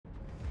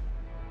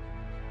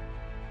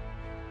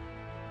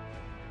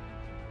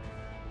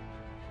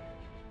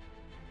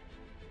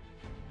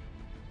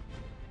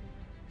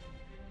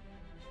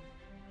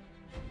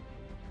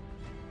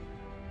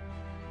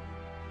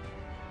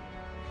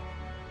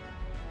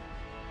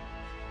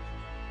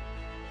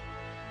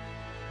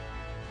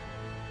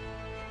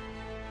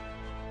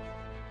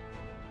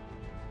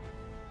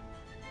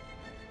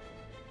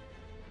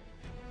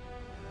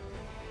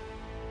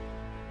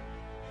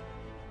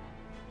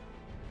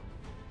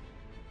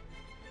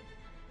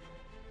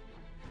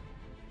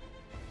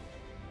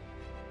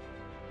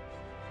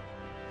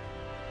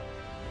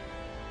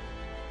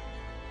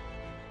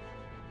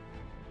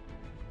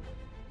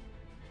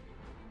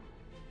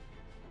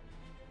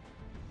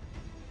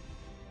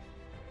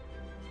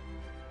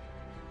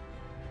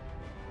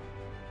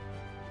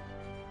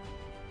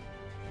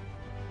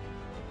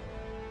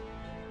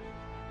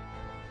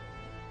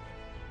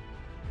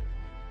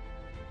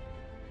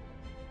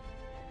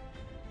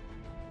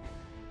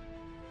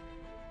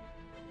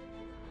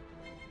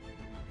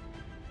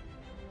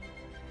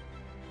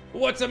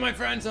What's up, my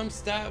friends? I'm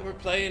Stat. We're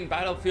playing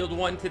Battlefield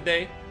 1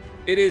 today.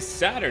 It is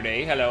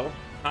Saturday. Hello.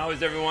 How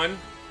is everyone?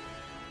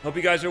 Hope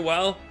you guys are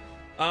well.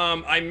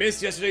 I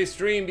missed yesterday's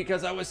stream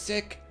because I was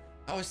sick.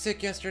 I was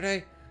sick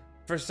yesterday.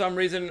 For some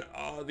reason,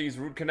 these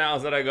root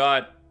canals that I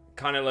got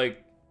kind of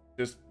like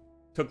just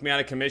took me out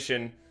of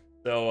commission.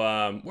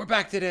 So we're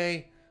back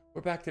today.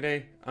 We're back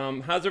today.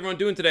 How's everyone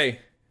doing today?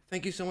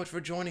 Thank you so much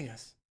for joining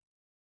us.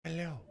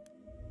 Hello.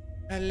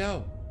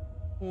 Hello.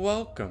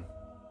 Welcome.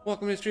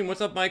 Welcome to the stream.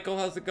 What's up, Michael?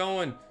 How's it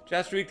going?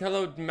 Jastreek,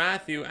 hello,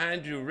 Matthew,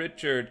 Andrew,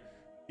 Richard,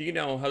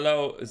 Dino,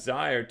 hello,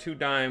 Zyre, 2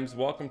 dimes,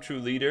 welcome, True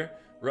Leader,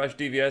 Rush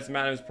DVS,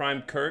 Madam's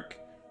Prime, Kirk,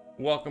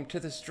 welcome to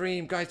the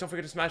stream. Guys, don't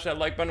forget to smash that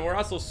like button. We're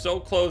also so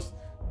close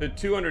to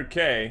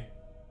 200K.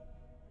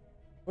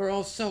 We're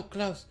all so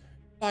close.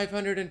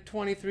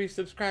 523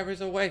 subscribers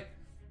away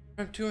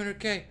from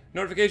 200K.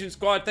 Notification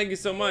squad, thank you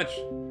so much.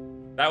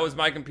 That was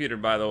my computer,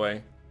 by the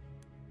way.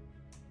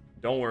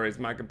 Don't worry, it's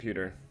my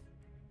computer.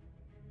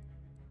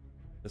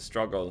 The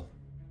struggle.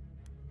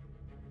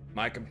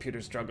 My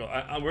computer struggle.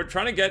 We're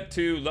trying to get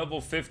to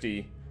level 50.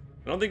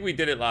 I don't think we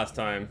did it last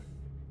time.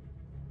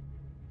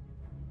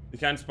 You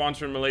can't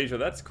sponsor in Malaysia.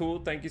 That's cool.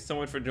 Thank you so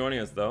much for joining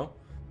us, though.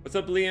 What's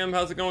up, Liam?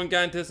 How's it going,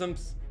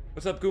 Gantisms?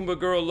 What's up, Goomba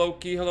Girl,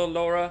 Loki? Hello,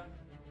 Laura.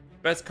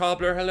 Best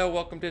Cobbler. Hello,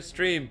 welcome to the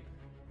stream.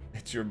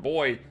 It's your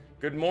boy.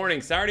 Good morning.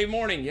 Saturday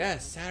morning.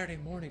 Yes, Saturday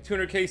morning.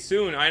 200K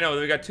soon. I know.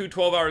 We got 2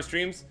 12-hour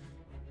streams.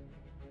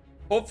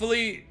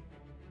 Hopefully,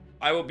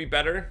 I will be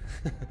better.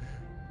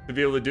 To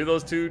be able to do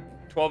those 2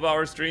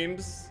 12-hour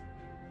streams.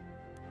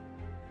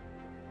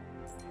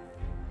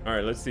 All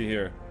right, let's see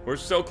here. We're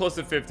so close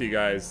to 50,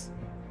 guys.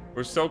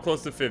 We're so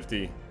close to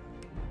 50.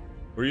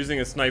 We're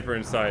using a sniper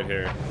inside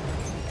here.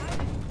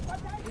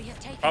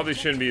 Probably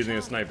shouldn't be using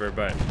a sniper,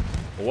 but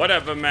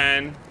whatever,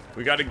 man.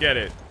 We got to get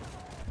it.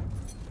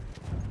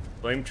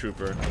 Flame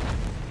trooper.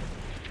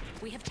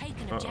 We have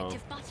taken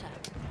objective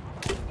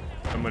butter.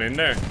 Someone in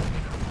there?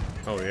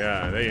 Oh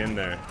yeah, they in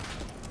there.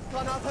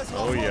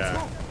 Oh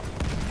yeah.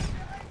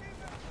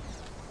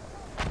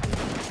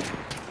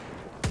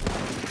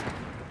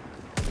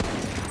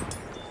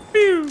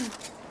 Pew!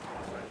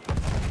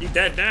 He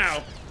dead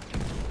now.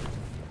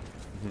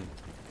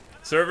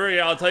 Server,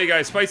 yeah, I'll tell you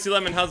guys. Spicy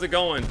Lemon, how's it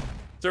going?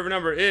 Server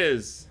number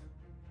is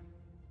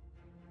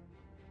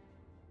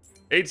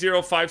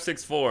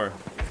 80564.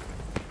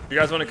 You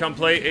guys want to come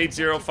play?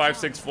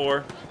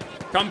 80564.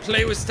 Come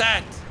play with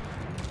Stat.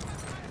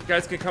 You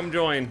guys can come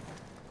join.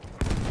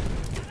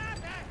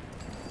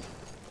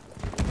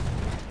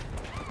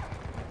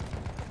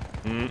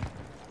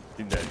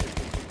 He's dead.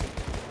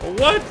 Oh,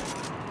 what?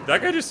 Did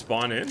that guy just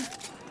spawn in?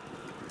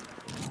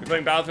 You're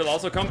playing Battlefield,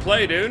 also come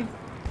play, dude.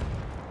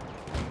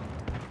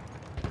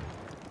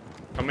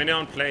 Come in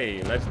and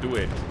play. Let's do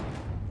it.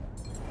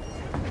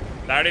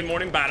 Saturday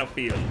morning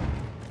Battlefield.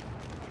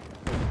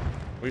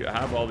 We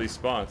have all these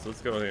spots.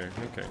 Let's go here.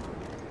 Okay.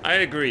 I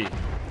agree.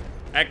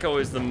 Echo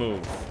is the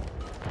move.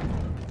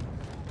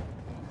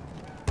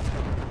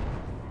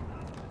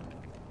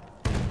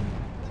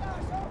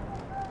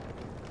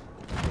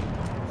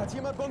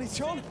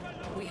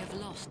 We have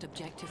lost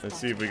objective. Let's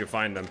see if we can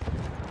find them.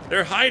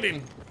 They're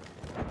hiding.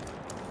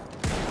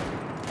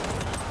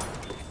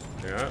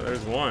 Yeah,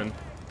 there's one.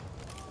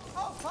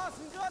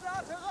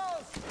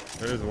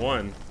 There's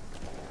one.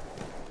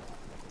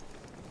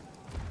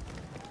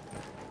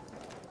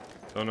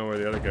 Don't know where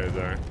the other guys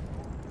are.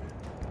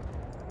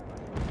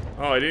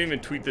 Oh, I didn't even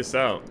tweet this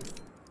out.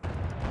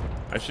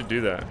 I should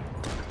do that.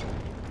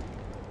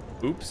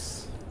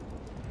 Oops.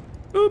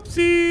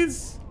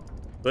 Oopsies.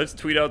 Let's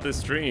tweet out this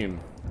stream.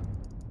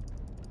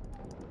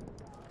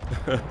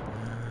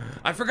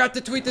 I forgot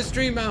to tweet the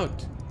stream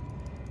out.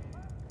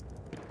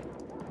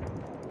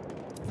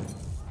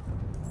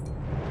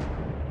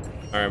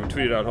 All right, I'm gonna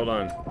tweet it out. Hold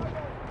on.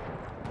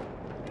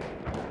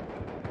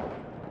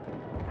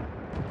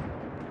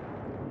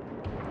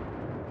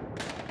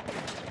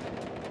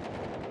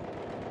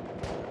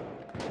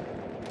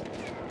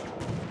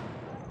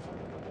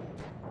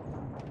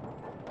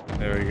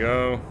 There we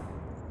go.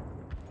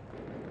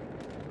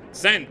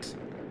 Sent.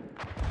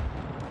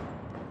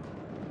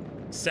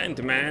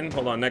 Sent, man.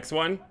 Hold on, next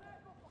one.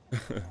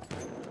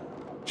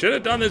 Should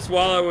have done this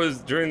while I was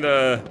during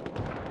the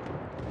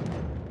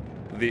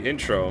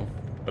intro,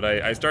 but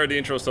I started the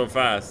intro so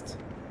fast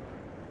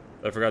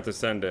that I forgot to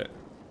send it.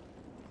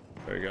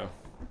 There we go.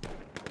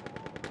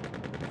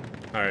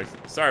 All right,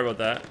 sorry about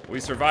that. We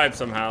survived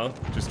somehow.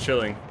 Just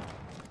chilling.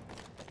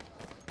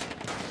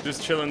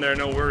 Just chilling there,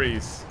 no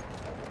worries.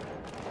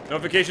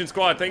 Notification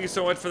squad, thank you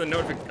so much for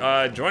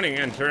the joining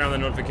and turning on the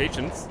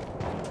notifications.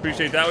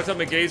 Appreciate that. What's up,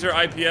 McGazer,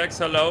 IPX?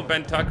 Hello,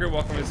 Ben Tucker.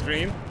 Welcome to the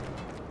stream.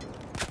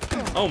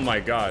 Oh my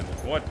God,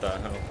 what the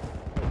hell?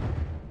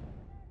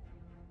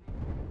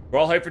 We're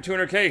all hyped for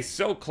 200K.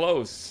 So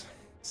close.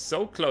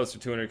 So close to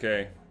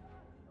 200K.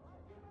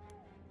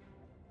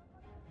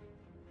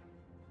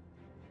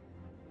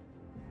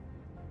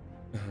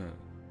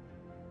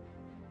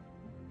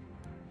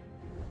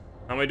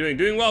 How am I doing?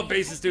 Doing well,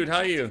 Basis dude. How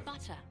are you?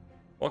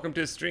 Welcome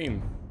to the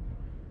stream.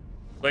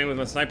 Playing with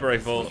my sniper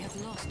rifle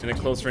in a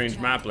close range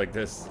map like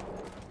this.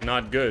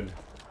 Not good.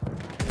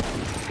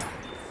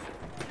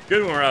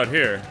 Good when we're out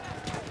here.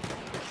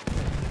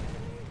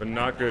 But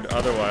not good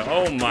otherwise.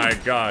 Oh my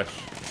gosh.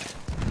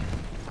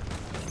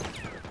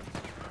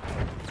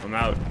 I'm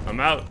out. I'm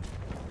out.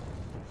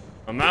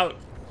 I'm out.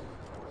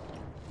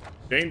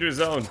 Danger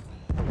zone.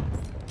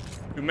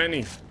 Too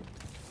many.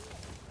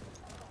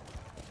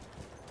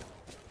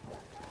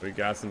 We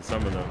gassing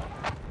some of them.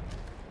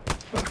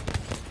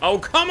 Oh,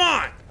 come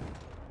on!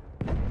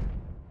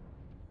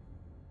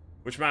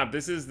 Which map?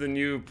 This is the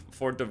new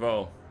Fort de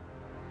Vaux.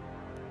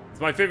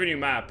 It's my favorite new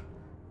map.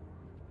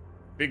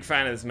 Big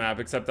fan of this map,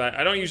 except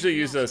I don't usually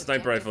use a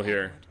sniper rifle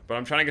here. But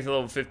I'm trying to get to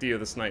level 50 of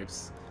the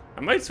snipes.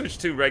 I might switch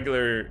to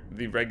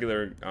the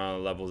regular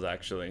levels,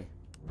 actually.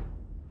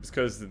 Just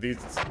because these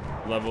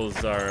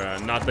levels are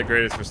not the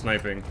greatest for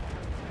sniping.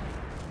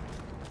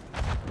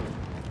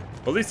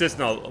 Well, at least this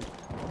not.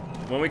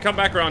 When we come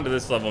back around to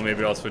this level,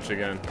 maybe I'll switch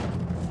again.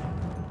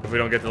 If we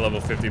don't get to level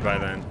 50 by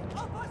then.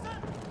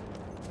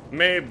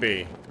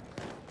 Maybe.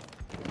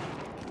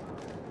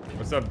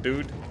 What's up,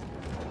 dude?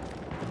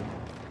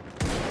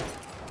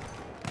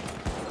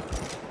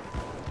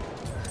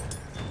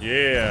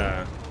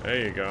 Yeah,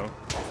 there you go.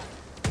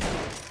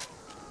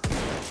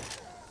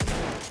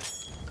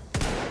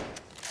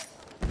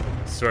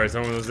 I swear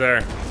someone was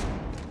there.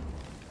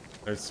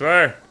 I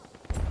swear.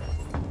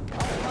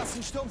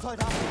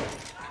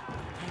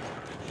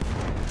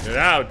 Get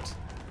out.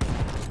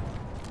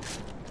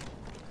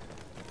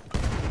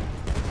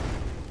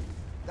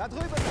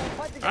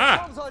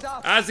 Ah!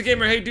 As the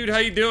gamer, hey dude, how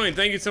you doing?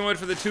 Thank you so much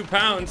for the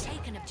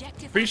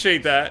 £2.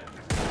 Appreciate that.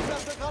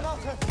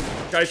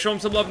 Guys, show him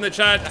some love in the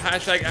chat.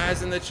 Hashtag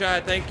as in the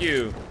chat. Thank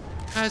you.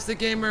 As the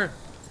gamer.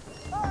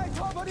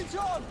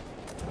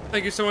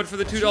 Thank you so much for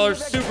the $2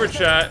 super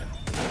chat.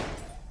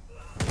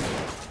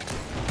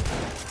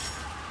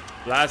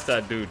 Blast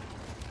that dude.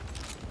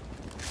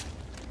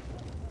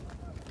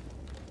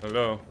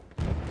 Hello.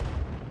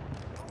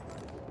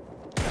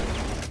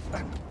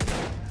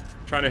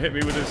 Trying to hit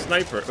me with his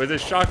sniper, with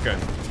his shotgun.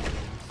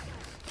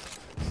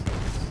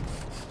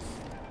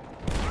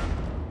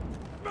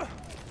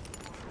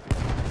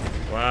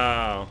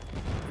 Wow.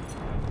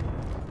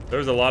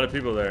 There's a lot of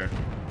people there.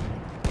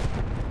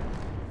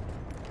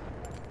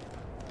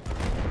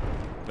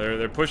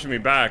 They're pushing me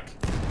back.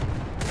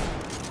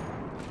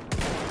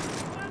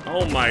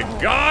 Oh my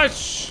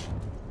gosh!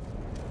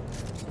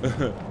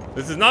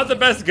 This is not the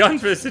best gun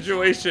for this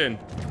situation.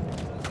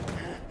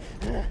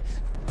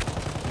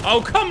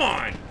 Oh, come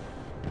on!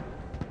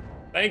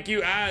 Thank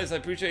you, Az. I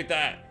appreciate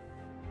that.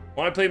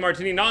 Want to play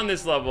Martini? Not on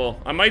this level.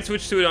 I might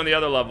switch to it on the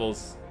other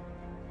levels.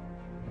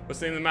 What's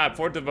the name of the map?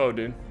 Fort de Vaux,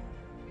 dude.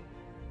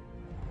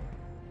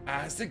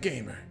 As the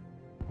gamer.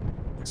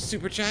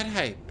 Super chat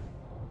hype.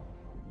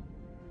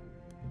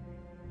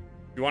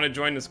 You want to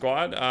join the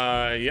squad?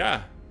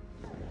 Yeah.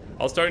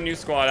 I'll start a new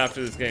squad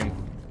after this game.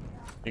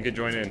 You can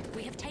join in.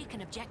 We have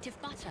taken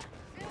objective butter.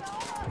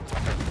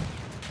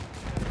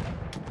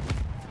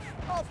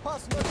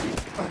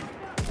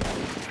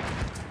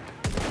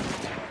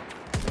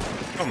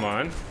 Come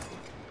on.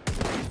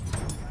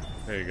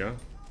 There you go.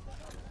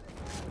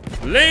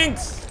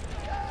 Lynx!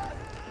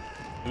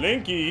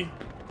 Linky!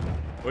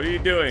 What are you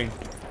doing?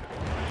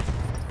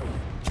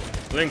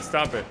 Lynx,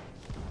 stop it.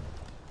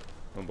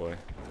 Oh boy.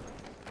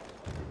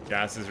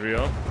 Gas is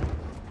real.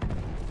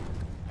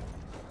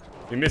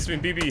 You missed me,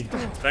 BB.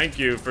 Thank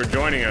you for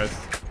joining us.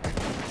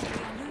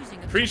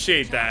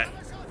 Appreciate that.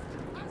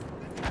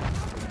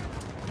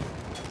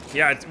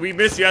 Yeah, we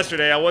missed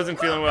yesterday. I wasn't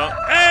feeling well.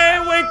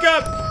 Hey, wake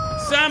up!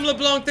 Sam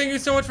LeBlanc, thank you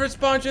so much for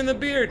sponsoring the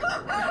beard.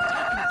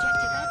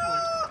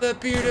 The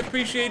beard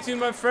appreciates you,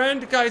 my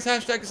friend. Guys,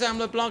 hashtag Sam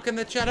LeBlanc in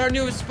the chat. Our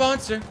newest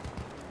sponsor.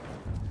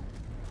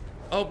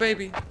 Oh,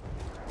 baby.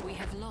 We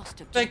have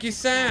lost. Thank you,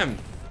 Sam.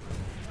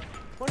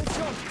 We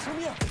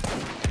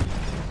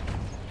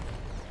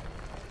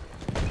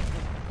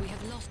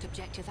have lost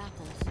objective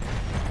apples.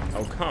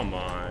 Oh, come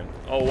on.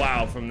 Oh,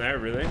 wow. From there,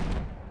 really?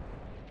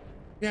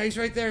 Yeah, he's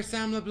right there,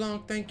 Sam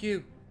LeBlanc. Thank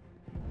you.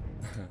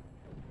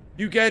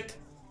 You get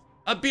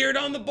a beard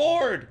on the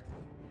board.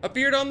 A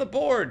beard on the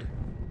board.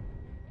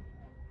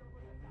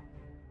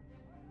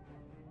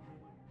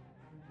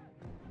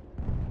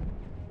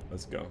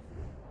 Let's go.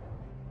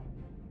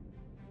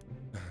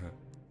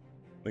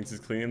 Lynx is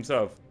cleaning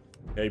himself.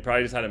 Yeah, he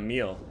probably just had a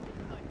meal.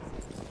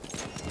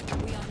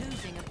 We are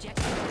losing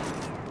objective.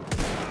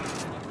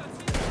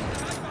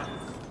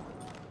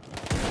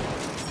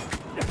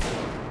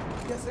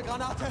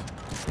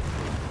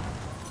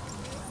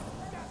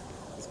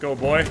 Let's go,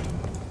 boy.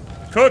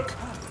 Cook!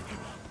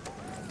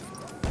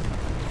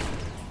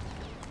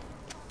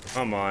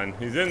 Come on,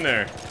 he's in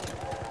there.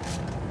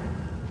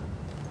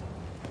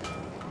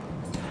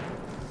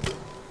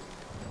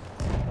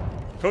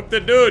 Cook the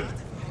dude!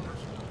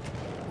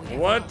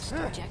 What?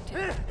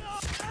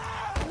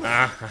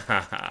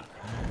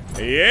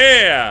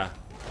 Yeah!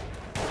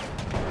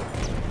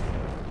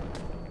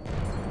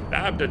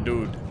 Stab the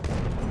dude.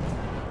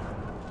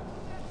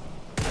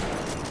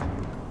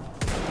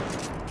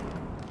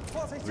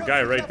 There's a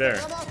guy right there.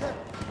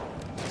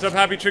 What's up,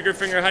 Happy Trigger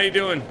Finger? How you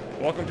doing?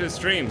 Welcome to the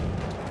stream.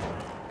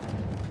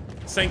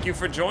 Thank you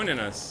for joining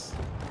us.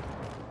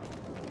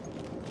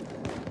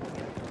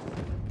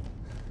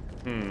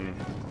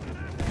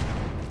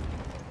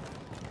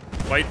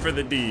 Fight for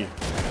the D.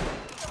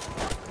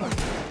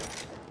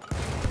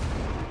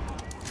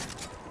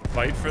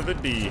 Fight for the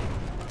D.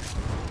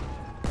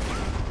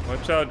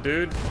 Watch out,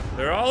 dude.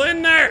 They're all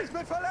in there.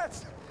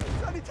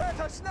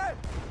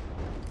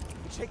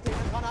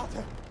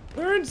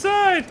 They're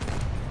inside.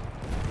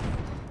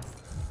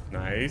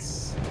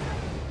 Nice.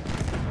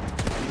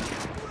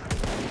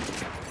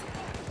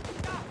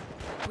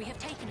 We have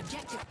taken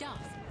objective Toth.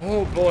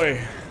 Oh boy.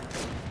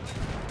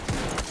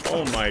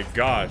 Oh my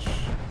gosh.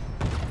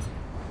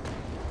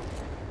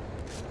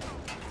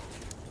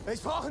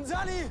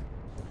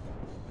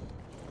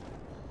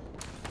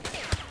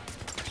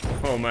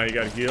 Oh man, you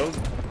got healed.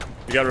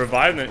 You got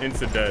revived and then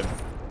insta dead.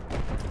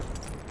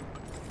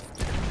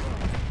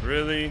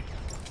 Really?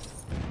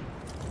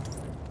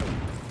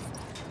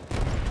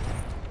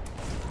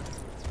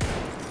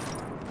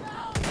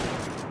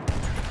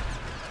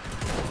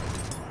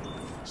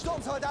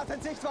 Sturmsoldat in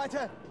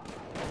Sichtweite!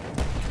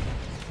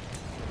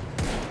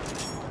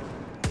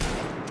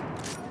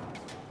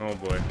 Oh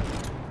boy.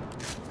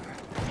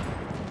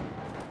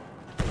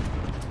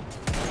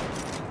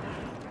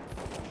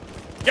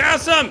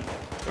 Gas him!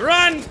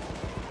 Run!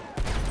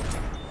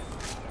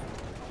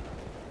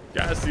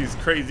 Gas these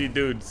crazy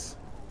dudes.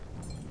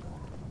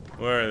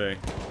 Where are they?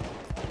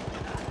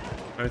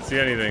 I don't see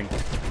anything.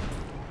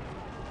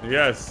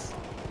 Yes.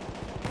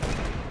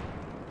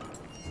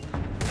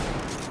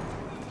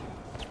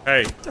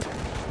 Hey.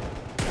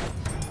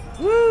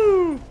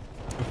 Woo!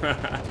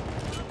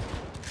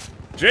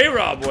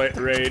 J-Rob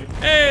raid.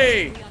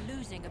 Hey! We are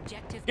losing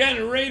objective.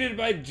 Getting raided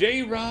by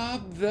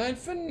J-Rob the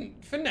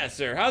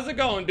Finesser. How's it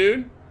going,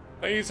 dude?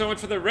 Thank you so much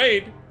for the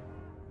raid.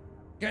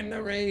 Getting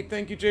the raid.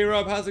 Thank you,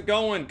 J-Rob. How's it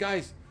going?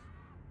 Guys,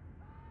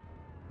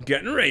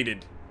 getting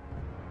raided.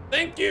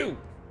 Thank you.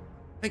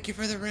 Thank you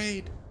for the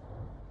raid.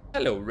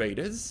 Hello,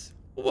 raiders.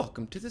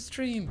 Welcome to the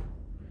stream.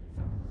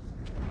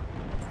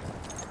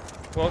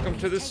 Welcome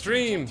to the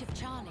stream. Objective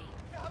Charlie.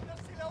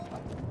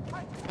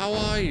 How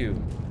are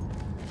you?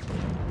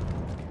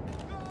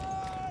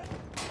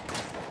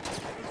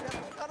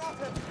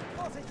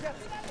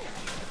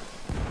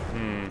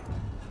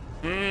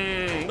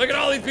 Look at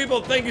all these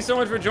people. Thank you so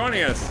much for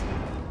joining us.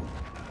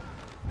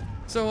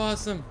 So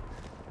awesome.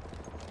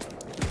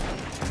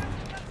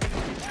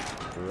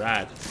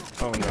 Rat.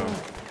 Oh no.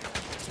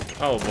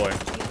 Oh boy. We are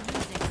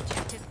losing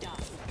objective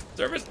Toth.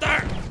 Service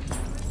star.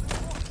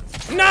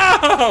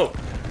 No!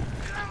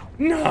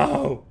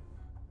 No!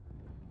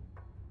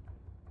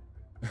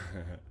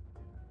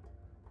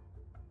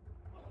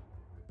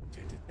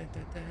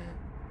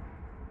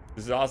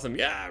 This is awesome.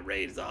 Yeah,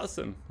 raid is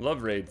awesome.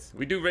 Love raids.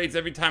 We do raids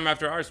every time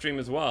after our stream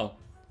as well.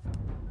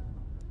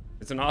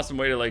 It's an awesome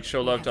way to like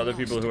show love to other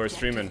people who are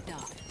streaming.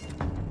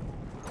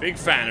 Big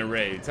fan of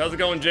raids. How's it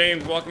going,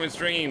 James? Welcome to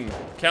stream.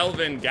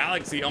 Kelvin,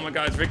 Galaxy. Oh my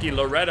God, it's Ricky.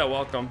 Loretta,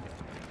 welcome.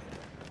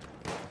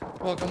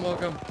 Welcome,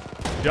 welcome.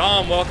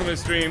 Dom, welcome to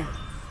stream.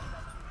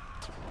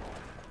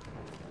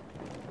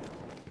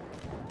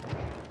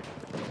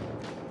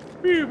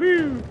 Woo,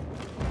 woo.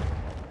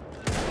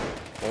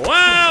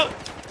 Wow!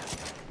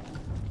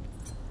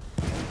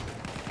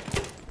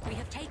 We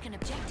have taken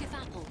objective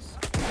apples.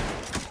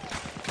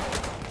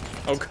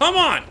 Oh, come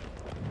on!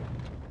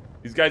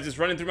 These guys just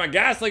running through my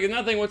gas like it's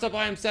nothing. What's up,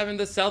 I am 7,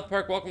 the South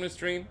Park. Welcome to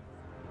stream.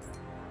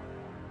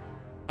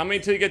 How many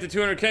till you get to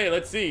 200K?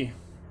 Let's see.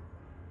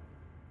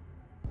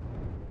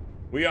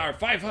 We are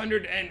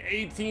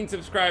 518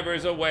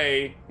 subscribers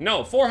away.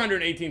 No,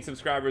 418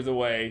 subscribers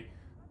away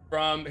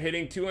from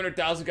hitting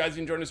 200,000. Guys, if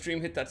you enjoyed the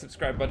stream, hit that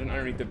subscribe button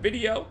underneath the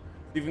video.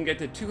 See if we can get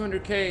to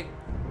 200K.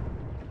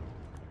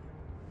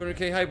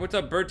 200K hype. What's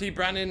up, Bertie,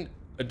 Brandon,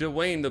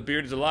 Dwayne? The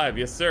beard is alive.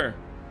 Yes, sir.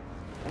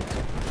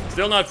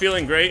 Still not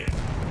feeling great.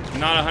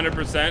 Not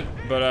 100%,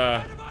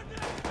 but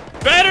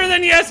better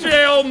than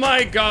yesterday. Oh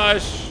my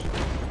gosh.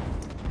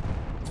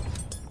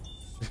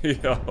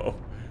 Yo,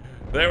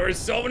 there were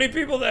so many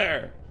people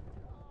there.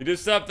 You do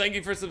stuff. Thank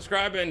you for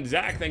subscribing.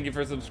 Zach, thank you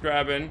for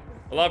subscribing.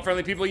 A lot of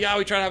friendly people. Yeah,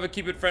 we try to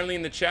keep it friendly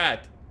in the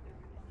chat.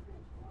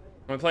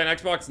 Am I playing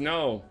Xbox?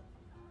 No.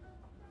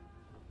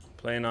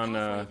 Playing on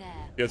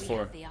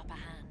PS4.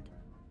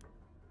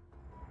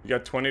 You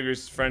got 20 of your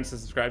friends to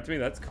subscribe to me?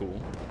 That's cool.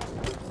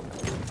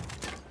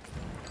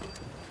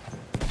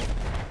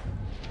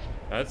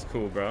 That's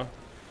cool, bro.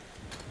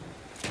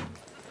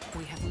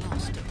 We have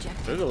lost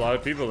objective. There's a lot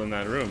of people in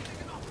that room.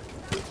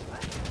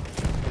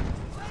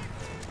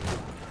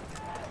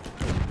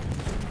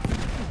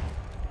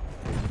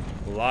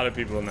 A lot of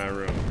people in that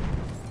room.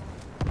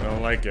 I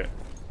don't like it.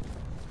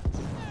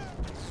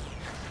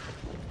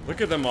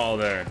 Look at them all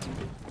there.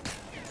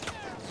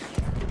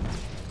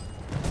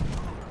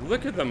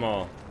 Look at them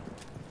all.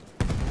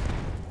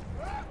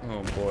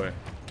 Oh boy.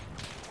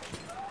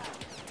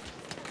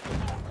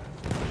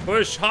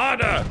 Push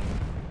harder!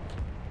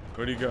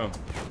 Where'd he go?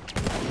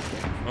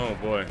 Oh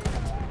boy.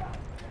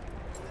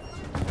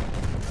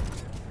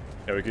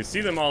 Yeah, we can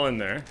see them all in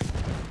there.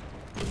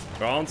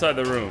 They're all inside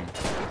the room.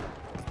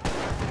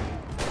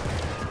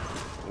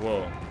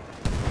 Whoa.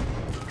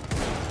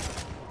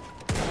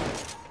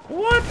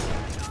 What?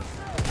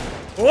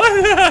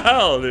 What the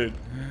hell, dude?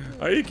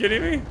 Are you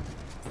kidding me?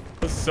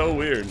 That's so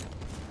weird.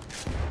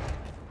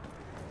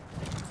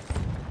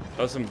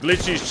 That's some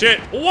glitchy shit.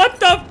 What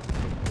the?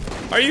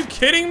 Are you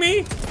kidding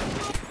me?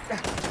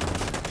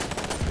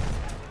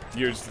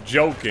 You're just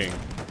joking.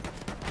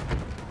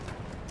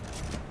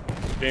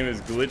 This game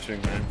is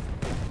glitching, man.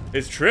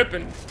 It's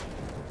tripping.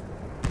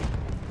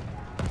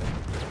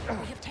 We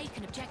have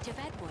taken objective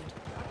Edward.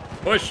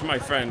 Push, my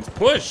friends,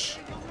 push.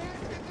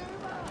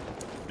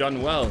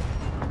 Done well.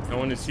 No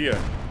one is here.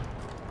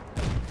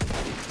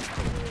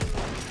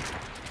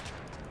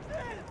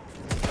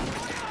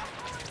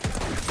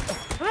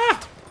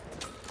 Ah!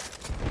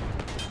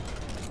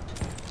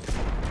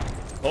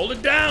 Hold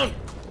it down.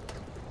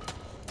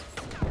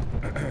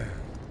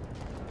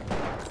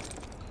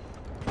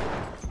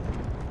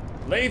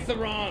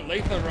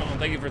 Latharon,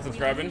 thank you for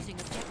subscribing.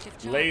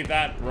 Lay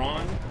that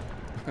Ron.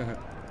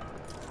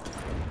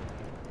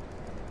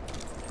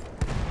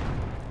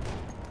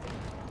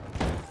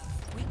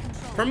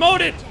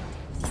 Promote it!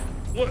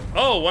 What?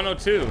 Oh,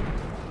 102.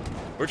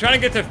 We're trying to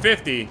get to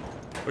 50.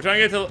 We're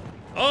trying to get to...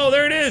 Oh,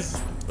 there it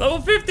is! Level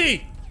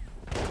 50!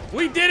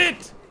 We did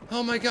it!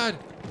 Oh my god.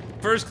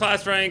 First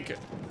class rank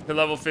to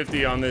level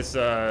 50 on this,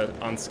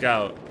 on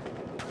Scout.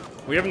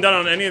 We haven't done it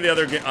on any of the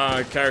other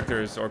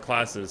characters or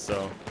classes,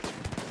 so...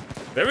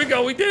 There we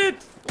go, we did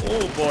it!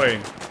 Oh boy.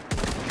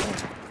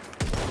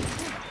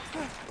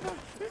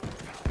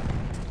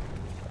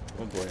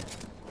 Oh boy.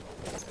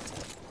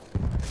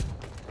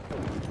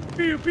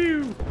 Pew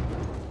pew.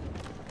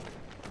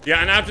 Yeah,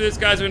 and after this,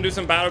 guys, we're gonna do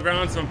some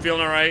battlegrounds. So I'm feeling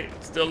all right.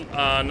 Still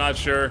not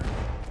sure.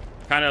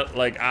 Kind of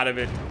like out of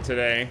it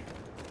today.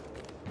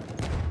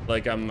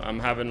 Like I'm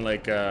having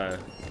like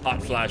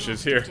hot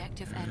flashes here.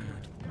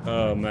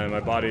 Oh man,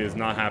 my body is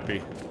not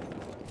happy.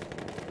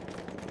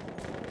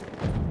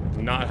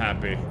 Not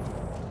happy.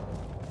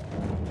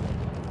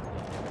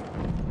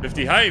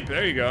 50 hype.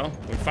 There you go.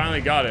 We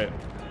finally got it.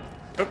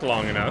 Took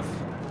long enough.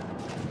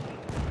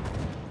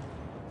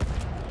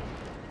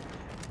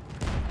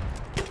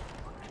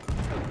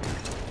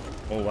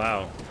 Oh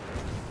wow.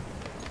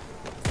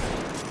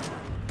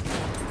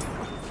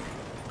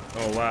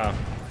 Oh wow.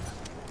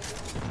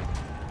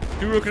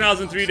 2 root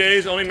canals in 3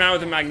 days. Only man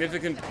with a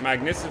magnificent.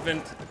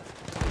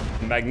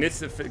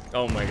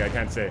 Oh my god, I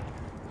can't say it.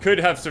 Could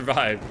have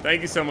survived.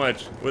 Thank you so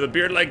much. With a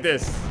beard like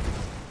this.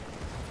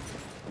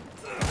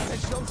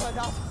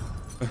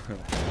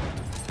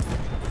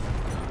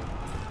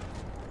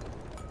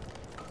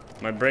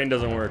 My brain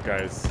doesn't work,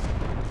 guys.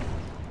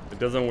 It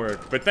doesn't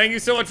work. But thank you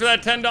so much for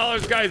that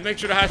 $10, guys. Make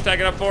sure to hashtag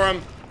it up for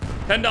him.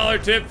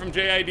 $10 tip from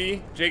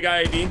JID.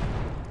 JGuyID.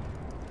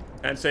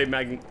 And say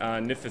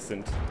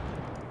magnificent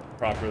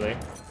properly.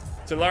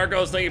 To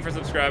Largos, thank you for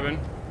subscribing.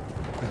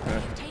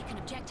 Taken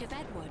objective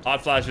Edward.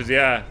 Hot flashes,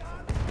 yeah.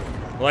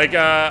 Like,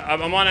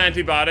 I'm on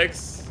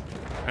antibiotics,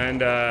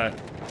 and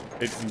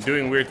it's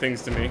doing weird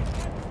things to me.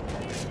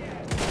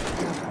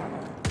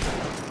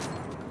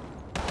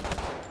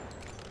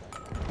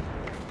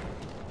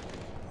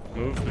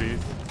 Move, please.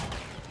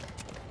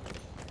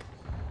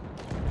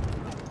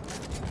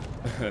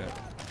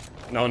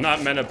 No,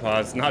 not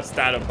menopause, not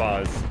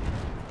statopause.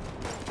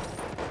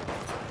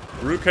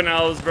 Root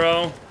canals,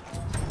 bro.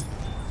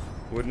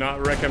 Would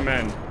not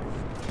recommend.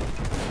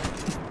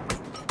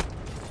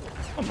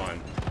 Come on.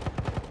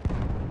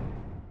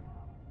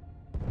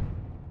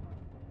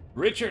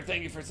 Richard,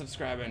 thank you for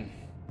subscribing.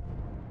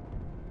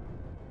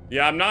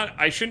 Yeah,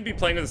 I shouldn't be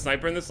playing with a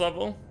sniper in this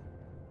level.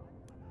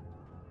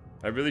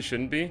 I really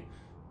shouldn't be.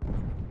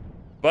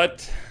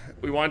 But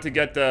we want to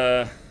get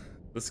the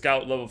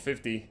Scout level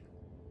 50.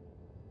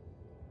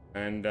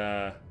 And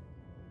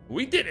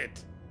we did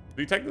it.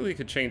 We technically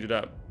could change it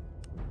up.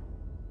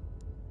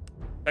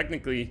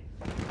 Technically,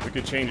 we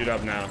could change it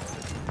up now.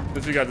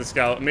 Since we got the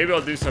Scout. Maybe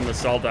I'll do some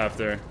assault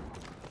after.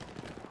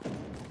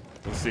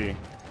 We'll see.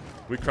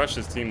 We crushed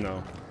this team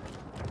though.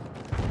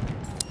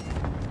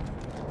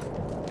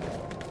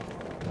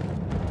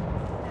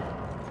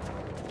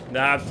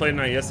 Nah, I've played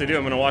tonight. Yes, they do.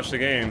 I'm gonna watch the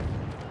game.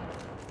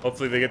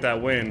 Hopefully, they get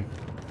that win.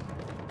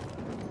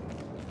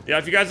 Yeah,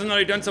 if you guys haven't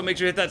already done so, make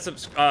sure you hit that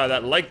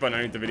that like button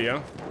underneath the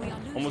video.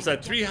 Almost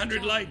at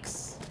 300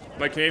 likes.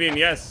 My Canadian,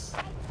 yes.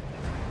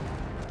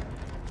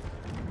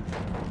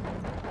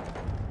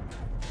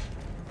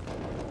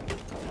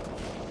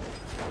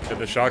 Get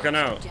the shotgun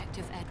out.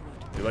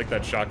 You like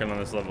that shotgun on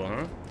this level,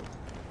 huh?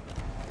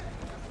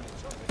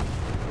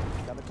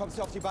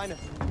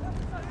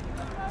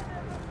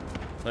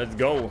 Let's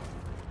go.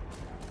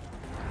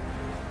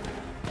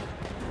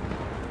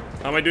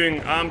 How am I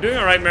doing? I'm doing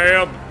all right,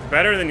 Mario.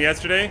 Better than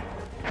yesterday.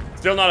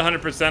 Still not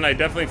 100%. I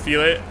definitely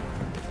feel it.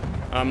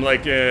 I'm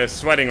like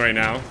sweating right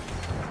now.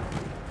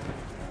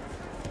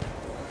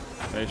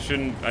 I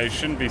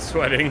shouldn't be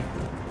sweating.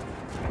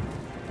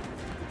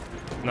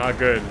 Not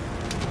good.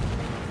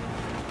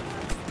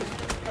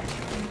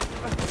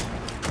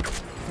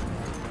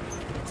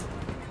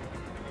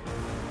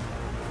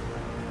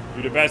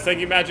 You're the best. Thank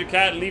you, Magic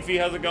Cat. Leafy,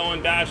 how's it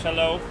going? Dash,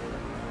 hello.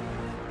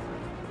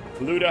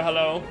 Luda,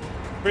 hello.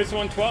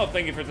 Chris112,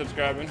 thank you for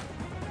subscribing.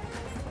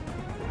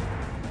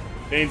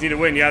 They need to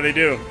win. Yeah, they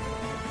do.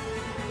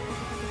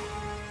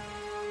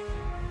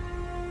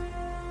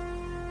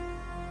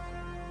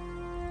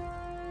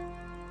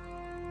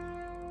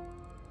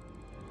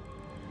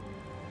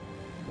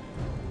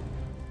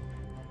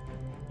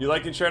 You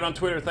like and share it on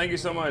Twitter. Thank you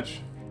so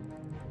much.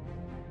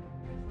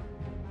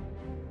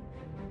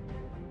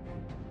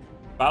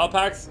 Battle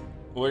packs?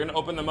 We're going to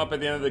open them up at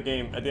the end of the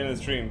game, at the end of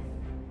the stream.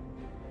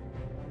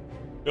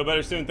 Feel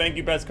better soon. Thank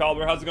you, Best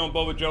Calber. How's it going,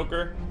 Boba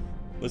Joker?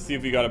 Let's see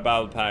if we got a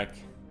battle pack.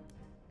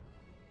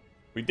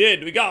 We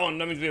did. We got one.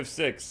 That means we have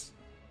 6.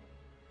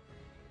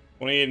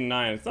 28 and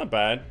 9. It's not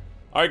bad.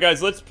 All right,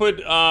 guys. Let's put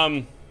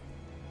a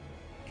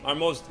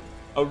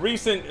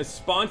recent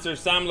sponsor,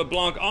 Sam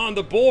LeBlanc, on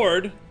the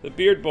board. The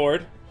beard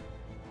board.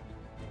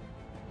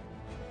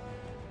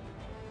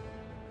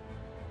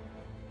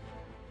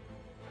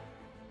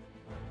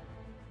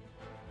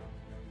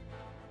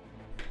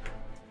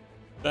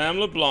 Sam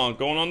LeBlanc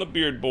going on the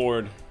beard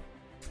board.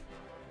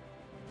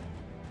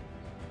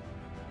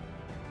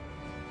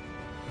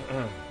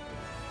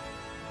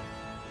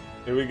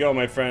 Here we go,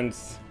 my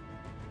friends.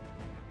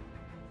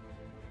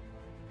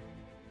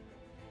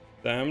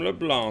 Sam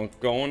LeBlanc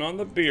going on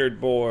the beard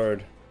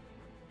board.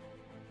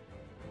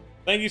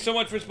 Thank you so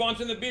much for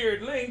sponsoring the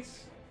beard,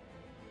 Lynx.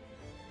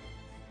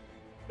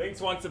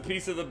 Lynx wants a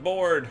piece of the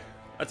board.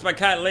 That's my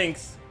cat,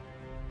 Lynx.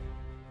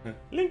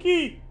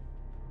 Linky.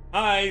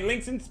 Hi,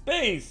 Lynx in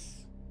space.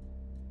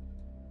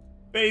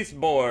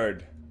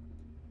 Baseboard.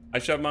 I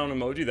shove my own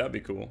emoji. That'd be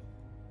cool.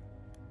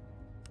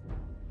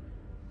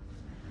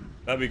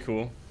 That'd be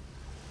cool.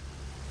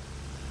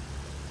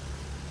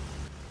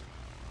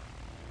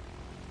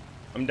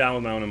 I'm down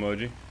with my own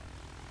emoji.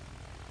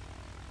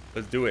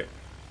 Let's do it.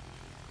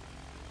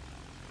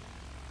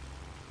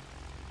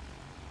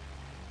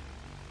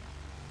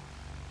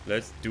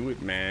 Let's do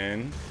it,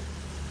 man.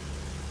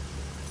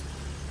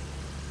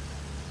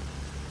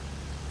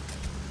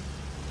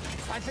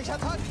 Feindlicher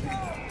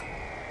Tank!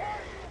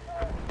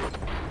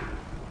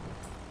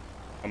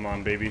 Come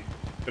on, baby.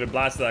 Could have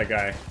blasted that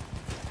guy.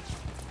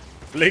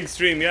 Link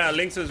stream, yeah,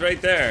 Lynx was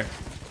right there.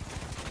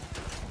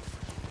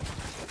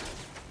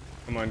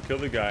 Come on, kill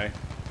the guy.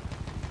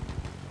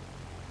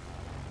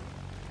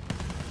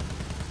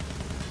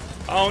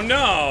 Oh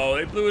no,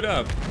 they blew it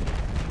up.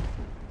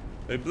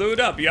 They blew it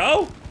up,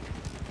 yo.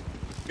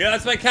 Yeah,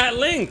 that's my cat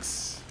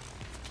Lynx.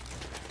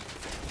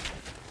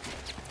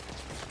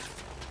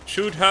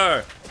 Shoot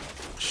her.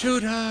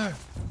 Shoot her.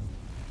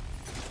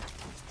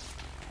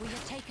 We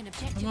have taken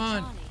objective Come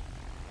on. Charlie.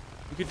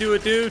 You can do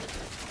it, dude.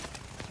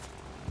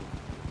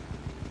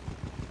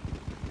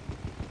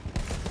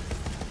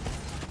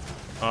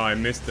 Oh, I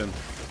missed him.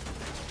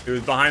 He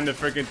was behind the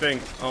freaking thing.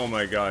 Oh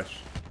my gosh.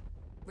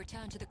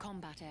 Return to the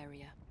combat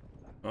area.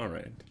 All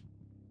right.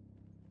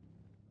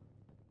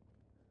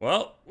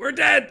 Well, we're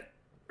dead.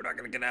 We're not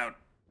gonna get out.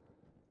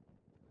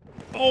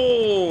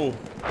 Oh,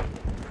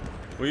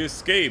 we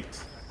escaped.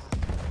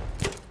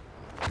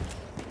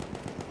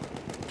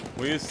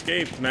 We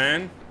escaped,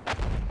 man.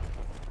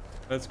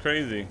 That's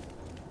crazy.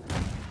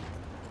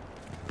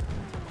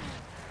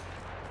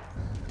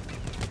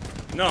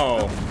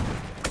 No.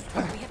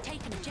 We have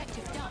taken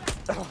objective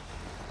Duck.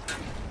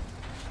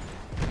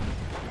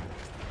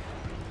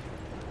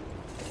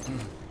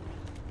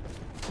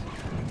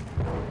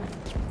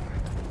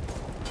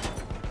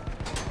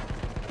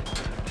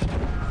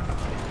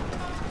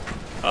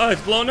 Oh,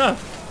 it's blown up.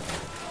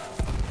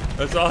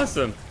 That's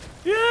awesome.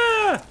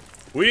 Yeah.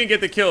 We didn't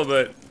get the kill,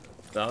 but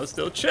that was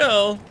still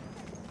chill.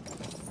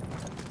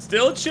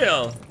 Still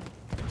chill.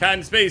 Cat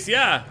in space,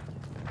 yeah.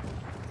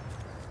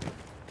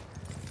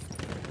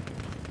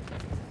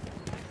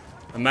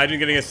 Imagine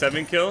getting a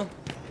 7 kill.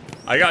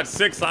 I got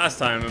 6 last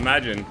time.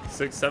 Imagine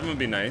 6, 7 would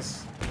be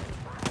nice.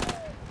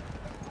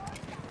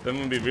 7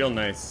 would be real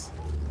nice.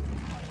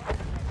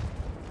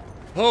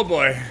 Oh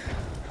boy.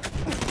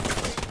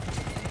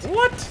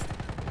 What?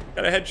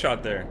 Got a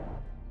headshot there.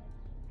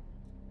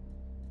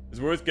 It's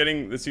worth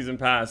getting the season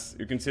pass.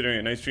 You're considering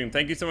it. Nice stream.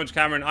 Thank you so much,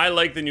 Cameron. I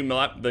like the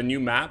new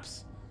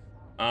maps.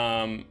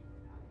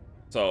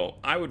 So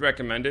I would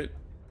recommend it.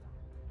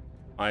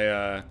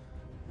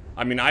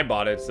 I mean, I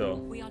bought it, so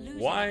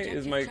why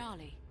is my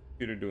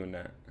computer doing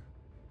that?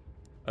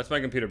 That's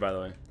my computer, by the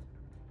way.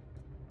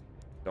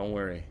 Don't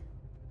worry.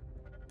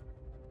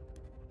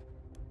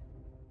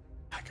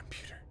 My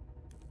computer.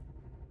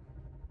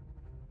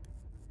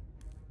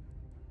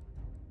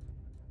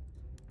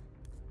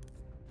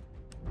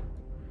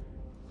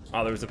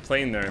 Oh, there was a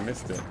plane there. I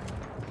missed it.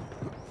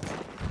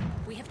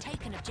 We have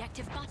taken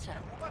objective Butter.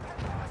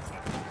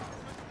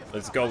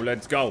 Let's go.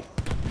 Let's go.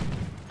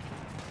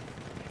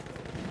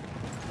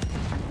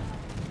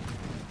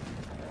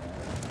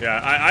 Yeah,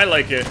 I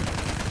like it.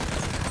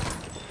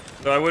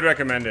 So I would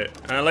recommend it.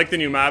 And I like the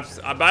new maps.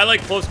 But I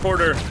like close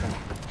quarter.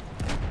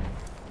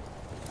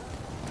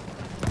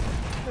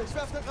 Ich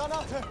werfe eine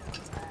Granate.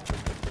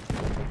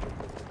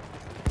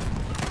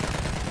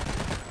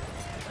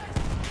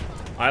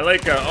 I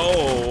like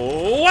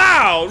oh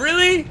wow,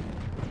 really?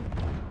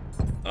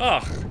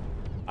 Ugh.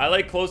 I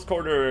like close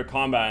quarter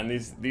combat, and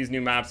these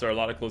new maps are a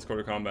lot of close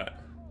quarter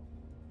combat.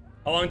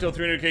 How long until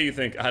 300k you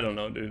think? I don't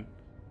know, dude.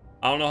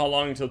 I don't know how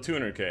long until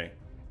 200k.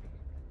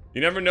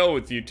 You never know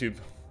with YouTube.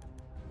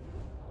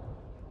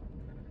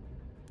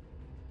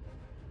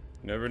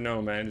 You never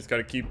know, man. Just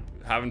gotta keep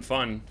having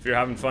fun. If you're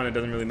having fun, it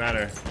doesn't really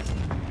matter.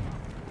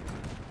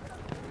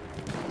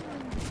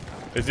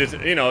 It's just,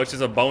 you know, it's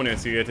just a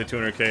bonus you get to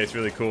 200k. It's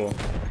really cool.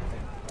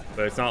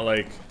 But it's not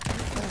like...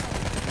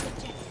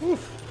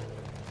 Oof.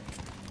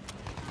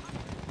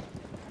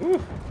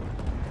 Oof.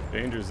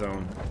 Danger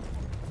zone.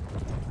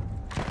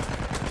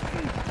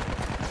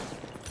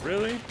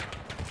 Really?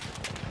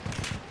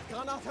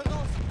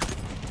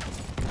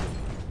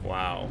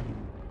 Wow.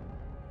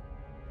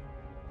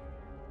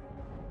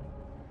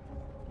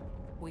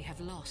 We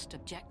have lost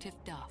objective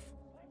Duff.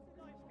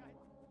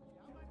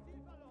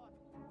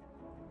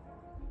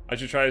 I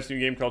should try this new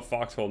game called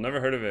Foxhole. Never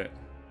heard of it.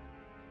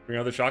 Bring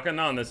out the shotgun?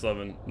 Not on this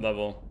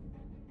level.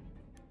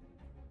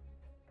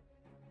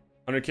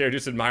 100k are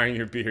just admiring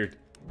your beard.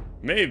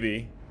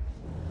 Maybe.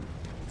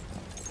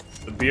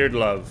 The beard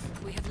love.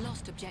 We have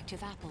lost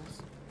objective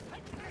apples.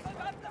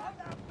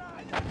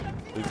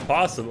 It's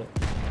possible.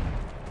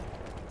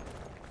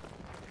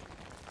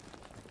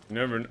 You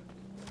never know.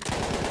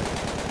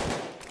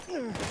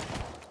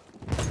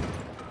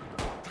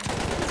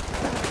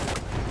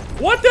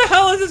 What the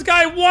hell is this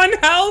guy? 1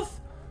 health?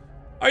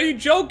 Are you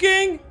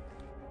joking?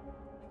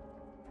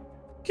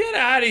 Get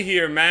out of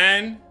here,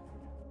 man.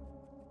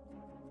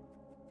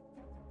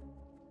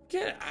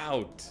 Get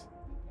out.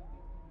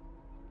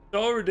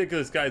 So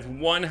ridiculous, guys.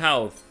 1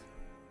 health.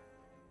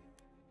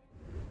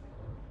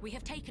 We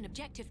have taken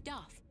objective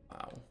Duff.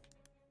 Wow.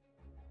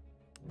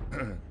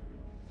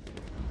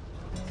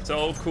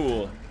 So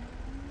cool.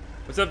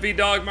 What's up,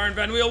 V-Dog? Martin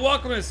Van Wheel.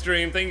 Welcome to the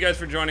stream. Thank you guys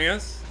for joining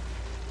us.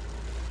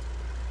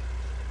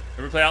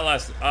 Ever play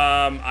Outlast?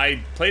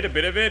 I played a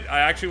bit of it. I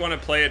actually want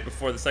to play it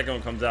before the second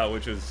one comes out,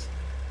 which is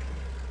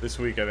this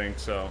week, I think.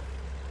 So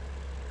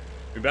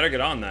we better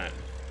get on that.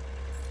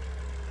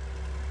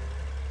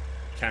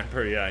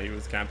 Camper, yeah, he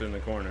was camping in the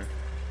corner.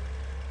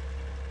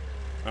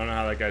 I don't know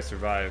how that guy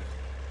survived.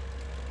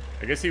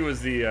 I guess he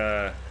was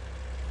the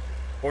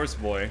horse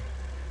boy.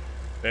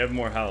 They have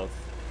more health.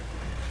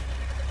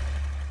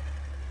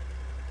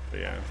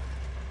 But yeah.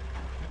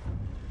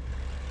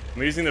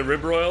 Am I using the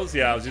rib royals?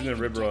 Yeah, I was using the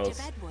rib royals.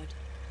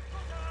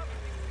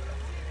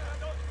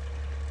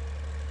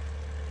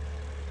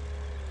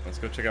 Let's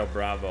go check out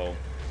Bravo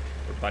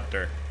for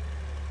butter.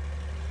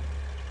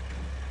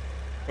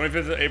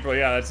 25th of April,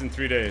 yeah, that's in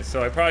 3 days.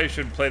 So I probably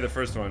should play the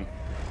first one.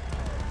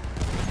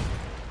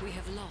 We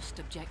have lost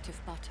objective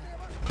butter.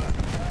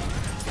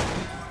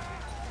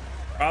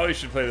 Probably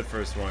should play the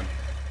first one.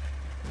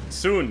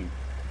 Soon.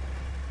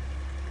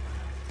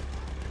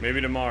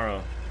 Maybe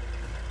tomorrow.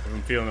 If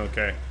I'm feeling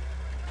okay.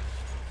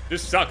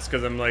 This sucks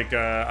because I'm like,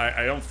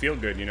 I don't feel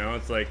good, you know?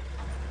 It's like...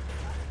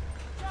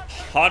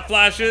 Hot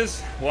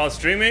flashes while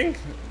streaming?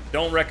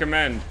 Don't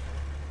recommend.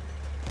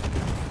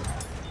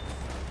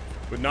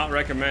 Would not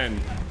recommend.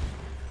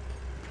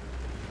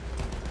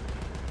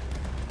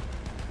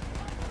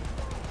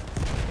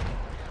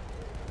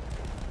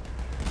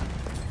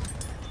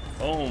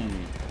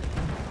 Boom.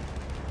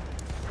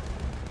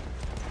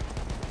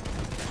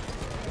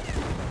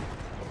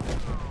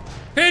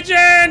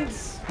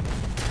 Pigeons!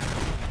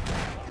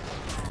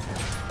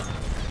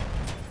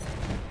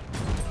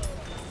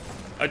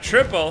 A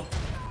triple.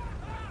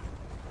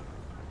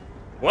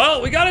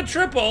 Well, we got a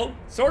triple.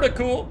 Sort of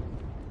cool.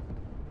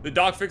 The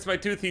doc fixed my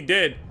tooth. He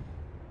did.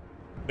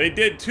 They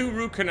did 2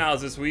 root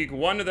canals this week.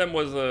 One of them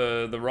was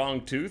the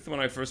wrong tooth when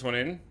I first went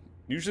in.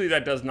 Usually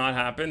that does not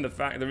happen.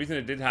 The reason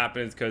it did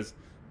happen is because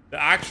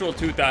the actual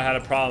tooth that had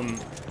a problem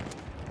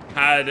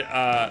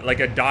had like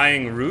a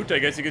dying root, I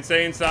guess you could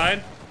say,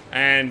 inside,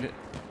 and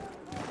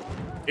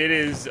it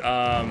is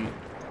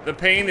the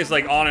pain is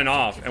like on and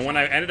off. And when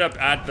I ended up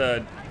at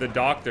the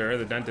doctor,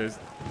 the dentist,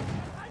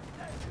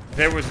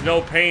 there was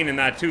no pain in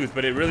that tooth,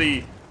 but it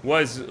really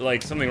was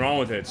like something wrong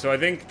with it. So I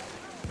think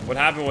what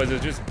happened was it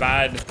was just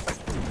bad.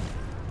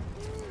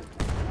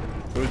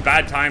 It was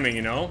bad timing,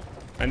 you know,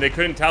 and they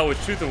couldn't tell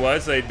which tooth it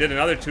was. So they did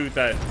another tooth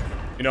that,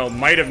 you know,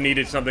 might have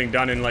needed something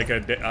done in like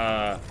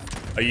a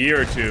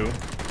year or 2.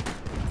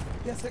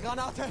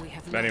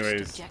 But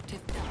anyways,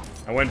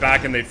 I went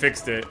back and they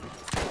fixed it,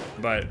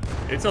 but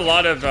it's a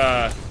lot of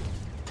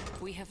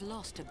we have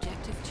lost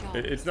objective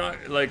Charlie. it's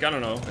not like, I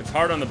don't know, it's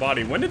hard on the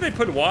body. When did they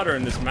put water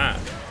in this map?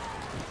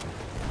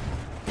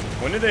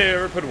 When did they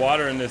ever put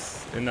water in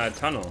that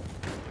tunnel?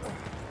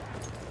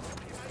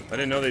 I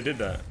didn't know they did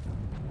that.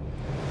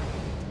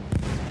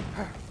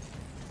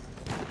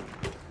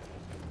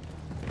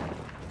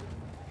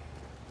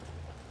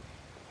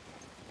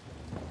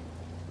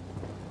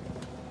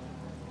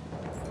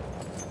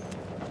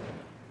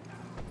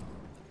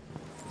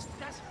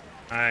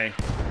 Hi.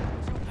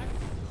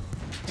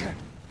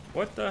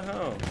 What the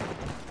hell?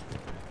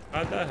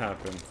 How'd that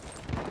happen?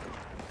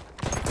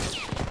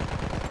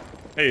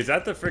 Hey, is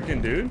that the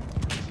freaking dude?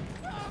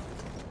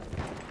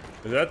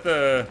 Is that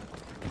the...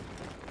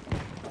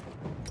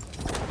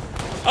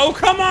 Oh,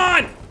 come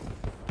on!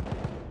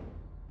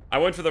 I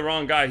went for the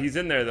wrong guy. He's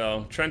in there,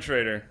 though. Trench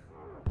Raider.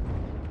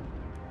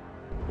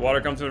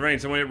 Water comes with rain.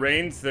 So when it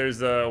rains,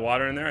 there's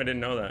water in there? I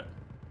didn't know that.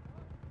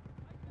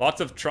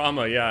 Lots of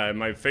trauma, yeah.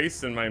 My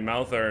face and my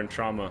mouth are in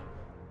trauma.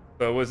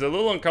 But it was a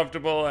little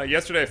uncomfortable.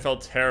 Yesterday, I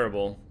felt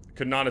terrible.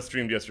 Could not have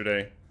streamed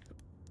yesterday.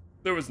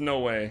 There was no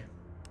way.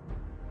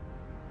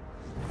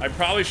 I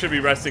probably should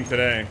be resting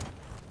today.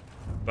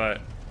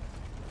 But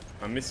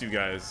I miss you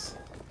guys.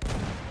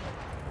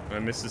 I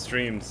miss the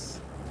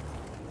streams.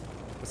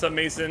 What's up,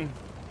 Mason?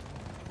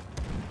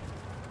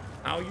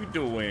 How you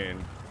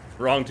doing?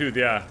 Wrong tooth,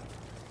 yeah.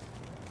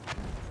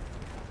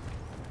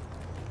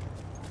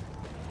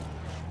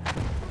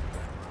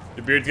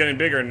 The beard's getting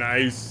bigger.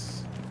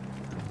 Nice.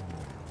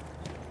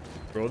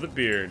 Grow the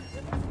beard.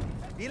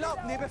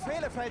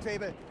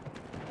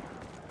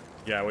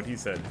 Yeah, what he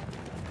said.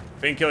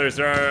 Painkillers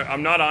are...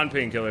 I'm not on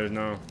painkillers,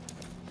 no.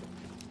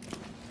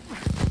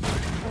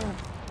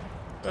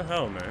 What the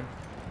hell, man?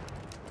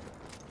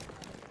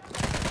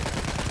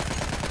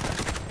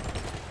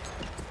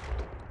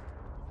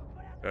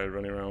 Guy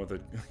running around with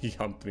a... He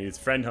humped me. His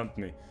friend humped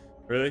me.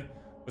 Really?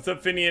 What's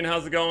up, Finian?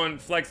 How's it going?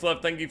 Flex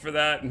Love, thank you for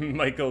that.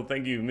 Michael,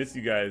 thank you. Miss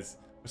you guys.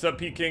 What's up,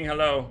 P King?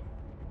 Hello.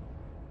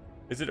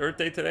 Is it Earth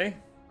Day today?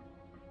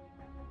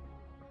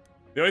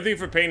 The only thing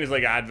for pain is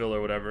like Advil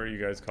or whatever you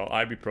guys call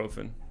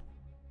ibuprofen.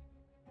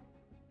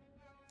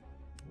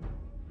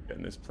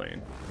 Getting this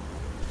plane.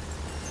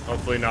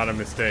 Hopefully not a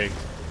mistake.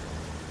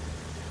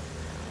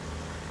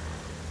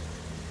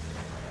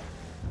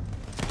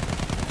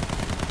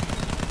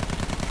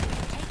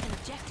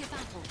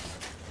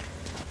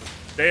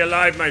 Stay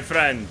alive, my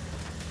friend.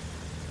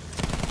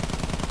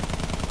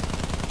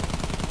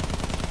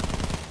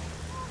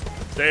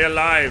 Stay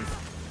alive.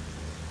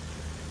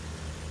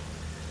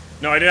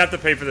 No, I didn't have to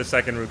pay for the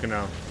second root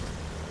canal.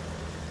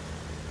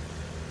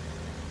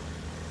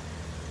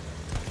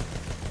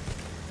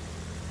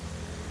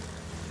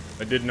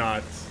 I did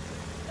not.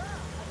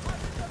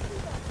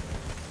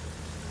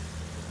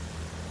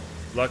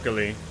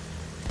 Luckily.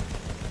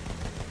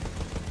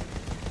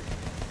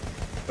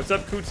 What's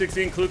up, Coot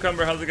 16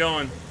 Cluecumber? How's it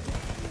going?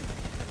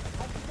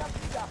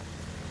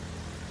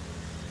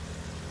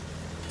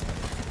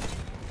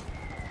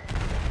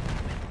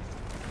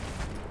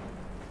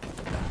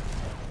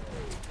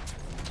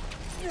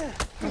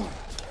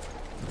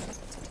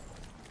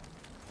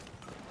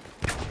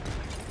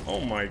 Oh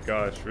my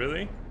gosh,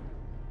 really? Look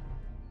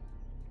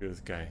at this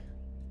guy.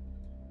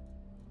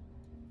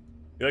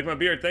 You like my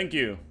beard? Thank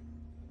you.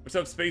 What's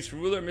up, Space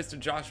Ruler, Mr.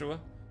 Joshua?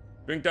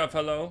 Drink up,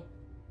 hello.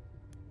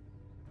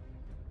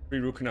 Free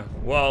root canal.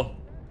 Well,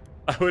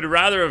 I would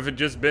rather have it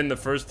just been the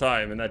first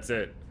time and that's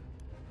it.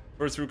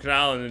 First root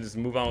canal and then just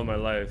move on with my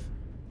life.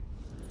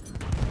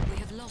 We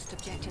have lost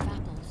objective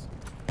apples.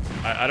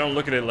 I don't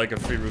look at it like a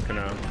free root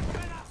canal.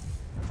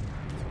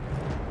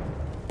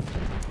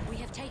 We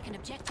have taken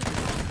objective.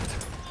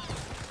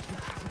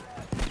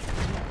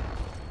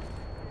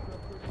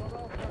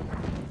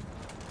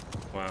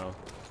 Wow.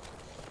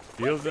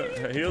 Heals.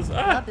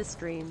 Love the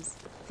streams.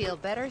 Feel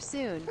better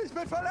soon.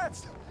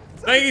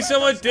 Thank you so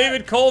much,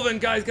 David Colvin.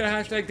 Guys, got a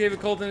hashtag David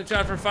Colvin in the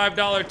chat for a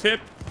 $5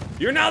 tip.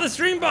 You're now the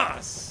stream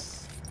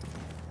boss.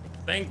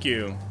 Thank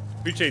you.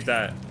 Appreciate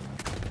that.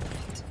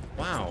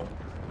 Wow.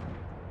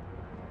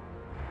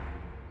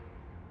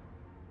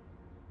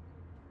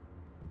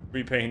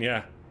 Free pain,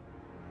 yeah.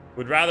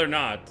 Would rather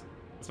not.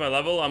 What's my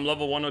level? I'm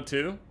level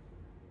 102.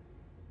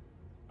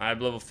 I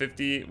have level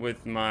 50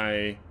 with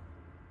my...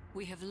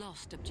 We have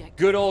lost objective.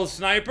 Good old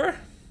sniper.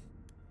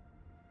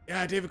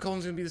 Yeah, David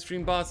Coleman's gonna be the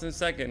stream boss in a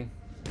second.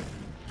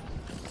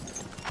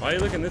 Why are you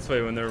looking this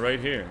way when they're right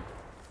here?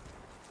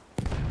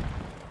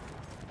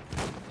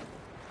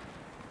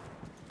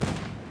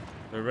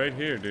 They're right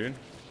here, dude.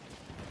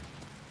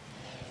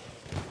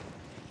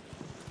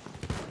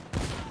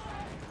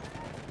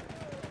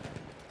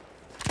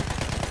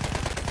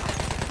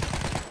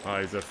 Oh,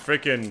 he's a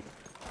freaking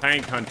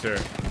tank hunter.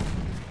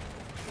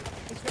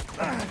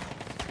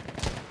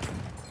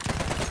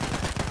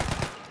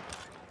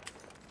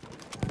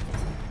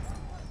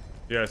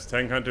 Yes,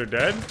 tank hunter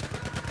dead.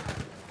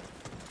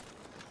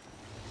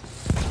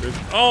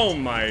 Oh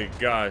my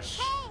gosh.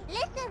 Hey,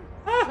 listen.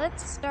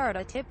 Let's start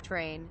a tip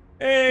train.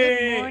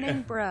 Hey. Good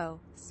morning, bro.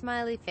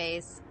 Smiley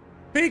face.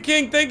 P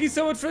King, thank you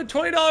so much for the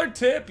 $20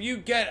 tip. You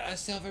get a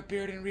silver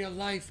beard in real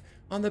life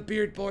on the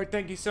beard board.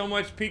 Thank you so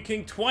much, P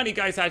King 20.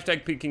 Guys,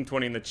 hashtag P King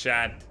 20 in the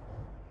chat.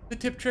 The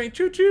tip train,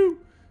 choo choo.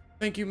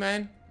 Thank you,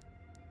 man.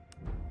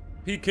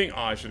 P King.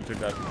 Oh, I should have took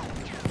that.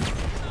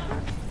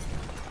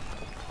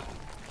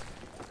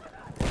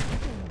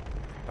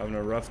 Having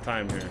a rough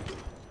time here.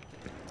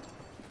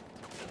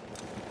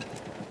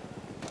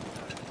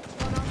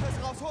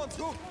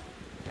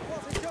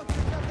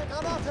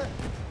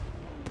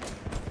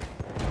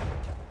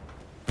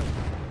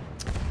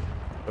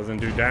 Doesn't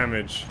do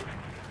damage.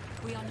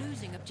 We are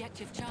losing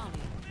objective Charlie.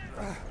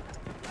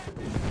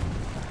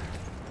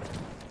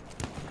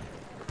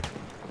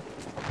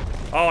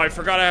 Oh, I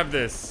forgot I have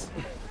this.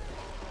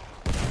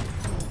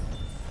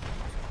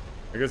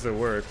 I guess it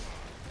works.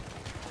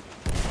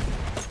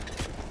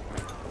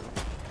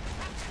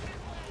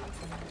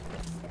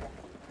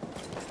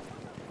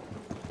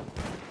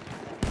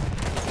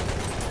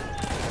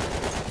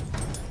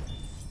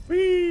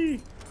 Whee!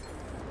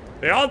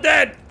 They all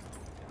dead!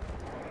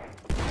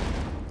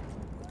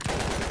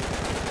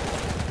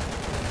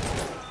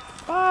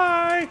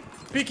 Bye!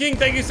 Peking,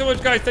 thank you so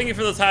much, guys. Thank you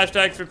for those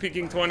hashtags for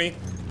Peking 20.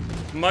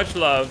 Much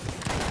love.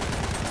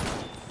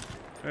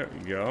 There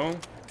we go.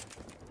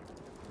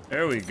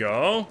 There we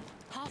go.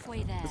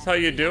 Halfway there. That's how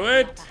you do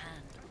it?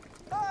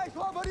 Hey, ich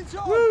brauche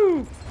Munition!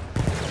 Woo!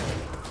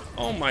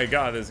 Oh my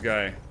god, this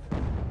guy.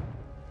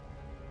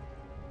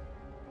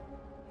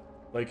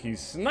 Like he's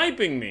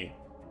sniping me.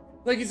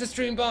 Like he's a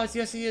stream boss.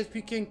 Yes, he is.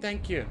 Peking,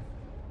 thank you.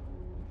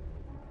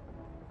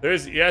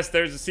 There's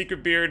a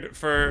secret beard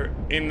for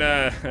in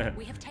the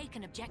We have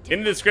taken objective. in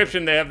the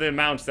description. They have the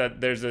amounts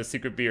that there's a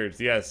secret beards.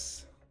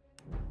 Yes.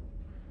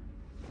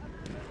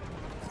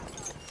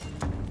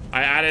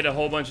 I added a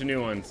whole bunch of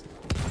new ones.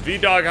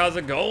 V-Dog, how's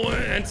it going?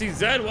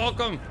 NCZ,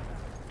 welcome.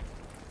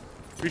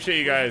 Appreciate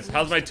you guys.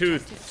 How's my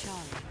tooth?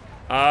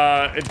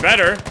 It's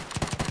better.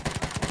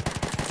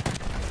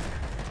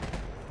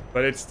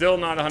 But it's still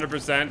not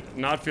 100%.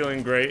 Not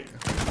feeling great.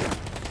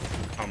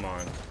 Come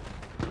on.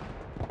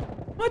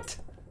 What?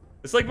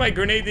 It's like my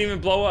grenade didn't even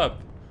blow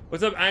up.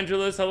 What's up,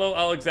 Angelus? Hello,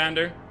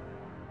 Alexander.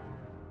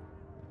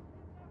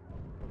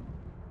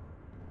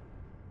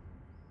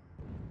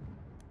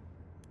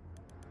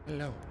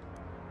 Hello.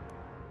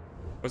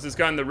 What's this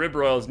gun? The Rib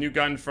Royals, new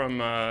gun from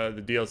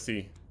the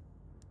DLC.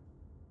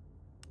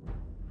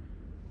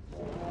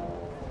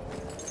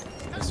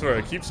 I swear,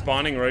 it keeps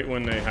spawning right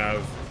when they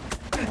have.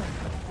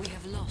 We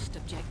have lost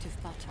objective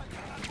butter.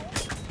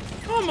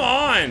 Come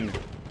on!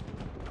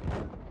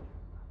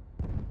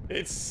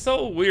 It's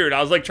so weird. I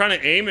was like trying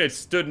to aim and it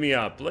stood me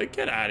up. Like,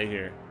 get out of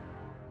here.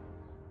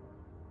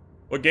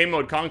 What game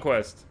mode?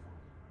 Conquest.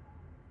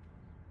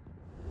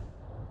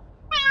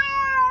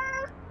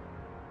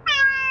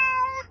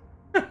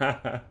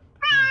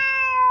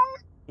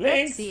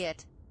 Links. See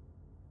it.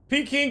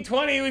 Peking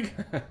 20.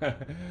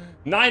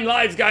 9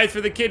 lives, guys,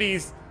 for the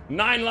kiddies.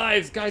 9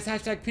 lives, guys.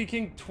 Hashtag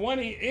Peking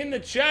 20 in the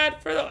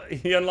chat for the.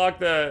 He unlocked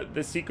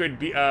the secret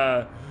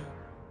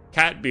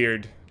cat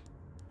beard.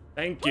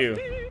 Thank you.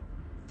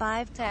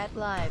 5 tat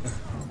lives.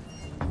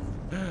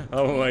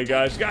 Oh my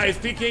gosh, guys.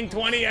 Peking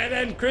 20 and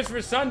then Christopher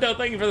Sundo.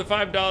 Thank you for the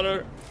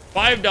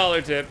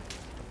 $5 tip.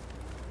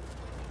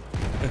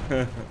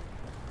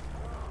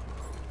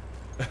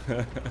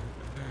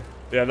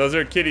 Yeah, those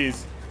are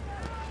kitties.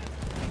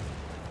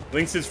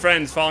 Links his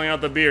friends falling out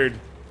the beard.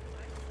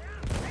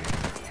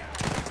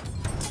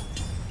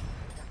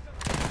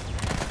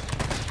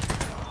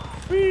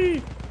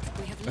 Whee!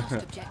 We have lost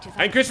objective.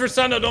 And Christopher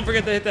Sundo, don't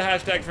forget to hit the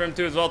hashtag for him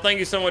too as well. Thank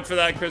you so much for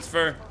that,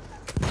 Christopher.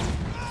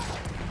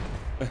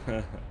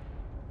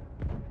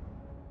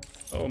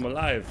 Oh, I'm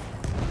alive.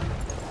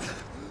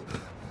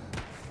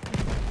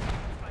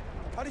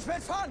 Und ich will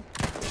fahren!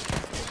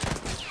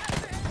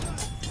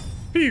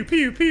 Pew,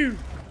 pew, pew.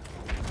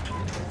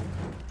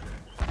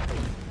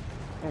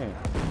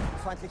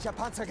 Feindlicher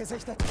Panzer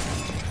gesichtet.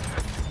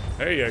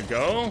 There you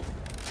go.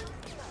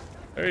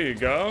 There you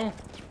go.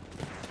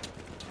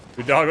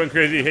 Your dog went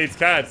crazy. He hates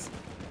cats.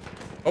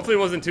 Hopefully it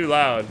wasn't too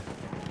loud.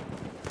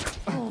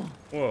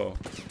 Whoa.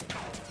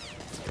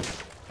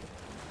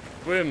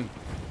 Swim.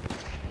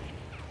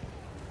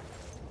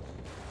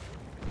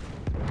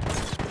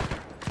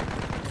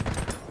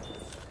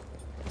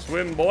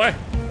 Swim, boy.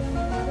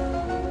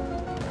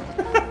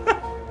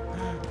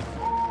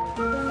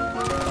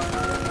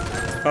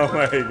 Oh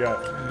my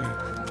god.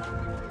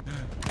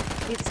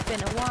 It's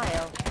been a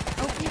while.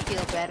 Hope you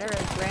feel better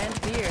as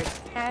Grand Beard.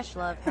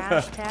 #love.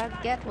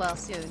 Hashtag get well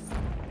soon.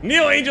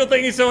 Neil Angel,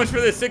 thank you so much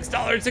for this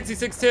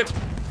 $6.66 tip.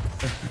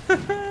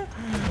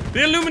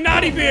 The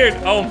Illuminati beard.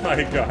 Oh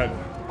my god.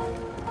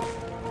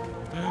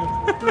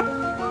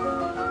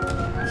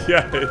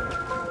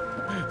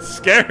 Yeah.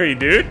 Scary,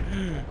 dude.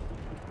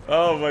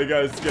 Oh my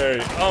god, it's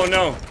scary. Oh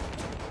no.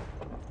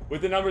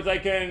 With the numbers I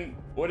can.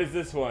 What is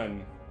this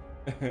one?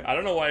 I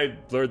don't know why I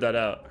blurred that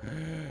out.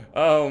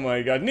 Oh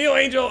my god. Neil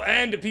Angel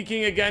and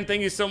Peking again.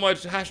 Thank you so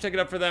much. Hashtag it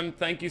up for them.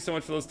 Thank you so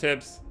much for those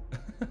tips.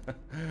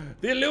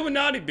 The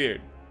Illuminati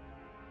beard.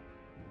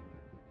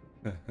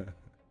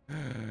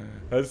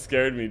 That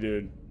scared me,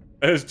 dude.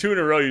 That was 2 in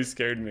a row. You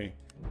scared me.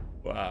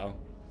 Wow.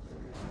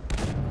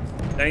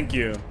 Thank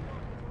you.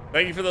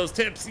 Thank you for those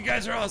tips. You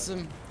guys are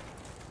awesome.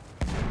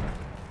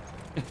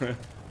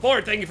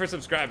 Ford, thank you for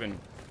subscribing.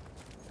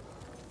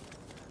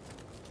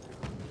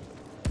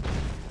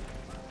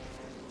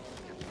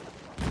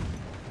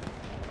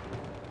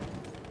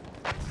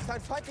 Das ist ein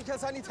feindlicher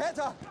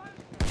Sanitäter.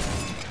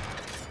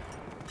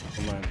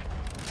 Come on.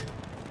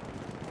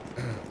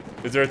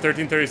 Is there a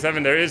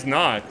 1337? There is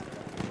not.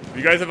 If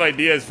you guys have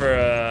ideas for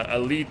a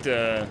elite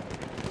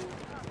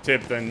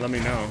tip, then let me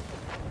know.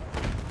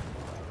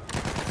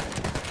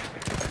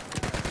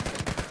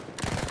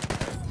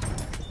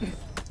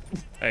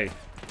 Hey,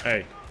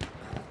 hey.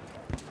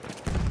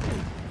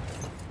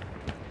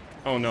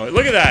 Oh no,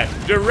 look at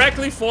that.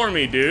 Directly for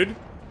me, dude.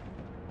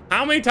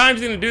 How many times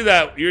are you gonna do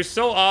that? You're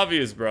so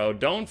obvious, bro.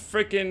 Don't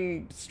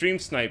freaking stream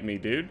snipe me,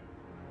 dude.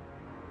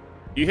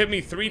 You hit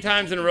me 3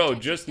 times in a row,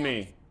 just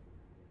me.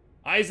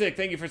 Isaac,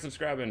 thank you for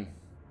subscribing.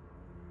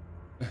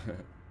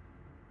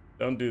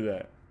 Don't do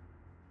that.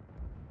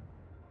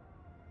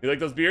 You like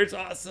those beards?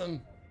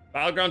 Awesome.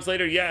 Battlegrounds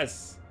later,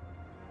 yes.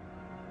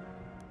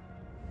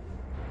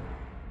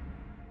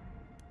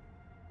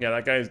 Yeah,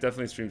 that guy is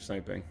definitely stream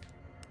sniping.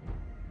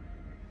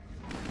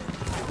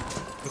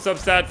 What's up,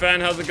 Stat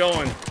Fan? How's it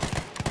going?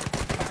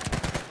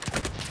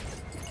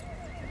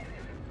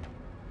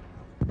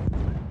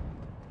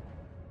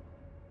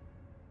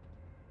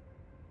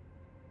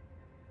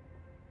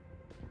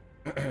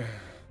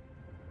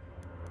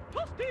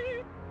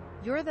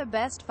 You're the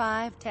best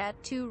 5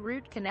 tattoo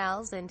root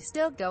canals and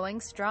still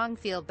going strong.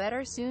 Feel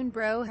better soon,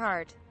 bro.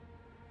 Heart.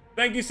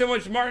 Thank you so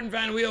much, Martin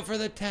Van Wheel, for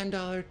the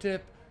 $10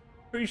 tip.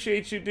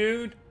 Appreciate you,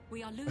 dude.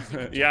 We are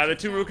losing. Yeah, the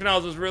 2 root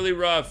canals was really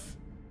rough.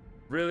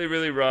 Really,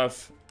 really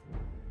rough.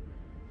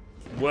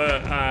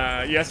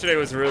 Well, yesterday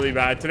was really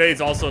bad.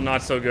 Today's also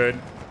not so good.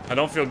 I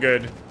don't feel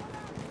good.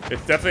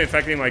 It's definitely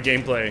affecting my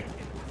gameplay.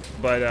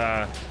 But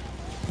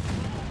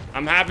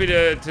I'm happy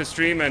to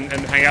stream and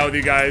hang out with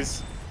you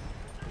guys.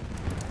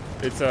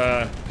 It's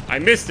I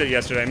missed it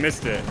yesterday. I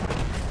missed it.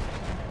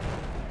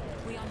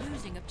 We are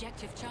losing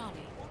objective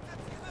Charlie.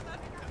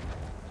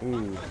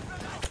 Ooh.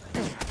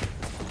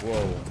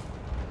 Whoa.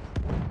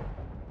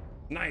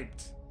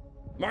 Sniped.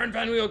 Martin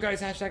Van Wheel,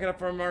 guys. Hashtag it up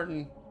for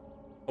Martin.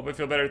 Hope I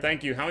feel better.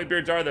 Thank you. How many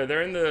beards are there?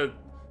 They're in the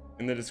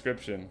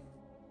description.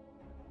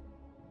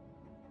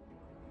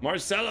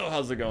 Marcelo,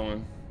 how's it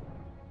going?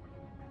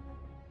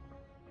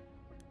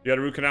 You had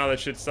a root canal. That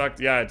shit sucked.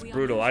 Yeah, it's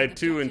brutal. I had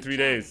 2 in 3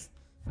 days.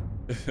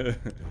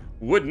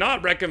 Would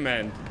not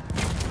recommend.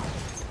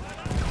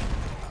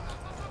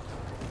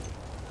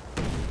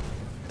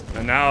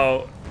 And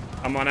now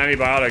I'm on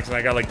antibiotics and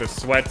I got like the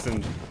sweats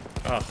and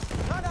ugh.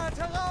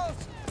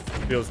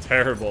 Feels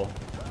terrible.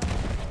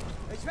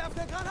 Ich werf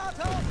eine Granate,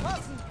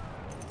 aufpassen!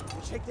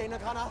 Ich schick dir eine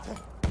Granate.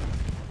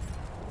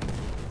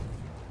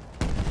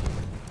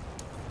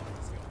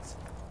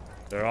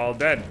 They're all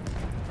dead.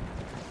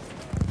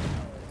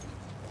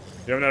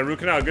 You haven't had a root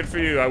canal? Good for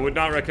you. I would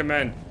not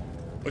recommend.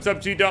 What's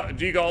up, G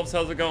Golfs?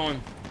 How's it going?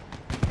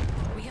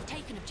 We have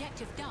taken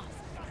objective Toth.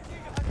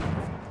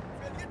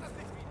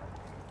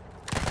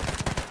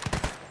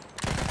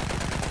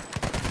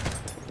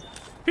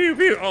 Pew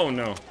pew. Oh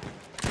no.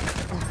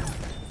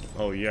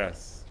 Oh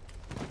yes.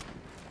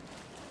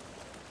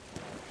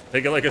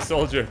 Take it like a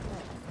soldier.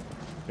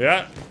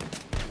 Yeah.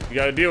 You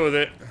gotta deal with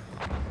it.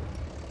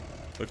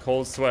 The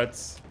cold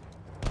sweats.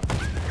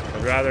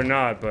 I'd rather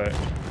not, but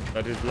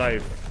that is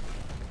life.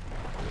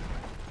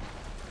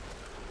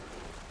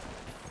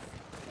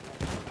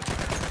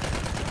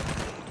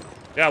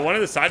 Yeah, one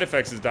of the side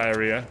effects is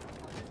diarrhea.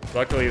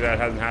 Luckily, that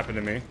hasn't happened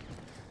to me.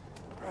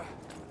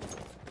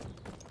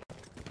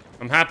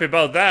 I'm happy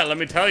about that, let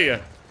me tell you.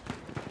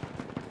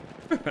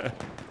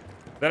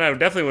 Then I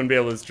definitely wouldn't be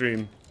able to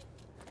stream.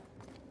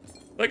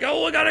 Like,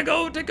 oh, I gotta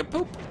go take a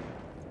poop.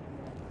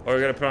 Or I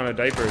gotta put on a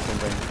diaper or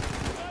something.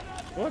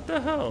 What the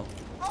hell?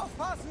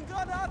 Aufpassen,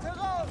 Granate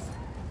raus!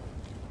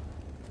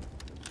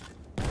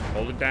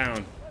 Hold it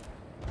down.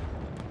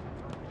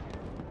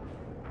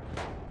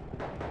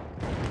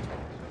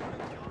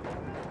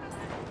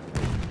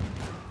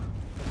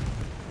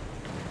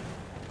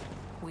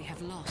 We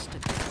have lost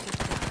objective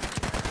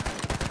Toth.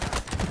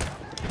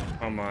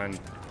 Come on.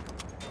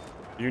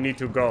 You need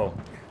to go.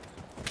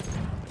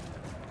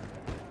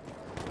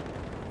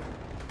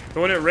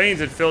 So when it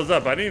rains, it fills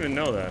up. I didn't even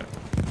know that.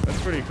 That's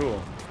pretty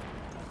cool.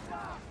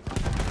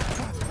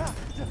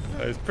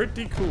 That is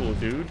pretty cool,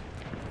 dude.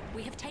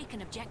 We have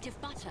taken objective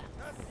Butter.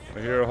 I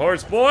hear a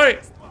horse, boy!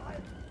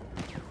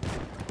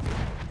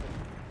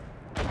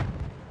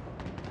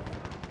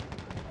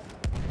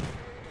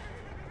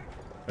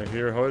 I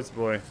hear a horse,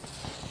 boy.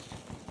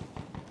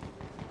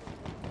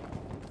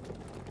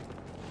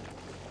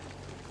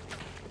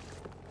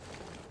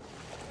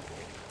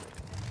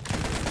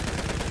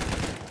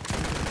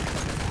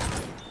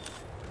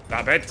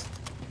 Stop it.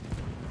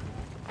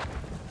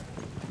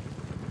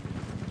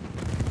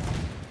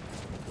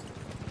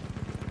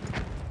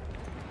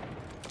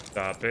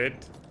 Stop it.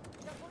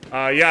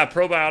 Yeah,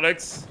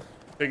 probiotics.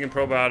 Taking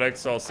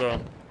probiotics also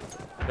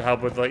to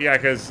help with, like, yeah,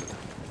 because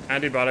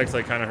antibiotics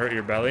like kind of hurt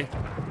your belly.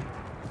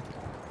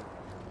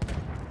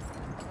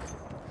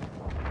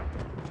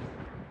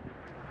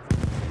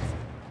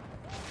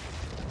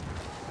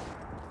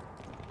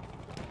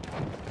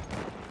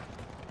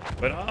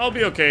 But I'll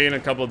be okay in a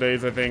couple of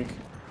days, I think.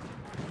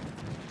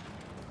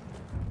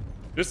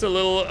 Just a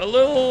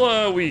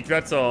little weak,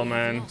 that's all,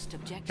 man.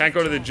 Can't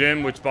go to the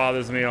gym, which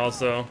bothers me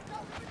also.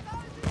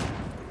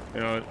 You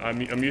know,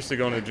 I'm used to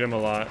going to the gym a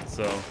lot,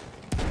 so.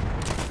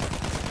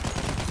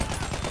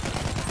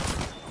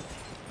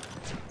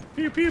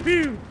 Pew pew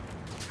pew.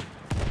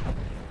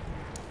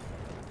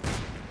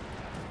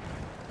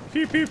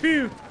 Pew pew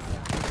pew.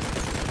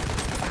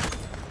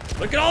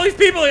 Look at all these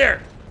people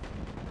here.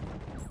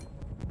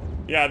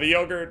 Yeah, the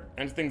yogurt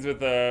and things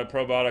with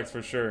probiotics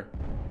for sure.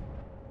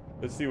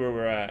 Let's see where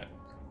we're at.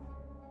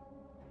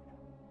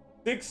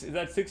 Is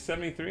that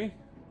 673?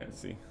 Let's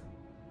see.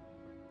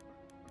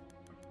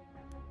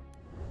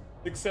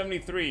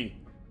 673.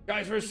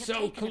 Guys, we're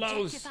so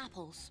close.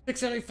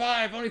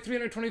 675. Only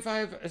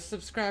 325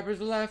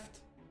 subscribers left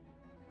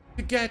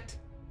to get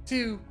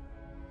to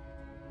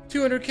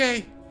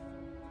 200K.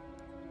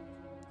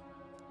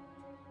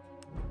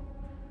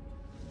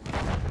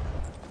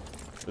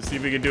 Let's see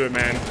if we can do it,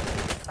 man.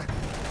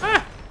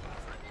 Ah!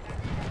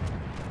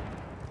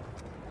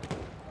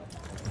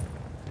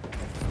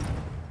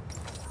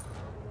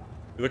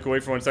 You look away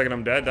for 1 second,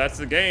 I'm dead. That's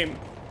the game.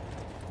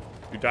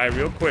 You die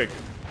real quick.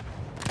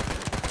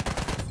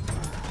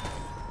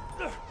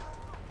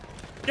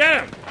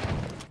 Get him!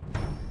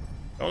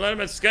 Don't let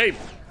him escape.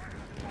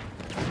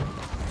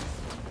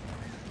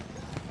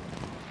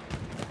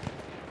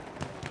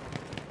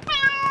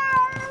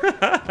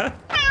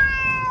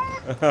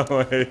 Oh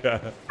my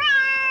god.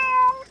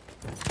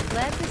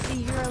 Glad to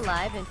see you're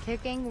alive and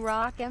kicking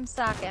rock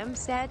sock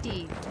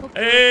sati. Hope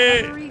your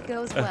Hey! recovery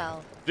goes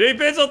well. Jay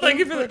Bizzle, thank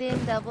you for Put the...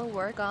 in double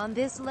work on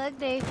this leg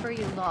day for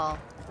you, lol.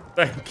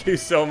 Thank you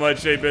so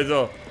much, Jay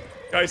Bizzle.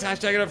 Guys,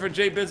 hashtag it up for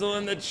Jay Bizzle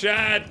in the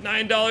chat.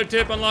 $9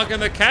 tip unlocking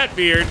the cat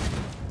beard.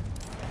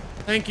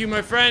 Thank you,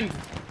 my friend.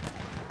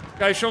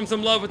 Guys, show him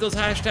some love with those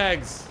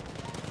hashtags.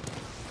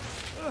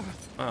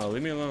 Wow,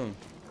 leave me alone.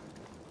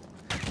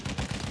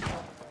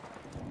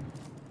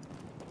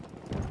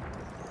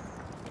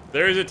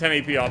 There is a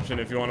 1080p option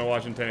if you want to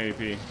watch in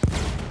 1080p.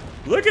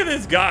 Look at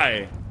this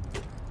guy.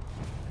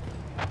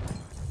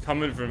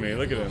 Coming for me.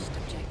 Look at him.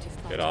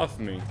 Get off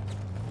me.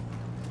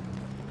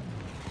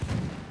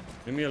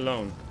 Leave me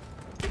alone.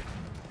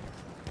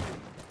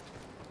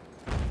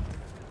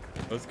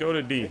 Let's go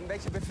to D.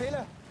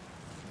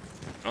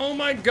 Oh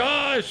my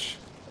gosh!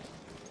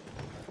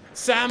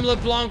 Sam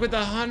LeBlanc with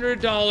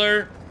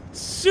 $100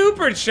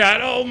 super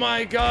chat. Oh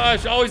my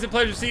gosh! Always a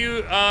pleasure to see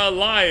you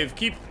live.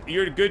 Keep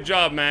your good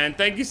job, man.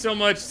 Thank you so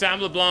much,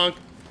 Sam LeBlanc.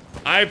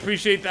 I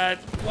appreciate that.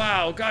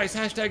 Wow, guys,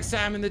 hashtag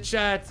Sam in the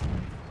chat.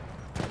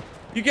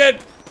 You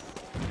get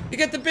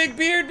the big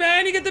beard,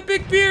 man. You get the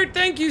big beard.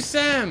 Thank you,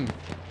 Sam.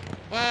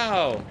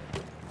 Wow.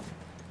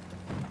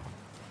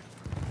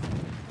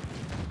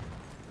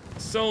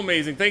 So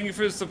amazing. Thank you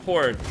for the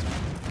support.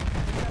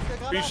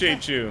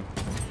 Appreciate you.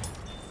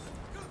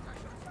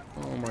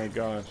 Oh my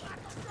gosh.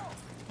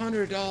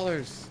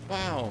 $100.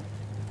 Wow.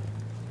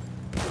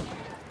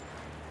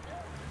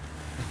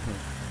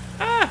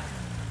 Ah!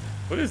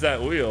 What is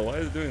that wheel? Why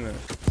is it doing that?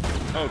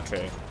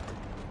 Okay.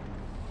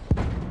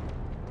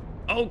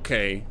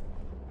 Okay.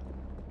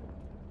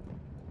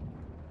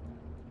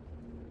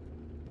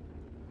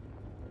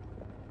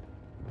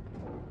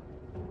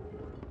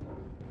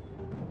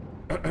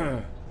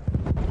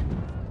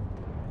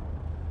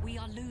 We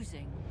are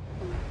losing.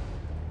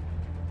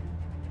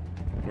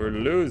 We're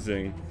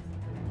losing.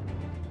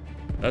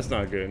 That's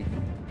not good.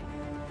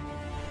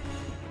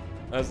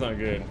 That's not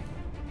good.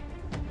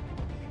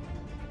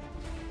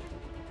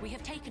 We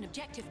have taken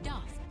objective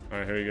Toth.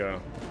 Alright, here we go.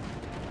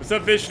 What's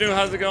up, Vishnu?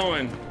 How's it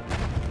going?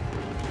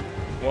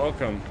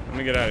 Welcome. Let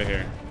me get out of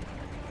here.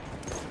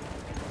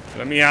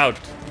 Let me out.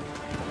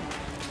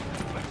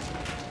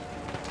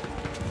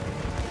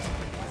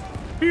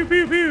 Pew,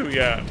 pew, pew.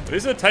 Yeah,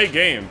 this is a tight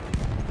game.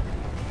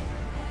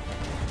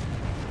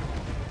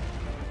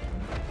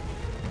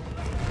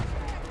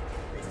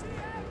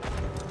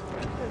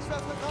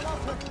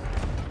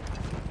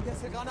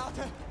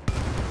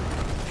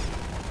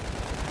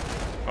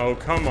 Oh,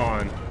 come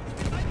on.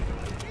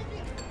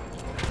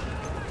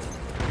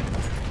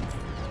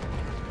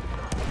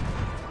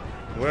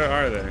 Where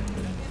are they?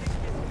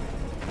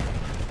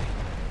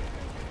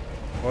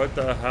 What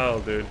the hell,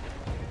 dude?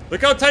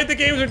 Look how tight the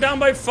games are, down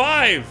by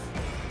 5.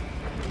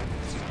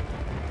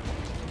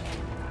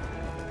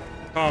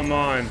 Come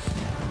on.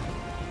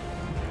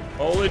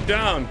 Hold it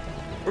down.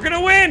 We're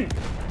gonna win!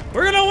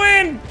 We're gonna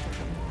win!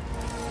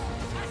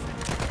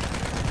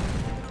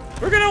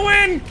 We're gonna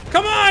win!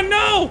 Come on,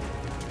 no!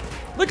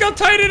 Look how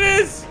tight it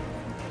is!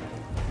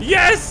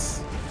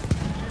 Yes!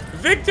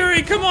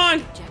 Victory, come on!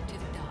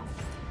 Objective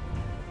Toth.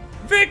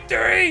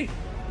 Victory!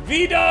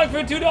 V-Dog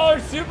for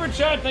 $2 super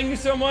chat, thank you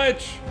so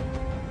much.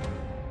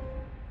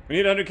 We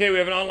need 100K, we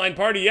have an online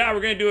party. Yeah,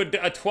 we're gonna do a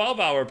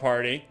 12-hour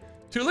party.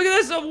 Dude, look at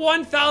this, of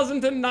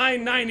 1,000 to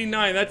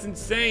 999. That's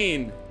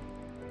insane.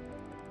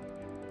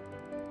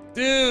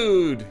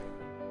 Dude.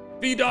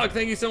 V-Dog,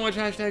 thank you so much.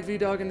 Hashtag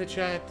V-Dog in the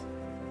chat.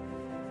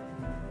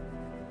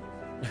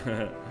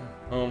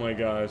 Oh my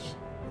gosh.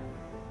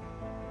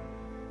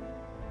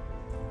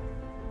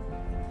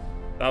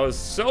 That was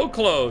so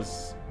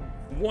close.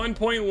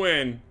 1-point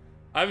win.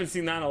 I haven't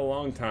seen that in a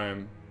long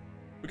time.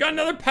 We got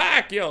another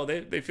pack. Yo,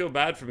 they feel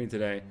bad for me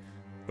today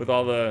with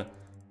all the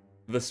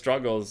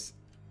struggles.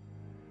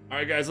 All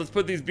right, guys, let's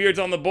put these beards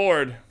on the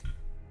board.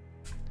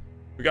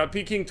 We got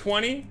Peking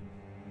 20.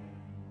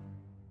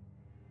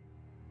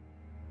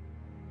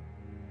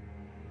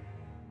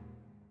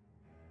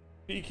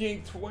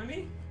 Peking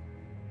 20.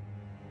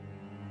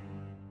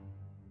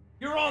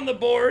 You're on the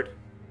board.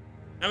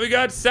 Now we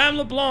got Sam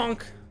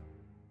LeBlanc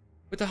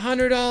with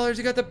 $100.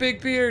 He got the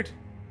big beard.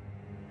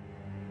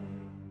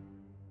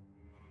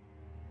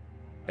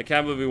 I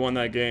can't believe we won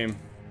that game.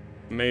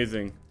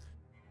 Amazing.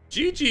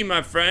 GG,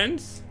 my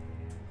friends.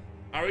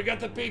 All right, we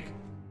got that big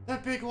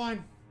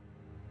one.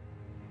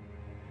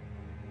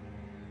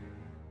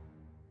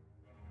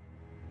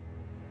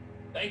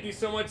 Thank you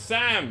so much,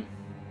 Sam.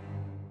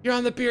 You're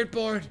on the beard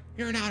board.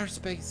 You're in outer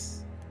space.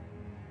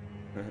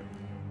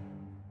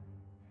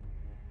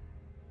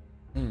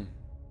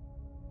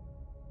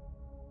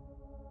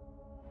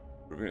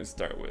 We're gonna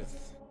start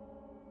with.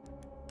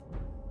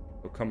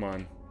 Oh, come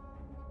on.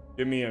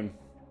 Give me him.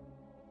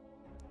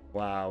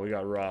 Wow, we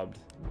got robbed.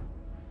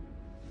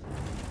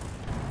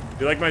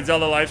 You like my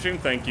Zelda livestream?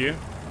 Thank you.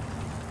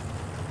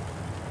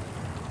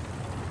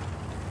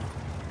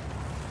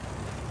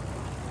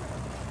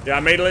 Yeah,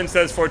 Madeline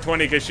says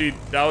 420 because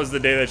that was the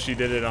day that she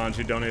did it on.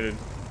 She donated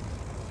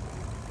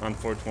on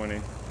 420.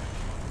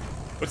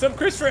 What's up,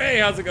 Christopher A?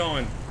 How's it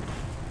going?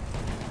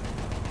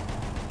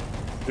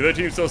 Dude, that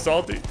team's so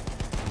salty.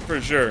 For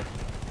sure.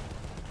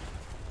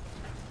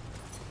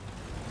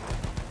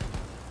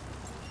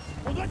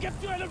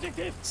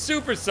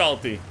 Super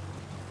salty.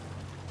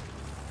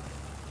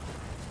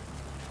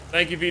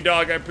 Thank you,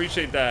 V-Dog. I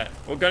appreciate that.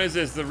 What gun is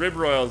this? The Rib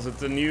Royals.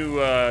 It's a new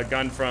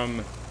gun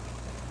from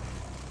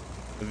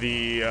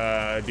the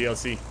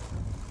DLC.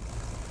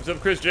 What's up,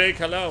 Chris Jake?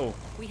 Hello.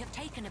 We have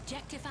taken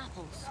objective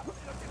apples.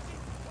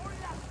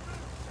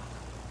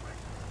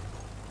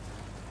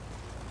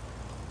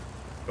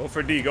 Go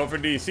for D. Go for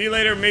D. See you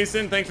later,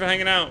 Mason. Thanks for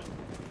hanging out.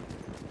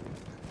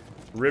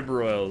 Rib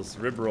Royals.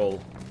 Rib Roll.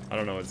 I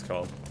don't know what it's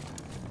called.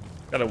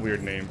 Got a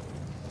weird name.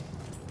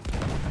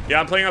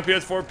 Yeah, I'm playing on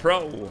PS4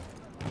 Pro.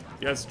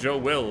 Yes, Joe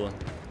will.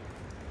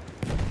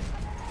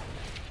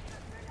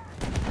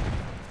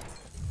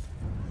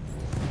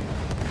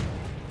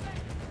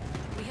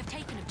 We have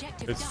taken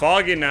objective. It's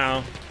foggy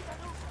now.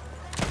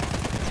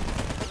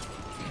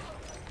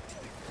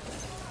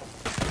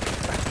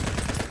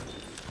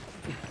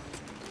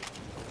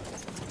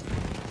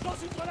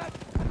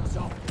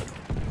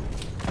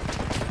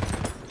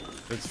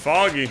 It's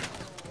foggy.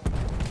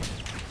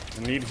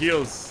 I need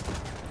heals.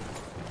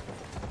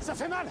 Ça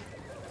fait mal.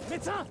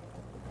 Médecin.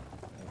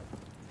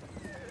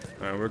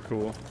 Alright, we're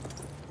cool.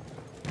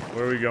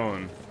 Where are we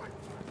going?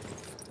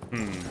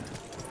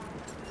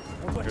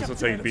 Guess we'll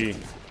take B.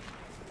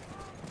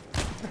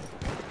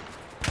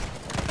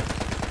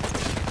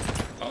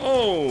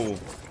 Oh!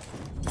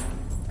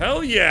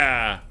 Hell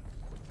yeah!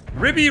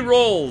 Ribby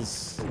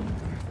rolls!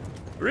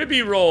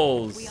 Ribby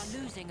rolls! We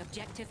are losing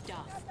objective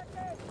Toth.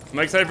 Am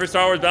I excited for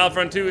Star Wars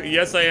Battlefront 2?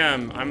 Yes, I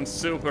am. I'm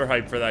super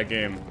hyped for that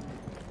game.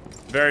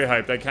 Very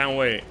hyped. I can't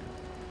wait.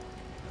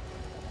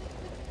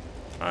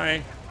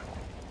 Hi.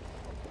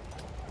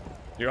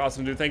 You're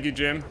awesome, dude. Thank you,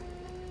 Jim.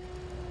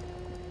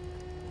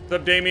 What's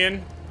up,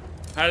 Damien?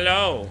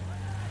 Hello.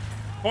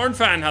 Porn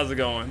fan, how's it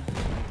going?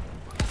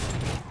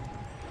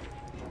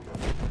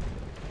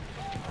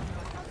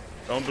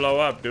 Don't blow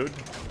up, dude.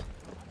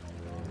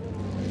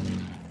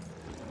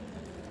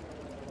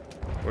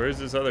 Where is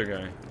this other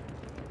guy?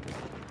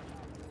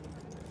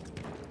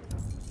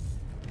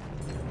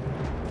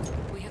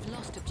 We have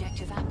lost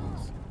objective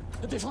apples.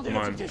 Come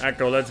on,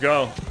 Echo, let's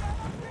go.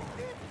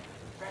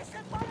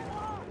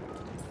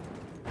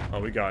 Oh,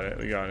 we got it.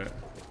 We got it.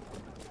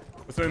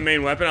 What's my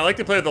main weapon? I like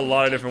to play with a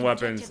lot of different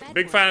weapons.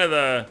 Big fan of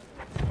the...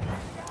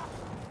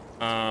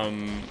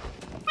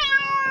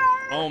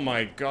 Oh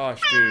my gosh,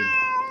 dude.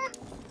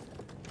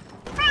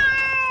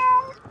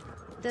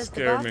 Does the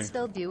Scared bot me.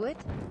 still do it?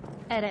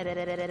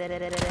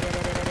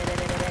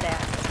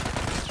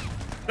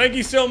 Thank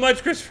you so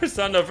much, Christopher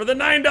Sundo, for the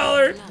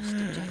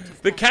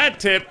 $9. The cat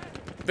tip.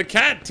 The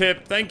cat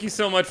tip. Thank you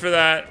so much for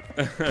that.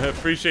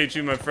 Appreciate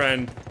you, my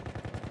friend.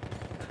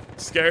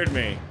 Scared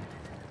me.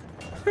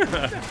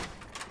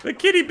 The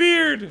kitty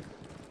beard.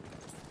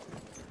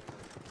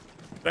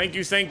 Thank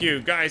you, thank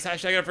you. Guys,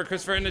 hashtag it for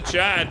Christopher in the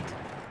chat.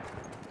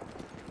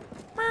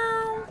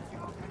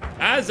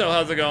 Azzo,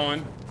 how's it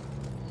going?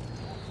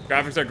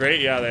 Graphics are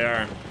great. Yeah, they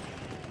are.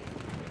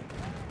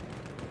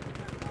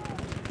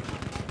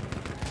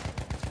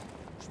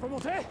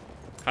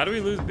 How do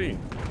we lose B?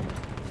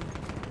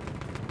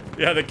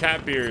 Yeah, the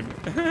cat beard.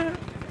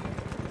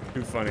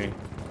 Too funny.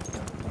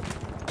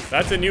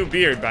 That's a new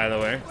beard, by the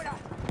way.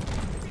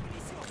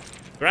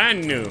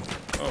 Brand new.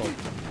 Oh.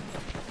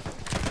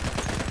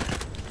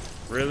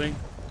 Really?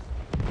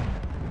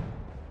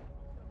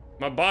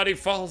 My body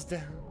falls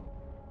down.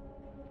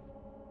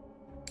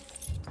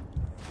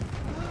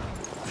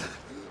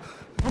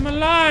 I'm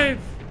alive!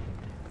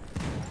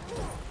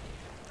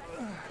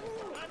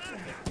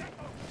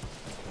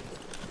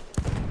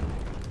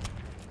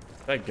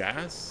 Is that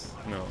gas?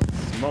 No,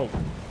 smoke.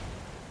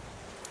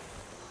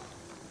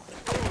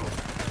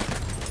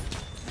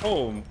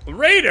 Oh,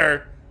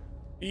 Raider!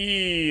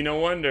 Eee, no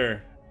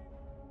wonder.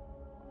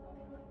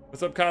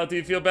 What's up, Kyle? Do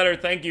you feel better?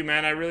 Thank you,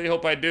 man. I really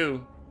hope I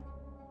do.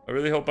 I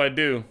really hope I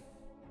do.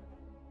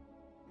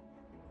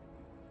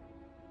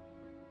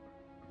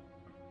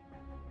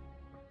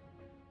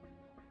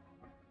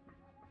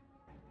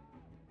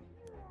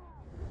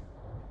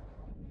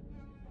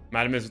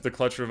 Madamus with the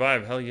clutch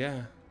revive. Hell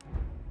yeah.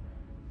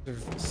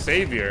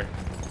 Savior.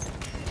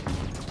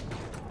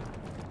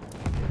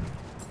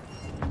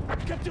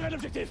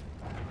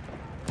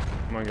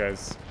 Come on,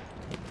 guys.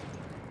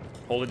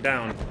 Hold it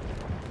down.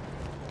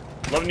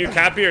 Love new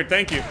cap here.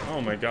 Thank you.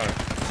 Oh my god.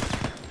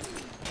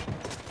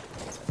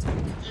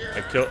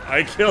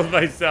 I killed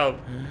myself.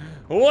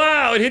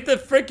 Wow, it hit the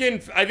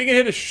freaking. I think it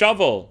hit a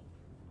shovel.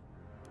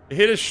 It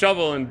hit a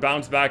shovel and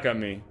bounced back at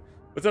me.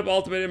 What's up,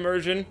 Ultimate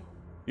Immersion?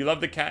 You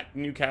love the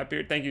new cap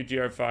here? Thank you,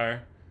 GR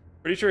Fire.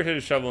 Pretty sure it hit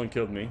a shovel and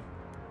killed me.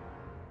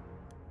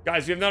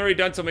 Guys, if you have not already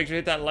done so, make sure to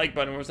hit that like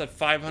button. We're almost at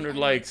 500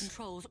 likes.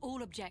 Controls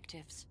all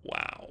objectives.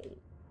 Wow.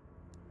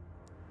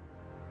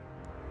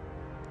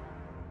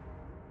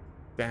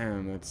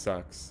 Damn, that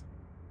sucks.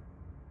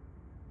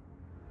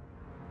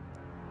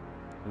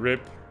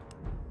 RIP.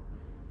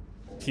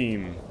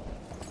 Team.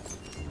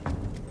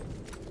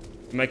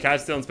 Is my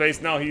cat still in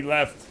space? No, he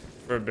left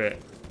for a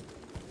bit.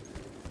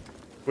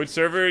 Which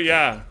server?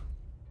 Yeah.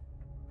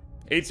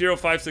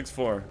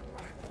 80564.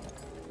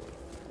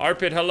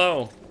 Arpit,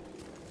 hello.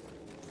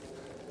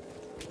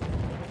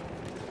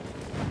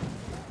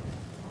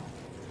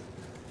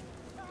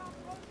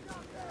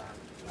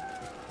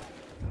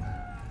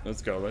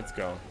 Let's go, let's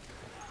go.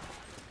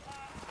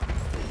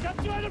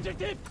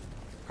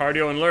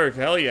 Cardio and lurk,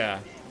 hell yeah.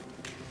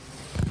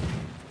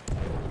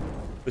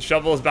 The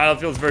shovel is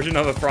Battlefield's version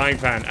of a frying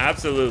pan.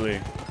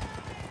 Absolutely.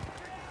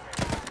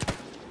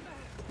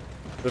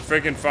 The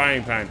freaking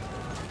frying pan.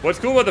 What's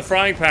cool about the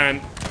frying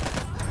pan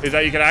is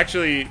that you can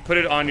actually put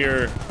it on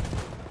your,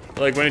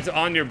 like when it's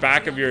on your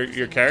back of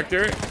your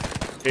character,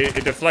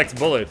 it deflects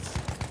bullets.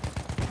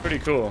 Pretty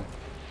cool.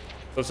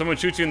 So if someone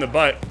shoots you in the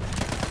butt,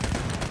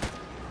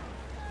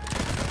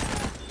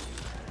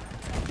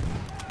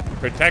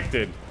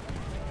 protected.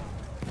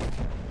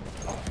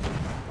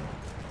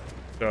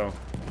 So.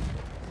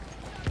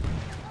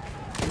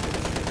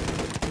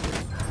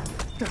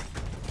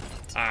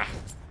 Ah.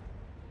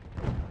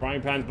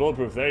 Frying pan's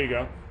bulletproof. There you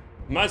go.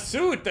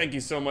 Masood, thank you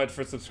so much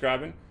for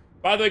subscribing.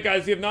 By the way,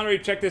 guys, if you have not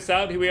already checked this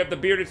out, here we have the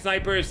bearded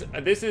snipers.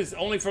 This is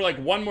only for like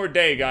one more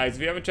day, guys.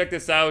 If you haven't checked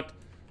this out,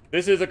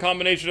 this is a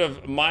combination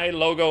of my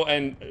logo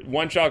and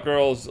One Shot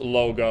Girl's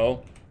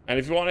logo. And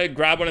if you want to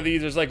grab one of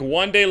these, there's like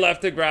 1 day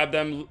left to grab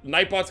them.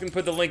 Nightbot's gonna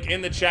put the link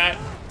in the chat.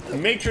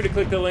 Make sure to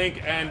click the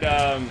link and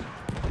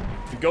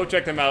go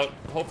check them out.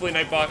 Hopefully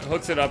Nightbot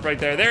hooks it up right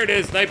there. There it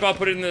is. Nightbot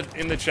put it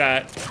in the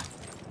chat.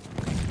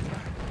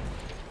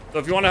 So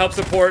if you want to help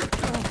support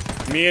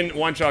me and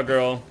One Shot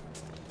Girl,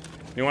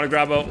 you want to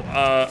grab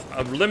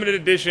a limited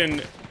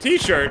edition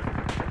T-shirt,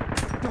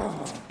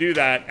 do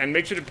that, and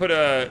make sure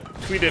to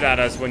tweet it at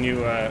us when you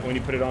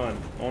put it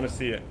on. I want to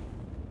see it.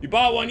 You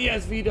bought one?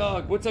 Yes,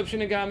 V-Dog. What's up,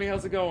 Shinigami?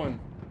 How's it going?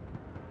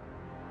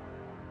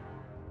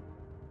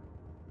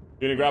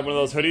 You're gonna grab one of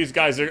those hoodies?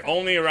 Guys, they're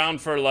only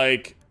around for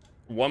like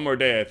one more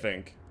day, I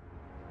think.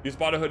 You just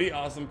bought a hoodie?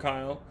 Awesome,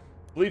 Kyle.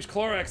 Bleach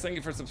Clorax, thank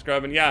you for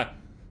subscribing. Yeah,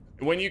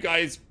 when you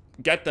guys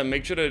get them,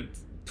 make sure to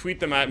tweet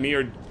them at me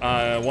or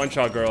One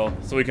Shot Girl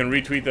so we can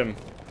retweet them.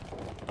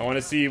 I want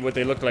to see what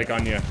they look like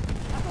on you.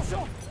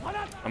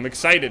 I'm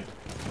excited.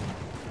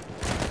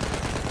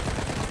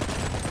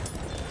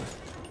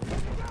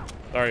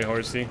 Sorry,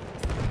 horsey.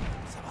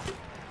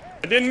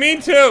 I didn't mean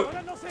to!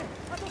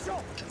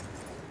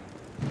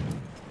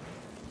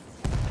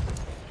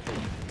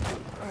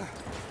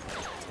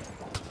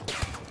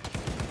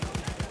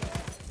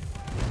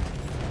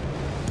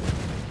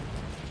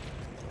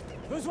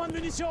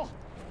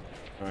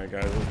 Alright,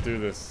 guys, let's do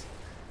this.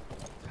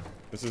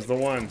 This is the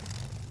one.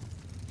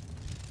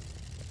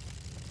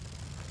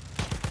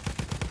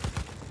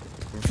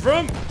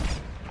 From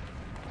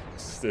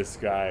this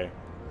guy.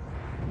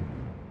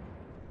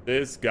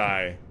 This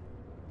guy.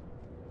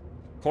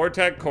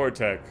 Cortec.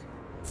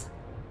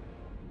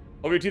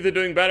 Hope your teeth are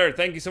doing better.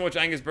 Thank you so much,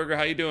 Angus Burger.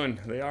 How you doing?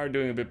 They are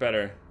doing a bit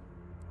better.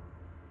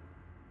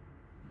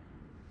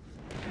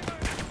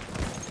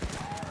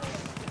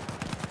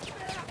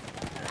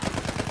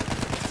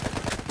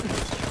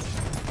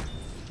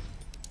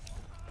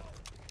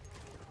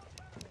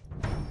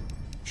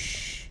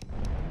 Shh.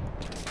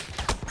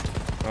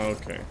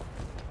 Okay.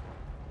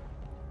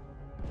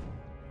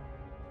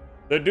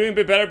 They're doing a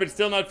bit better, but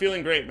still not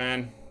feeling great,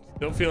 man.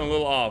 Still feeling a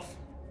little off.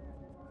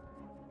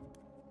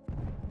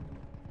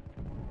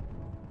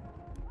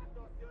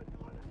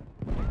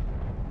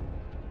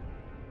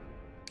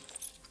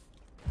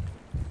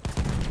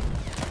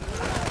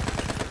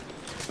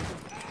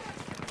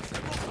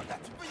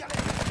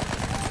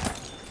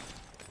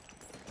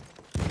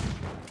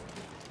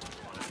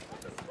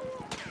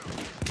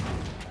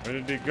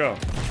 Where did he go?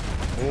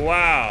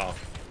 Wow.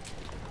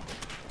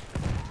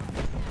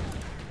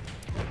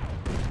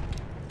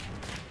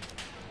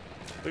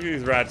 Look at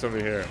these rats over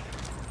here.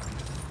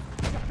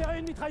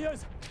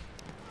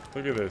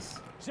 Look at this.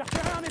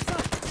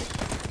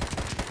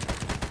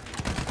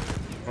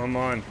 Come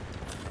on.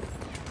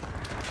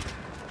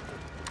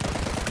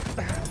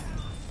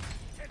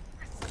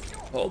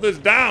 Hold this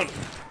down.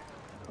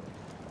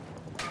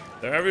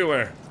 They're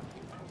everywhere.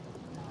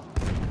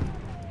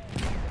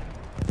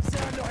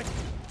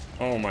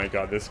 Oh my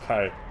god, this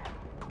guy.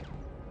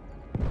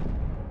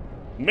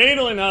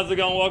 Madeline, how's it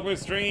going? Welcome to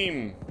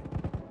stream.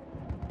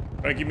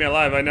 Trying to keep me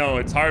alive. I know,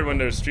 it's hard when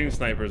there's stream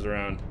snipers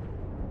around.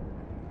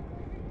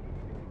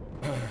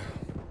 Can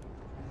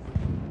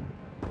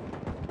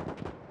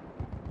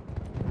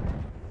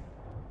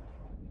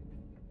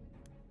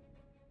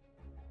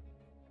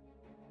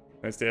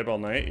I stay up all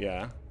night?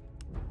 Yeah.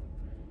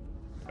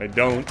 I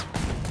don't.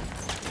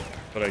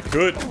 But I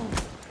could.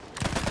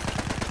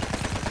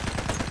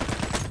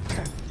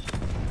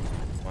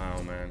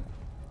 Wow, man.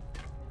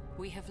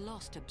 We have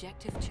lost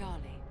objective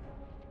Charlie.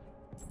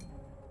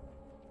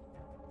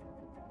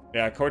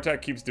 Yeah,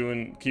 Cortac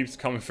keeps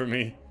coming for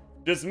me.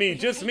 Just me,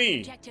 just me.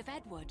 Objective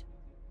Edward.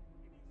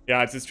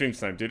 Yeah, it's a stream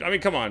snipe, dude. I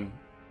mean, come on.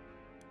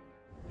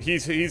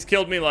 He's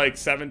killed me like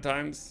 7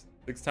 times,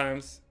 6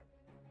 times.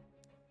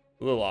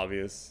 A little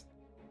obvious.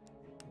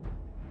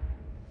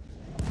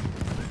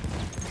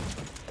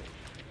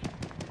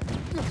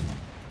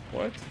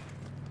 What?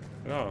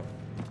 No.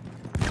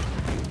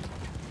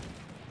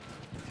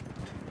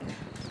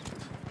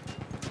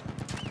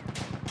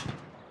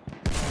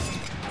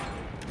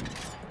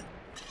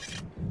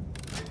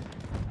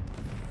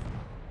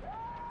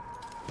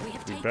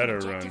 You better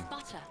run.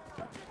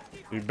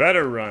 You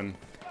better run.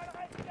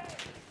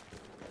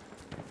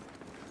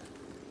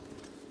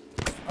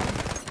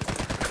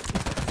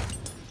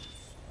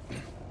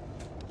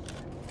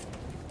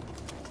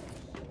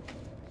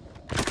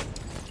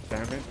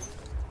 Damn it.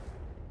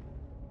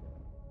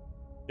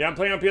 Yeah, I'm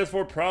playing on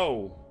PS4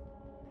 Pro.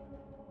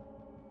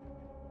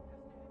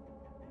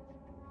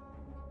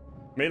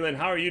 Maitland,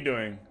 how are you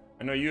doing?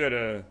 I know you had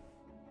a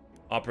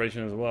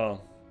operation as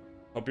well.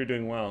 Hope you're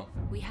doing well.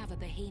 We have a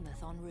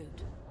behemoth en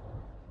route.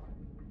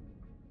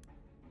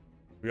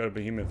 We got a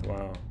behemoth,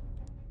 wow.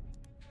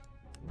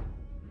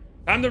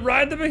 Time to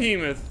ride the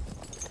behemoth.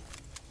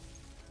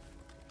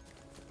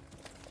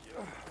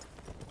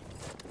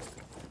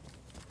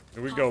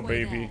 Here we go,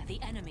 baby. There,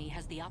 the enemy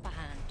has the upper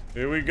hand.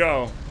 Here we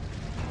go.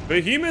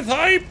 Behemoth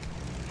hype!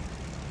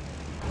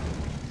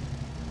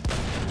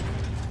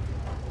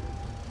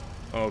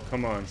 Oh,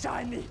 come on.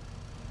 Shiny.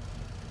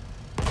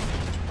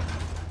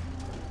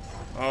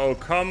 Oh,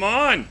 come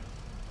on!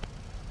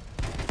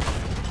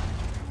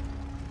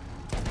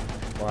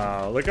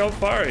 Wow, look how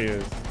far he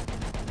is.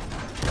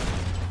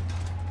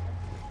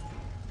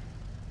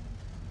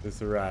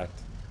 This rat.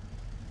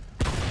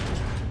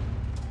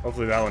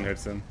 Hopefully that one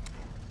hits him.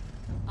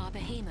 Our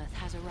behemoth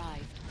has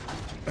arrived.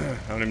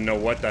 I don't even know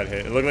what that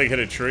hit. It looked like it hit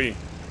a tree.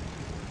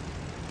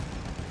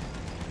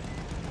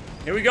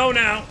 Here we go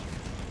now.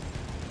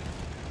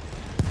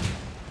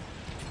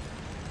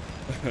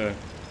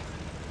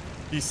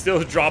 He's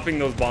still dropping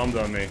those bombs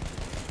on me.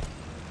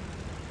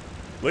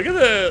 Look at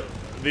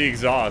the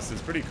exhaust.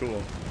 It's pretty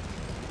cool.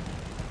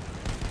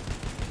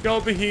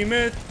 Go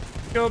behemoth.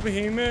 Go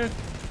behemoth.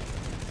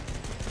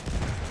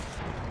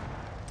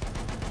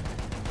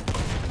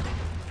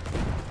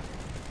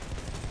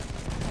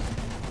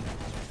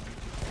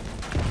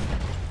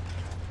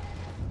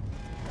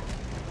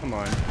 Come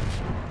on.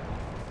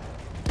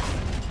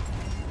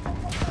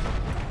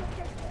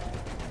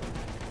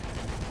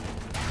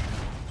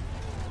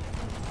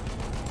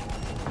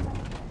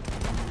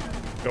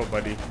 Go,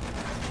 buddy.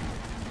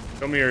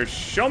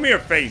 Show me your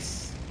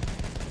face.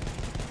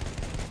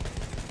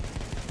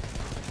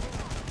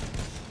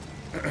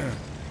 I'm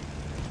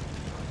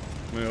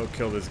gonna go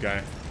kill this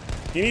guy.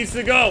 He needs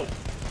to go.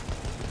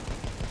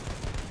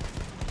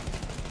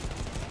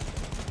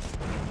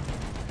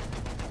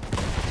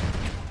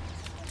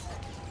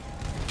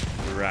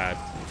 Rat.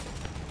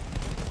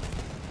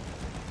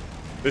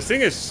 This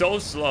thing is so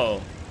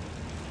slow.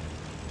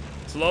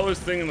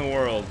 Slowest thing in the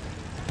world.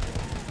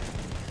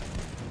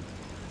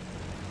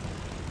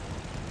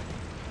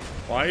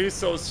 Why are you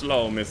so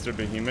slow, Mr.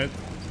 Behemoth?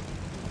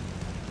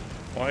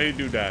 Why you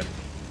do that?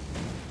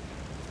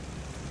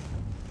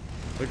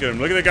 Look at him.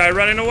 Look at the guy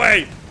running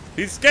away.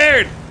 He's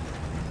scared.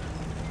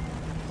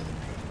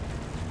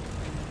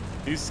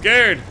 He's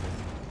scared.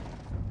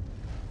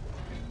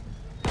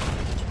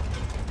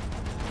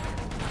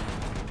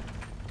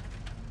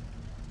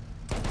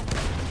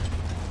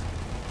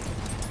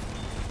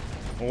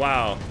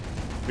 Wow.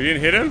 We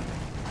didn't hit him?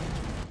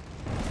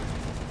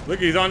 Look,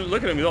 he's on.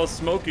 Look at him. He's all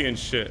smoky and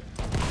shit.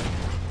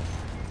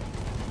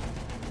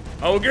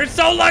 Oh, you're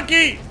so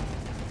lucky!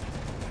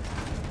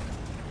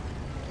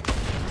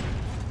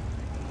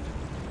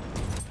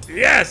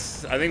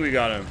 Yes! I think we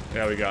got him.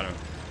 Yeah, we got him.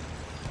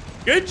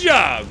 Good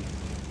job!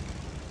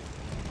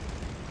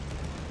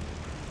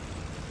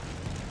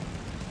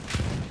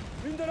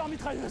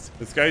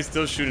 This guy's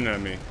still shooting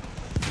at me.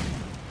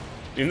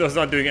 Even though it's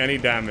not doing any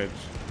damage.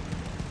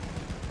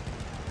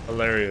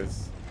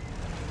 Hilarious.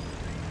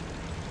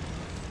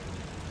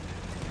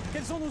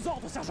 Quels sont nos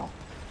ordres, sergent?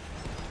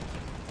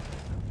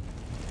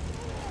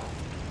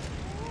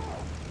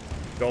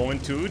 Going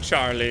to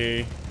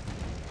Charlie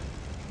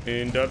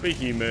in the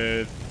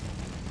behemoth.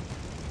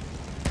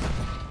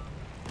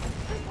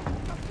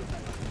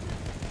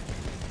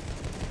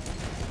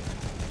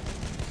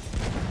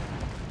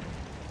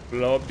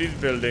 Blow up these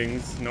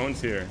buildings. No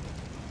one's here.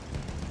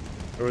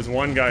 There was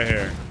one guy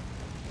here.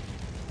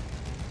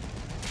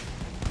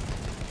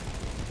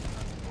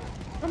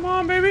 Come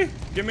on, baby.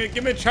 Give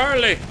me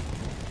Charlie.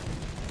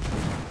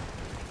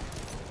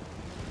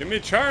 Give me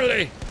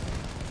Charlie.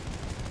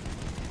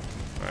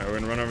 Alright, we're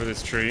gonna run over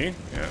this tree.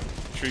 Yeah,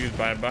 trees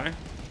bye-bye.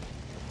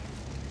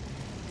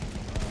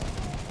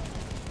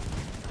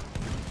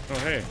 Oh,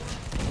 hey.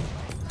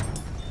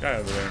 Guy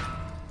over there.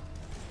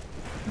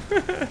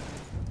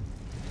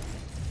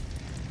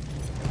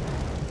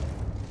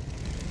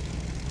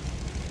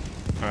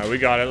 Alright, we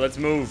got it. Let's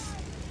move.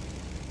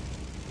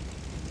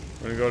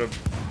 We're gonna go to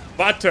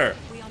Butter.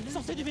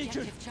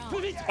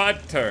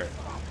 Butter.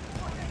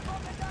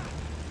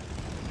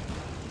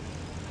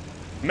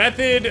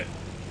 Method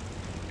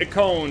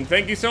Icone.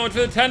 Thank you so much for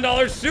the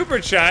 $10 super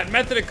chat.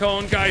 Method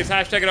Icone. Guys,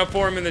 hashtag it up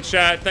for him in the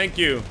chat. Thank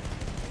you.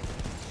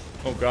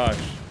 Oh, gosh.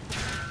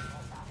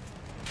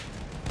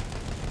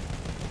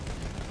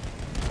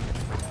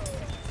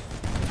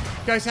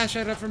 Guys,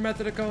 hashtag it up for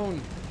Method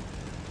Icone.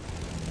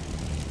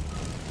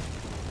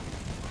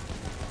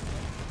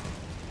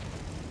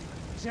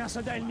 J'ai un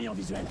soldat ennemi en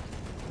visuel.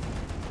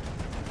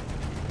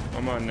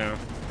 Come on now.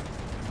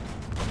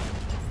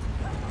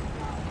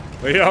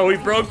 Yo, we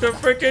broke the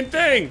freaking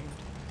thing.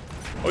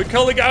 We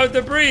killed the guy with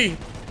debris.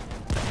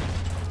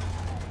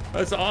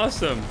 That's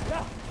awesome.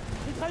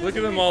 Look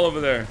at them all over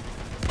there.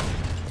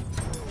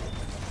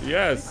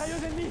 Yes.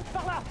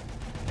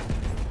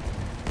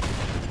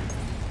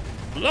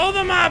 Blow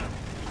them up.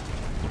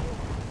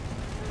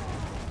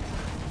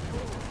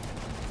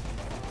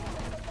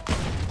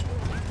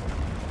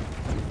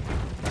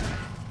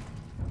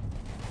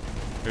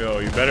 Yo,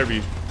 you better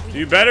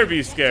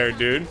be scared,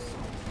 dude.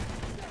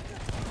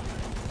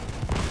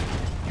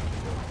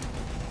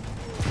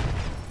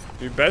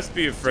 You best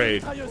be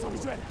afraid.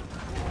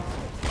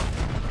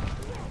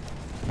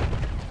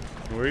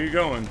 Where are you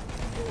going?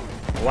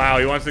 Wow,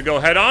 he wants to go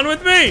head on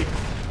with me.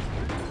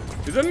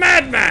 He's a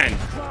madman.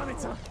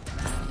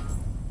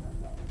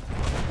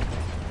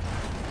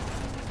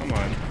 Come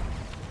on.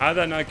 How'd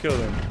that not kill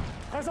them?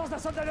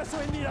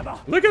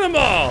 Look at them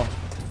all.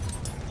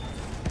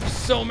 There's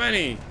so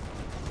many.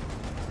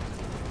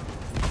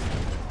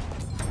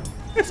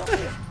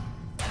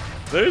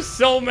 There's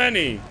so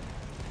many.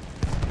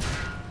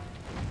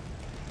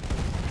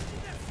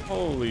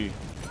 Holy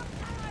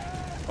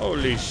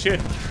shit.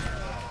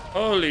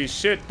 Holy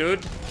shit,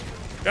 dude.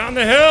 Down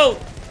the hill.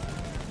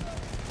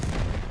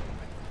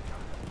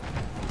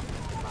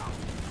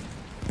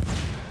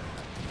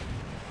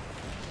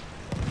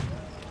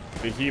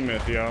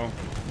 Behemoth, yo.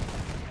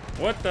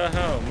 What the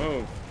hell?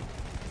 Move.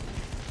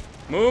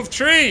 Move,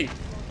 tree.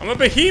 I'm a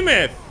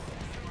behemoth.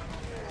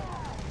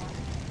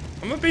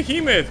 I'm a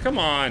behemoth. Come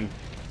on.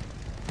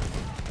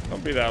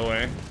 Don't be that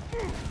way.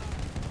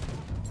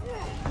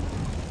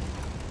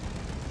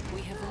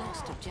 We have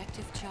lost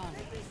objective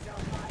Charlie.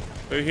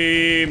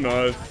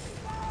 Behemoth.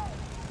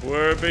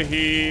 We're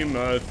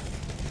behemoth.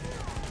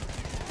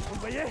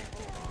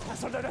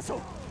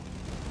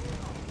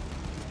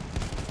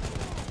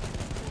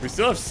 We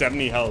still have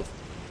 70 health.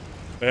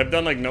 They have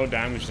done like no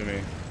damage to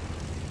me.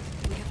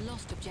 We have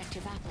lost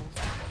objective apples.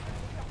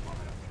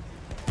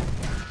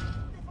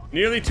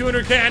 Nearly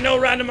 200k. I know,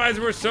 randomizer.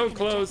 We're so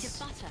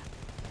close.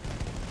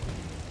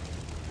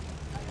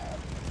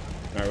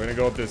 Alright, we're gonna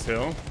go up this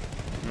hill.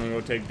 I'm gonna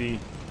go take B.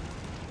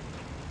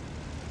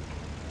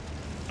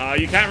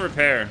 You can't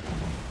repair.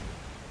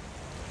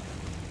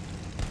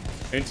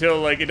 Until,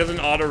 like, it doesn't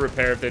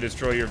auto-repair if they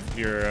destroy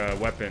your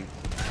weapon.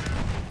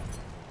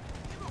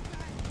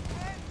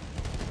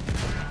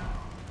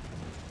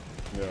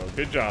 Yo,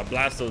 good job.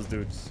 Blast those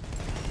dudes.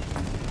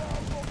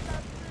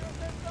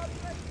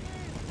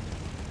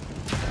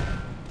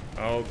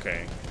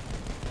 Okay.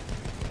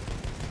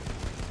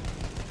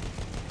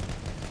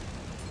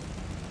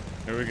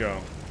 Here we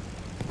go.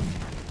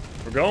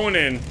 We're going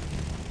in.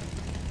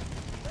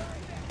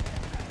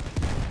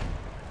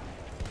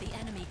 The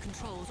enemy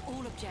controls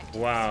all objectives.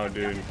 Wow,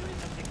 dude.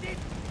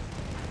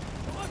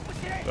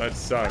 That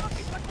sucks.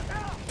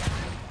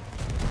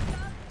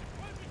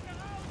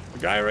 The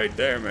guy right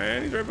there,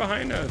 man. He's right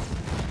behind us.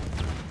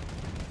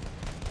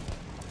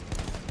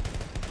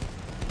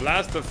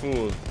 Blast the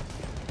fool.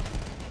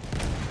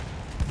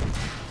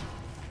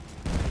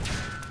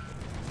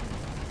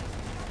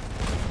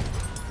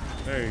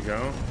 There you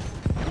go.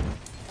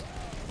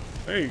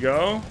 There you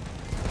go.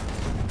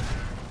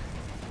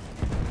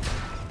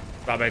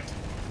 Stop it.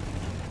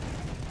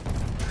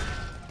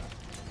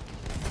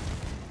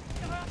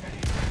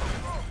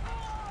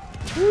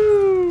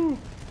 Woo!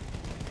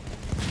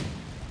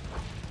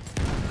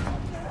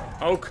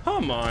 Oh,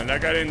 come on.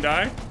 That guy didn't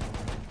die?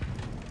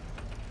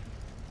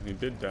 He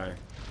did die.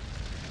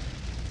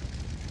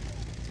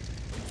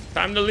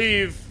 Time to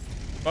leave.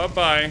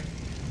 Bye-bye.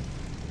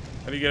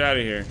 How do you get out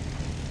of here?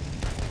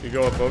 You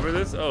go up over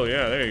this? Oh,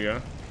 yeah, there you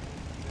go.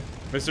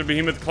 Mr.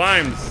 Behemoth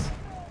climbs.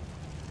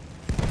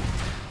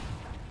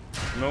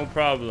 No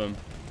problem.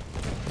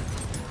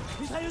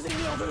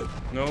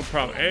 No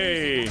problem.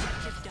 Hey.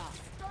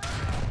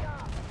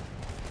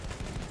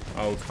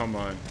 Oh, come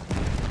on.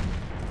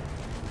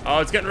 Oh,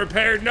 it's getting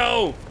repaired.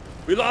 No!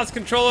 We lost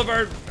control of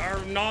our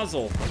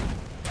nozzle.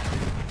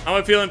 How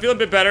am I feeling? Feeling a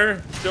bit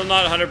better. Still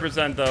not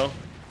 100% though.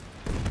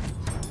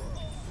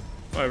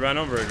 Oh, I ran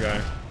over a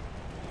guy.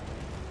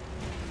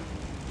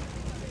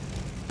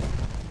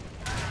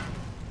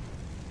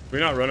 Can we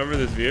not run over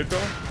this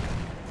vehicle?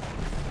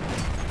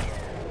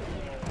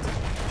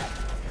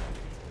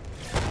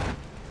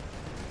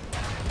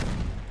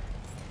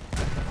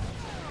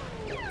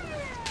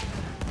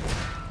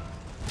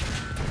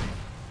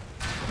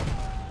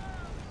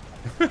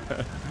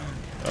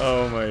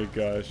 Oh my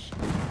gosh.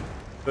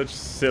 Such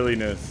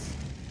silliness.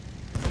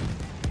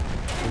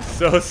 It's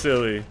so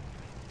silly.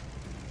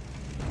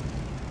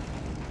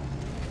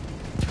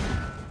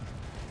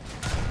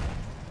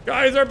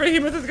 Guys, our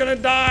behemoth is gonna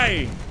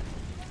die!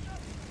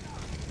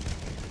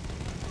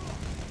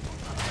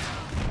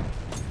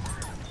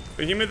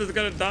 Behemoth is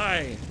gonna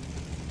die.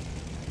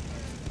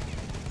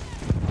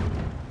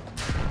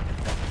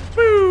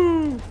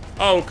 Woo!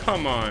 Oh,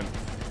 come on.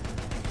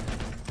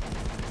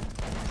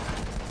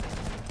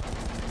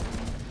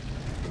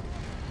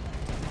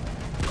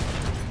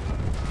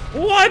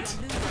 What?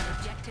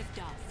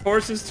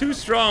 Horse is too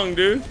strong,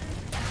 dude.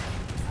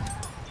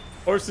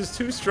 Horse is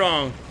too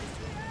strong.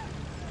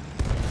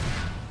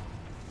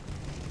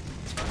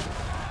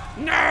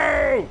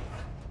 No!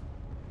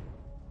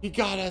 He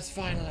got us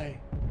finally.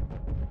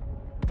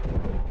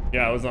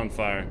 Yeah, it was on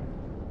fire.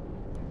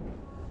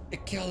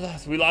 It killed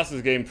us. We lost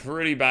this game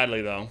pretty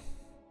badly, though.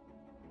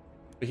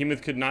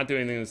 Behemoth could not do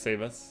anything to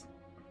save us.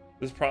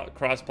 This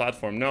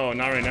cross-platform. No,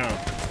 not right now.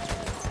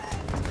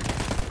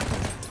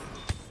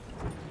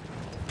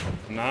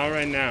 Not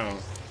right now.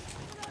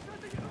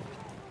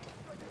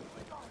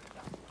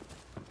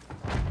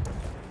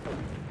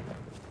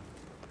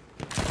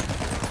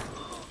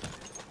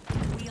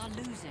 We are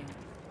losing.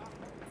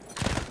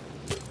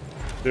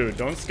 Dude,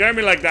 don't scare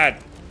me like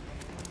that.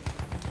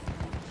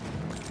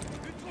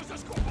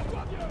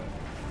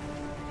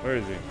 Where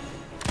is he?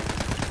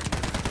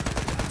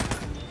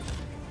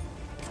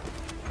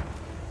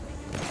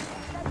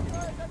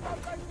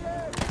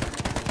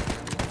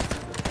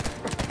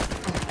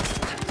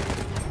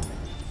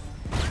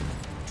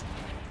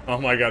 Oh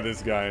my god,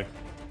 this guy.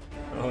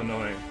 Oh,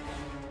 annoying.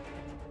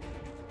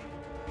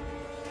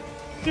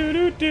 Do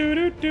do do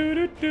do do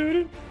do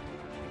do.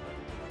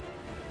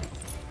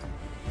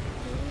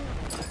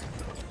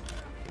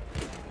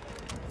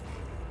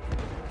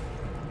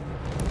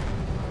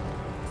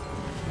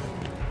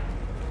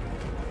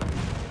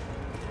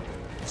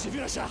 J'ai vu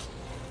la char.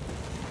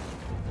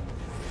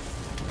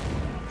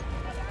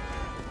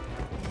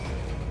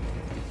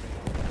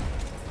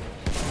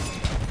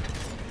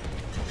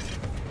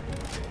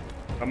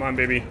 Come on,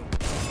 baby.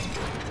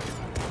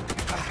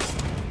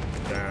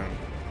 Damn.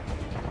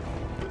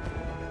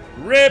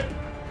 Rip!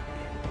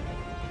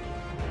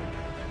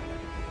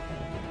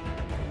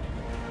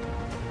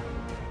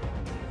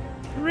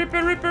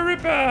 Ripper, ripper,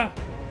 ripper!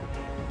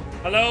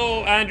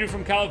 Hello, Andrew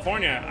from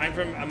California. I'm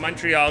from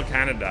Montreal,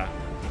 Canada.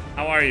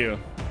 How are you?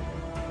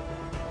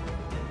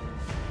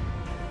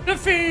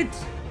 Defeat!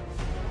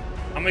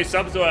 How many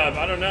subs do I have?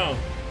 I don't know.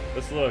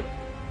 Let's look.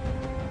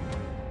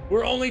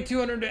 We're only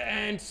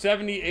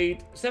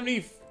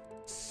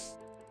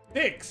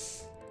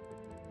 76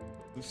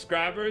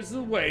 subscribers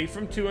away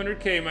from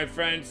 200K, my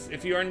friends.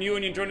 If you are new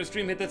and you join the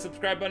stream, hit that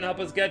subscribe button. Help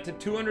us get to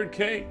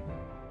 200K.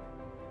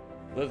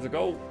 Let's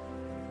go.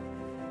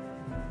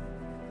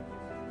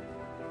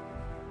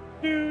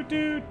 Do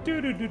do do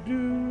do do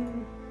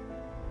do.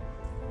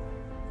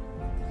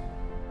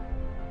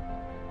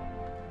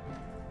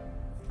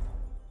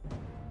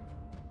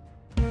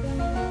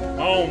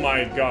 Oh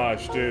my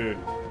gosh, dude.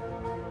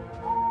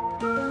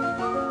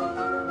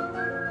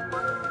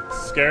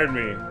 Scared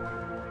me.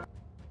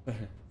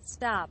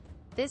 Stop.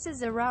 This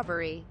is a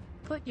robbery.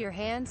 Put your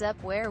hands up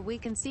where we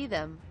can see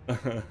them.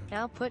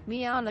 Now put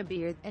me on a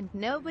beard and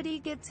nobody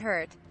gets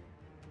hurt.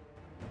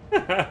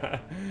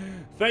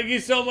 Thank you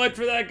so much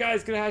for that,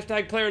 guys. Can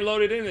hashtag player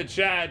loaded in the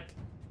chat.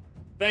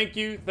 Thank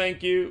you,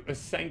 thank you,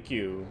 thank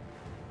you.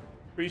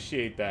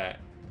 Appreciate that.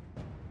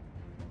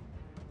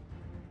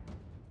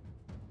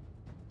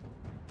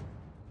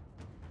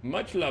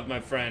 Much love, my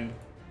friend.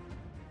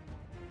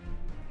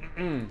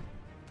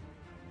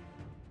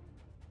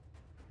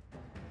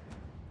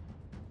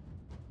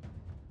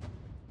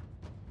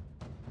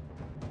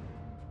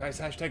 Guys,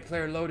 hashtag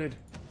player loaded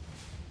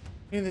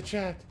in the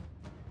chat.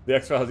 The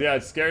X-Files, yeah,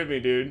 it scared me,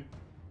 dude.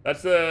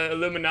 That's the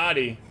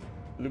Illuminati.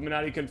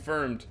 Illuminati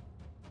confirmed.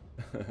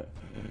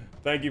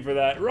 Thank you for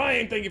that.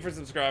 Ryan, thank you for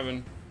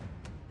subscribing.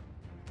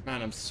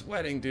 Man, I'm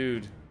sweating,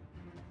 dude.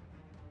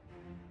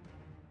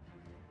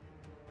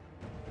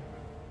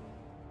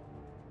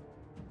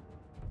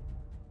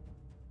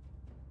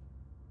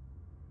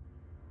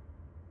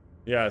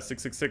 Yeah,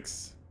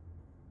 666.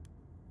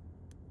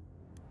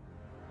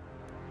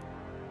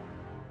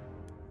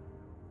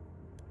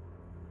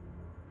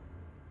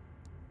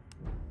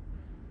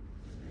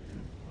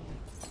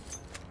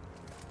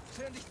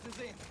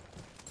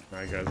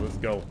 Alright guys, let's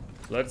go.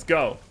 Let's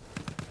go.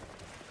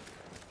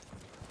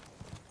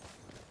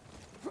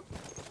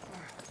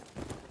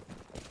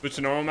 Switch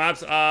to normal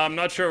maps? I'm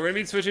not sure. We're gonna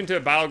be switching to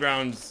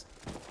Battlegrounds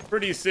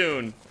pretty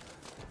soon.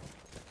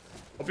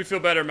 Hope you feel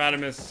better,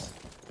 Madamus.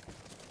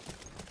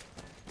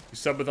 You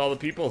sub with all the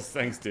peoples.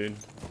 Thanks, dude.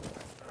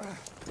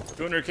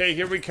 200K,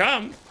 here we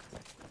come.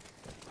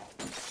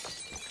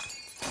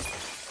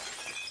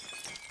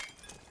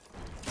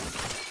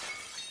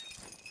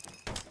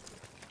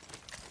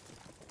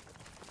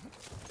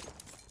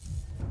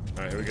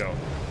 All right, here we go.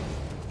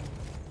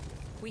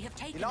 We have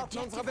taken Die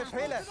lauten unsere objective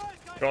Befehle.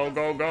 apples. Go,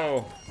 go,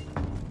 go.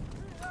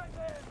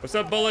 What's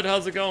up, Bullet?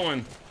 How's it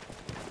going?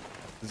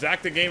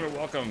 Zach the Gamer,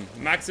 welcome.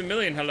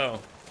 Maximilian, hello.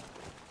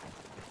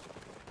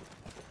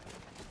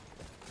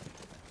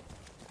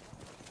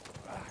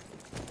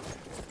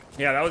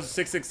 Yeah, that was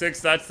 666.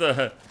 That's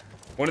the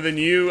one of the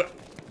new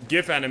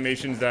GIF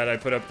animations that I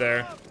put up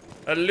there.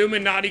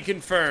 Illuminati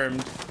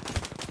confirmed.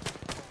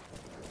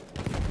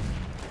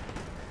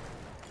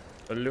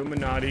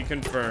 Illuminati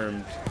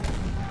confirmed.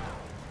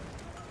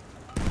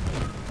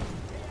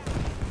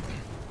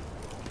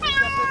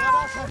 Ich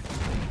werfe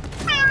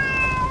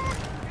Granate.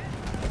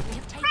 We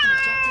have taken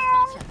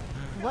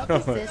objective butter. What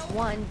does this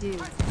one do?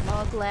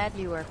 All glad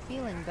you are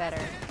feeling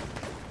better.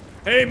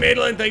 Hey,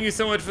 Madeline, thank you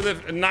so much for the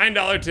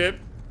 $9 tip.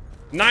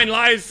 9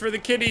 lives for the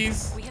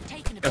kitties. We have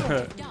taken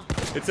objective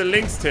dark. It's a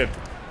Lynx tip.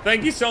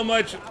 Thank you so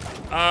much,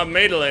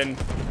 Madeline.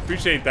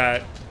 Appreciate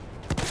that.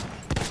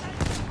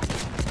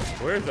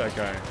 Where's that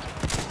guy?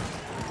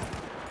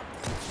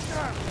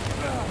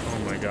 Oh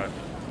my god.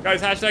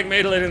 Guys, hashtag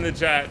Madeline in the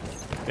chat.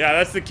 Yeah,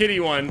 that's the kitty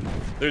one.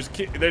 There's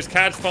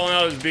cats falling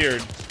out of his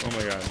beard. Oh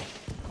my god.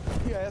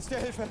 Hier, erste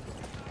Hilfe.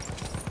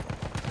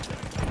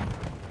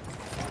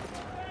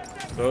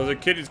 So there's a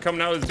kitty's coming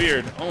out of his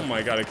beard. Oh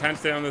my god, I can't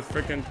stay on this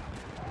freaking.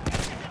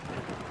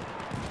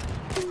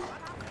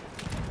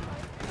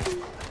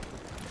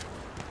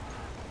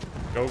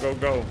 Go, go,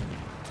 go.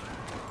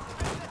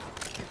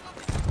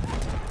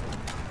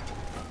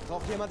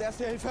 Braucht jemand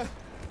erste Hilfe?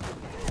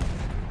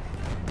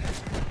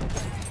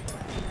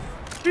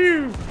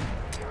 Phew.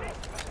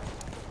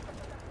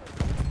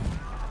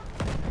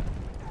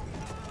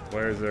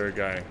 Where is there a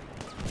guy?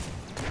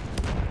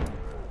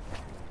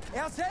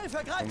 Erste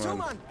Hilfe, greif Come zu, on.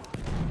 Mann!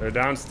 They're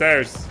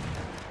downstairs.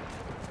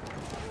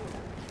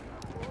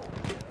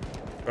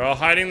 They're all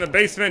hiding in the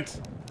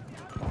basement.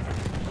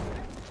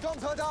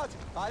 Sturmsoldat,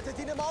 behaltet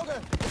ihn im Auge!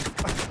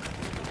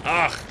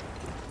 Ah,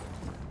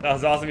 that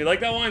was awesome. You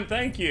like that one?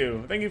 Thank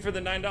you. Thank you for the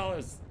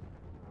 $9.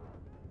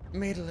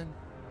 Madeline.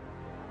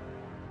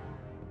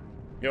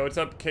 Yo, what's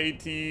up,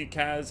 KT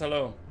Kaz?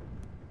 Hello.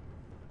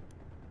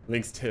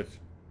 Lynx tip.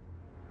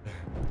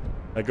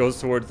 That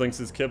goes towards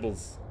Lynx's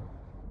kibbles.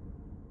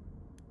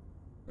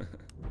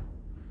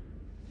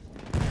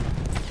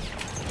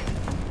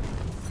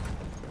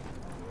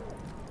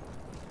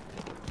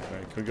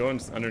 Alright, can we go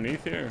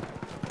underneath here?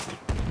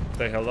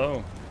 Say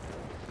hello.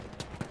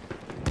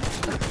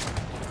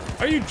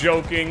 Are you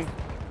joking?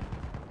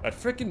 That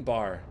frickin'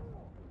 bar.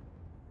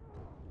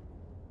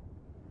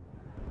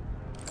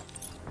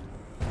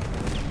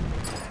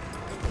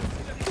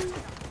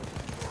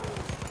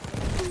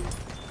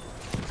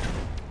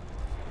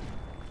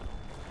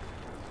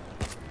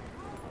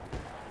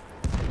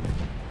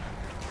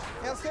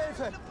 Erste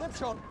Hilfe, nimm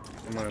schon!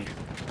 Come on.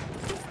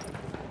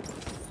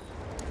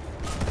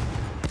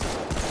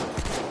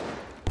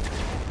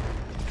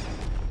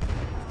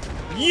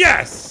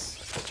 Yes!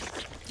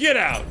 Get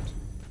out!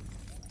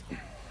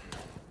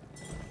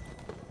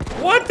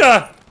 What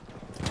the?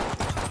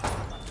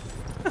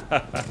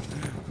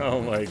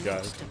 Oh my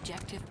god.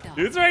 Objective dark.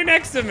 Dude's right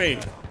next to me!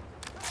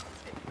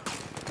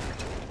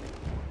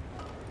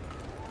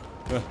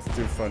 That's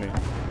too funny.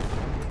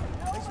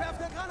 Ich werfe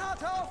eine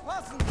Granate,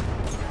 aufpassen!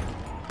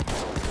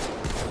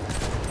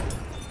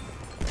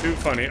 Too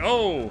funny.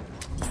 Oh!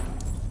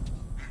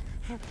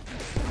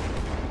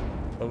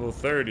 Level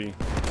 30.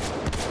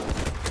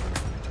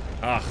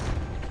 Ah.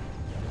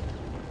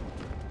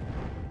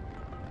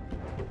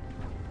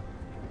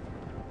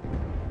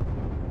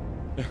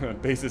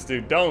 Basis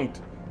dude, don't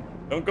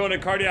go into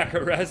cardiac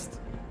arrest.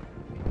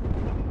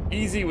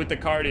 Easy with the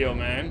cardio,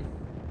 man.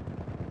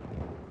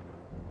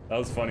 That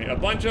was funny. A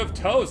bunch of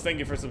toast. Thank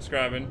you for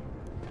subscribing.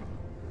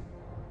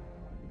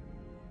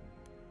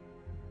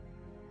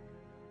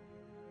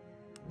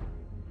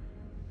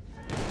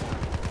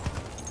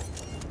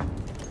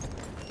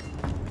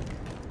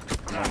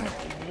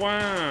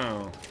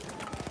 Wow.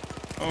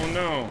 Oh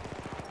no.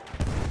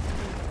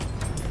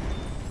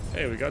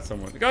 Hey, we got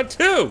someone. We got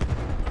two!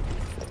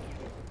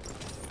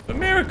 The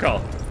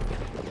miracle!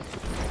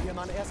 Hier,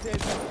 Mann, erste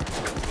Hilfe!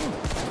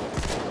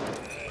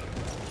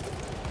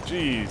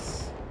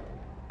 Jeez.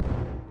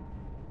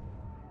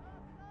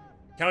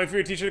 Can't wait for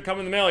your t-shirt to come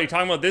in the mail. Are you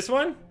talking about this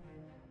one?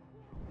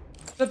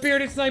 The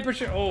bearded sniper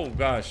shirt. Oh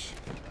gosh.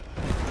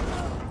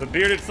 The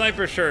bearded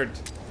sniper shirt.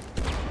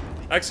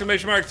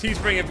 Exclamation mark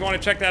Teespring if you want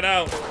to check that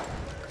out.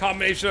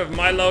 Combination of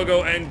my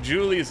logo and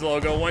Julie's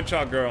logo. One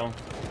shot girl.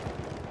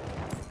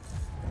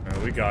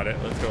 Alright, we got it.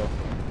 Let's go.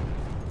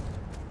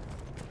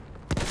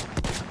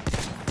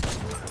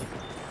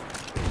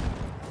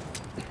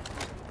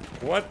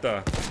 What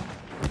the?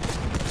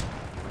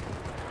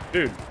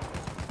 Dude.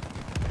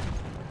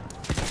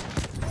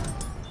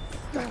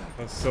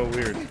 That's so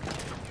weird.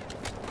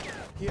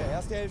 Hier,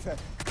 erste Hilfe.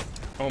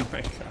 Oh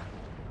my god.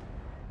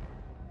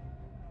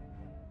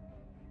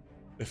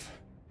 If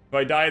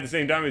I die at the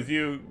same time as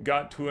you,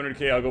 got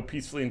 200k, I'll go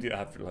peacefully into the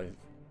afterlife.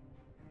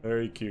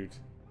 Very cute.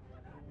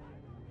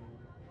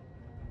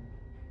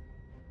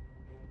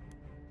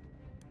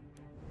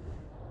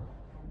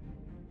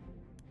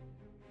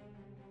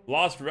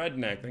 Lost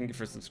Redneck, thank you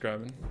for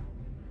subscribing.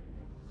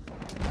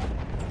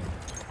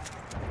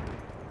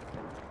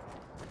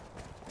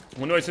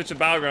 When do I switch to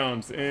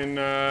Battlegrounds? In,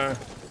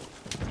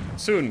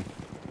 soon.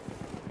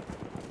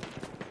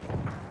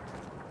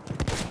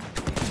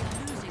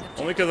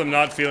 Only because I'm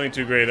not feeling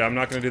too great. I'm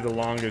not going to do the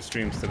longest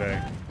streams today.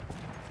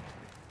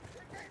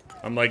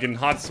 I'm like in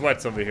hot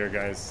sweats over here,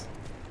 guys.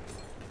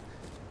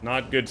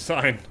 Not good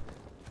sign.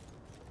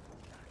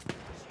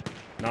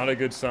 Not a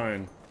good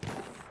sign.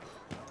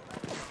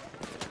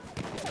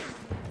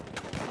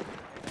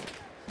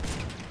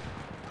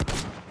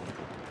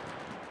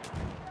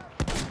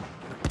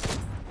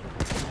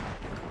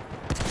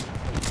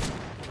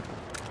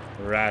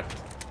 Rat.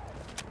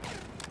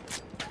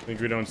 Think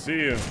we don't see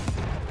you.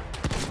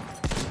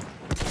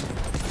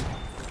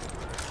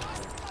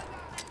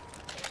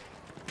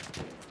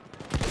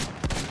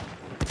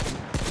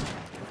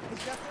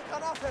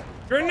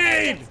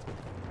 Grenade!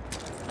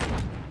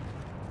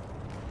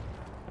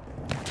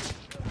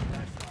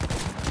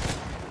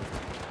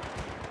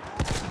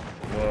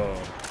 Whoa.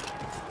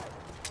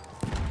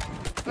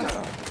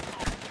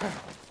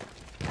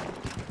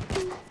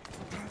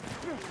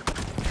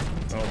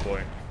 Oh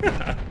boy.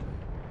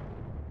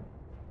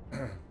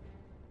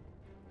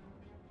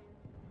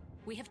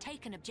 We have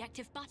taken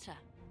objective butter.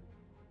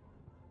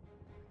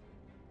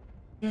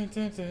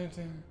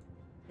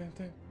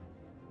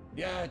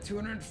 Yeah,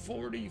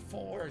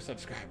 244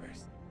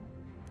 subscribers.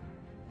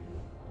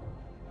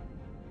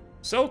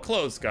 So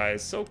close,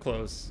 guys. So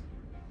close.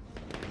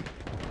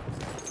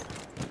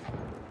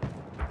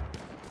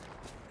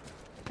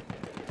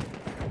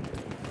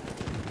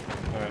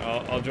 Alright,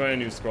 I'll join a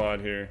new squad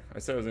here. I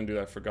said I was gonna do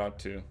that, forgot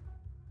to.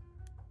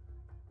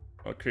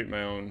 I'll create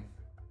my own.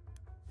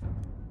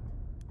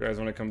 You guys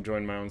want to come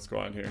join my own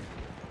squad here?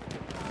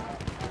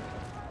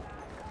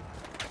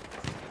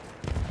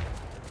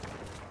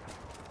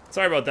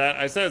 Sorry about that.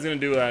 I said I was gonna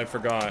do that, I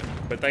forgot.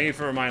 But thank you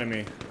for reminding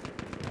me.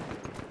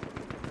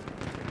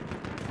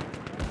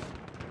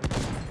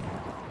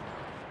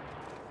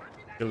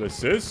 Kill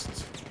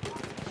assist.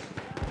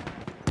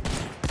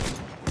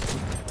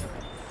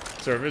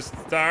 Service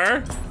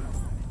star.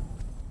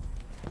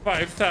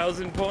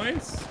 5,000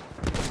 points.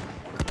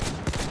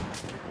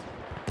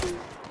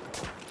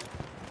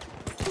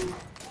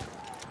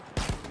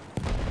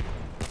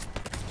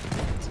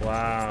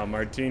 Wow,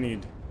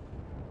 martini'd.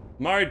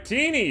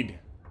 Martini'd!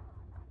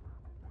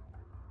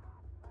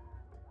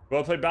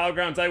 Well, play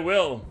Battlegrounds, I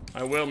will.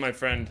 I will, my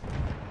friend.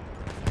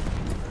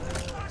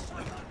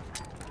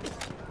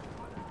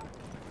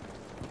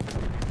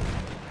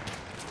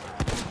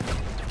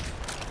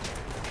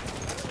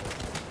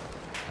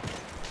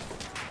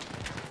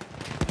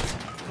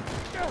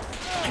 No.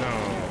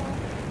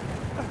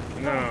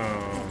 No.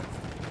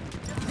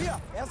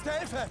 Hier, erste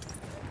Hilfe.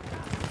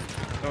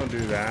 Don't do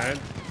that.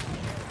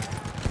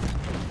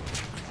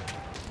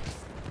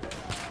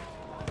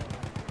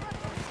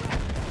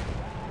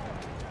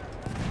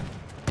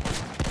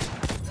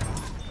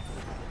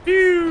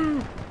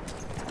 Phew.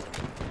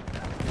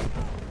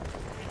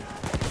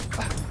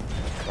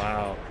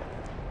 Wow.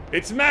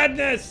 It's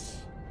madness!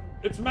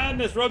 It's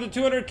madness. Road to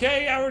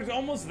 200k. We're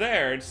almost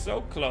there. It's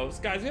so close.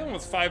 Guys, we have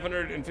almost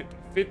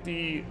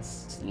 550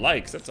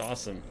 likes. That's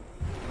awesome.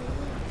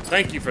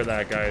 Thank you for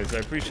that, guys. I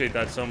appreciate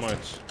that so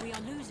much. We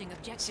are losing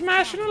objective.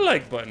 Smashing the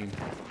like button.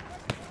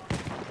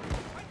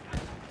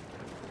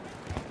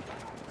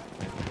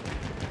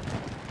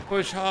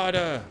 Push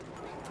harder.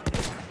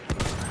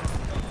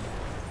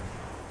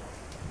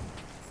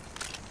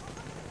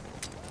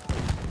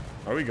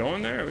 Are we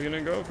going there? Are we gonna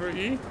go for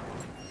E?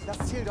 Das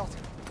Ziel dort.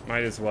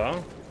 Might as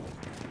well.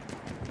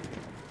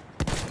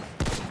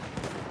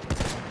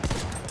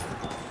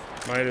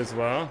 Might as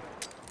well.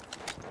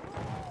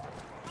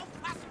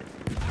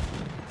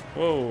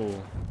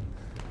 Whoa.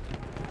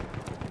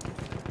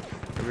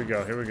 Here we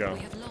go, here we go.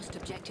 We have lost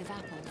objective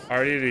apples.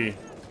 RDD.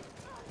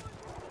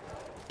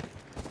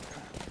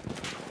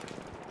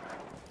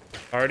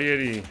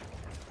 RDD.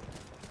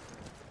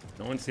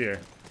 No one's here.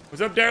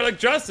 What's up, Derelict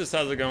Justice?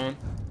 How's it going?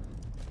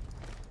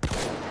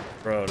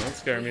 Bro, don't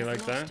scare me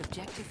like that.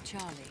 Objective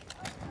Charlie.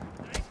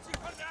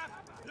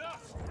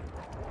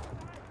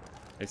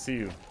 I see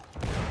you.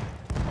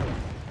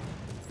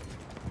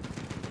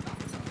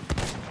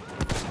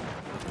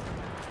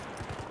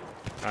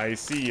 I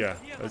see ya.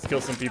 Let's kill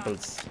some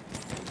peoples.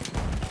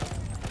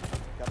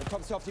 Da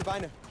bekommst du auf die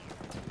Beine.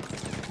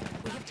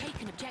 We have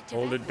taken objective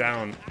Hold it apples.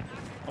 down.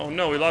 Oh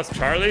no, we lost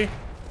Charlie?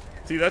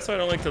 See, that's why I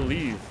don't like to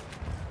leave.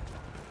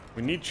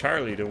 We need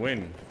Charlie to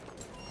win.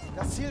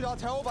 Das Ziel dort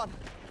erobern.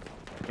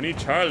 We need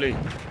Charlie.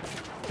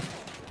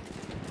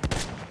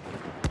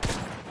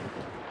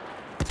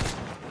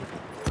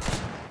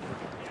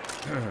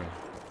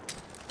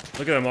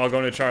 Look at them all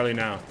going to Charlie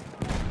now.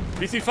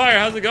 BC Fire,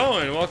 how's it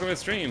going? Welcome to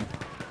stream.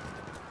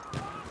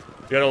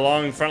 You had a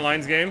long front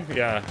lines game?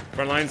 Yeah,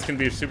 front lines can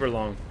be super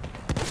long.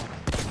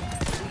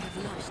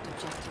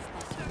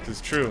 This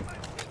is true.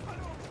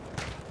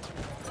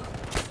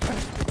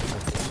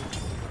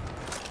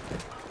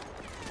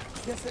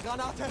 Hier ist eine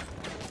Granate.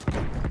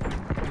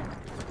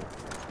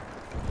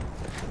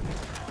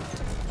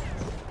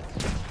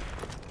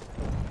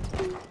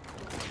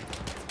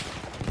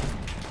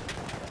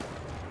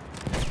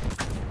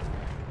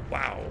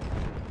 Wow.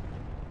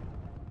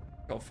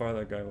 How far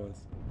that guy was.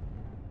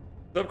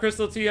 What's up,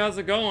 Crystal T? How's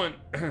it going?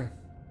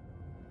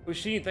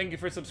 Ushin, thank you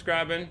for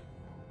subscribing.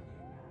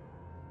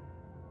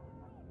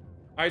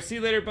 Alright, see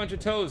you later, bunch of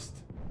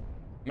toast.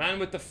 Man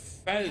with the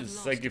fez,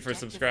 thank you for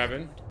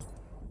subscribing.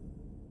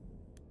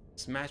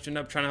 Smashing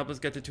up, trying to help us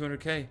get to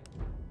 200K.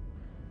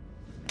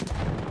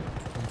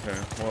 Okay,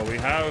 well, we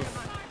have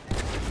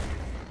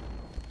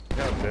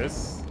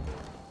this.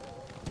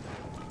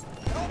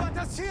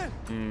 I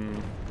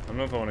don't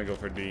know if I want to go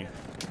for D.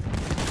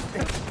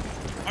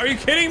 Are you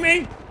kidding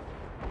me?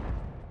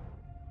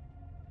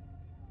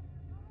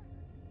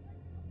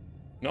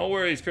 No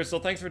worries, Crystal.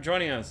 Thanks for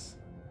joining us.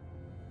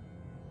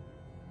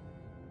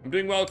 I'm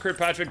doing well, Kurt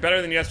Patrick.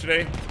 Better than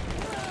yesterday.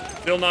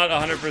 Still not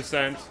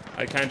 100%.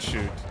 I can't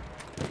shoot.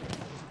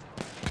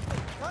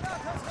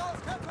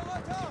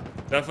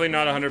 Definitely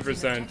not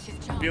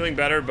 100%. Feeling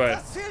better,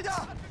 but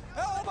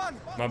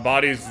my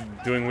body's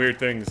doing weird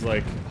things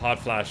like hot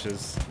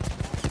flashes,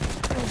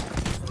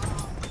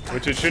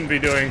 which it shouldn't be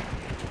doing.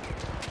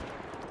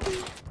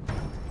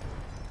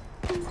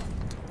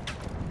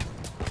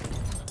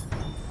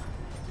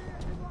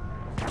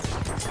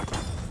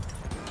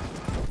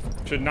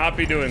 Should not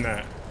be doing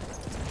that.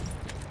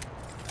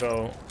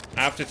 So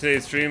after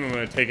today's stream, I'm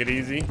gonna take it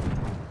easy.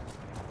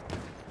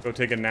 Go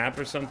take a nap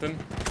or something.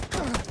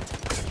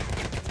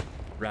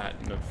 Rat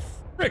in the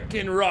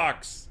frickin'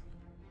 rocks.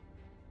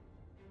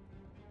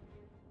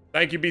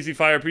 Thank you, BC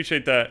Fire.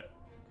 Appreciate that.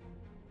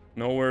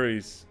 No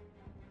worries.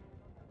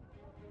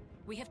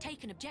 We have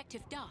taken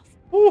objective Toth.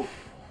 Whew.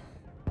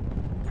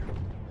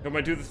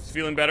 My tooth is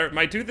feeling better.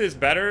 My tooth is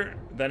better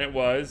than it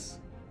was,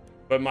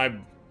 but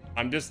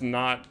I'm just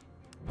not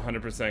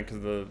 100% because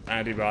of the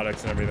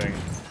antibiotics and everything.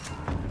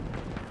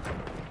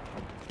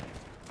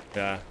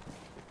 Yeah.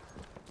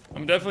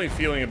 I'm definitely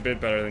feeling a bit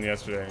better than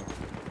yesterday.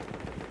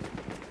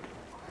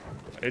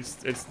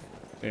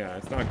 Yeah,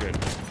 it's not good.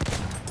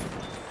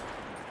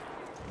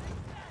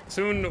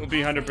 Soon it will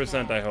be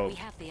 100%, I hope. We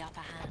have the upper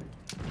hand.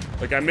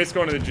 Like, I miss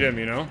going to the gym,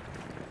 you know?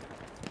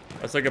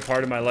 That's like a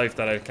part of my life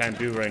that I can't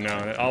do right now.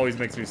 It always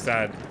makes me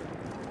sad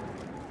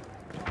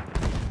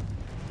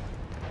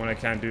when I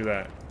can't do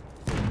that.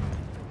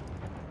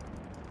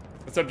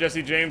 What's up,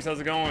 Jesse James? How's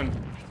it going?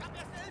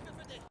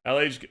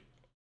 LH...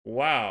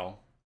 Wow.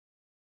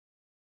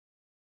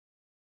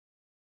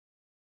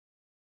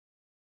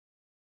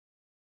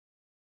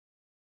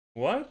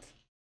 What?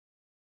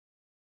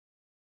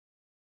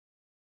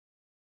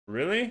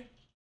 Really?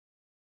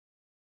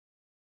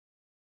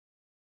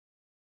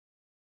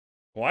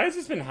 Why has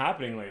this been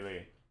happening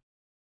lately?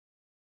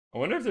 I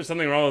wonder if there's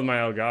something wrong with my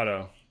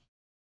Elgato.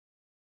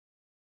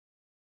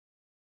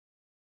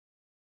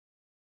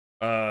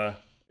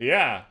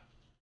 Yeah.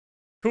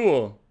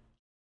 Cool.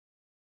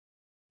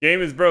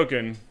 Game is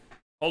broken.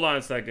 Hold on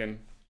a second.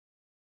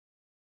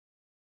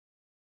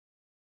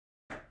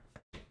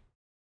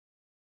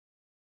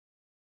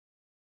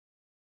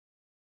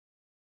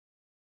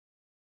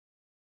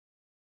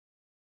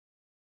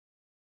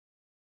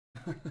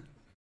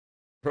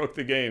 Broke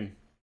the game.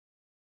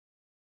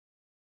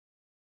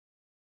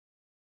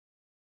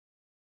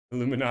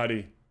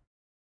 Illuminati.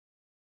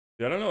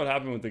 Yeah, I don't know what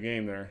happened with the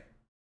game there.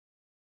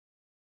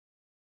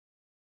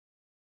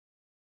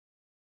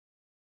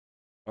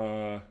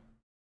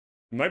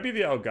 It might be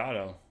the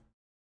Elgato.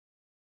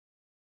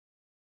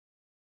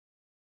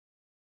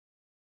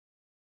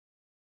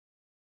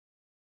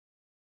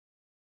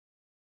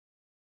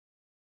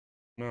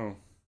 No.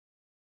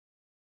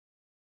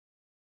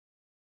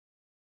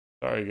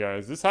 Sorry,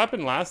 guys. This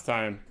happened last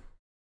time.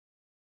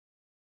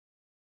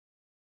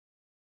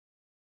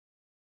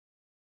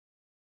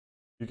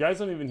 You guys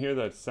don't even hear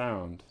that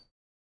sound.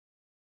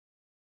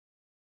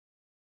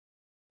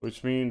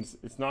 Which means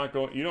it's not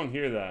going... You don't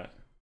hear that.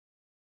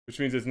 Which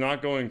means it's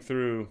not going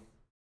through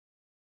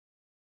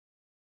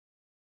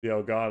the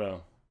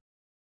Elgato.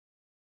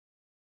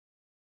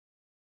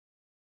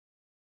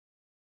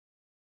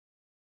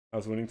 I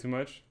was winning too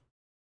much?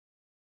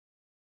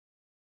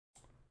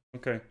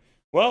 Okay.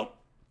 Well,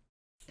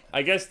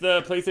 I guess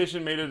the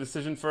PlayStation made a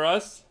decision for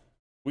us.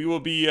 We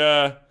will be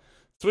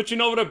switching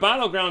over to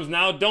Battlegrounds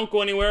now. Don't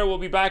go anywhere. We'll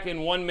be back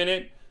in 1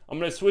 minute. I'm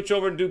going to switch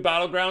over and do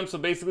Battlegrounds. So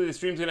basically the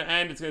stream's going to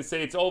end. It's going to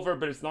say it's over,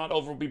 but it's not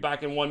over. We'll be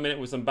back in 1 minute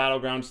with some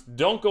Battlegrounds.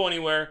 Don't go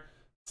anywhere.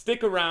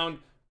 Stick around.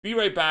 Be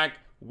right back.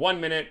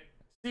 1 minute.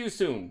 See you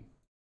soon.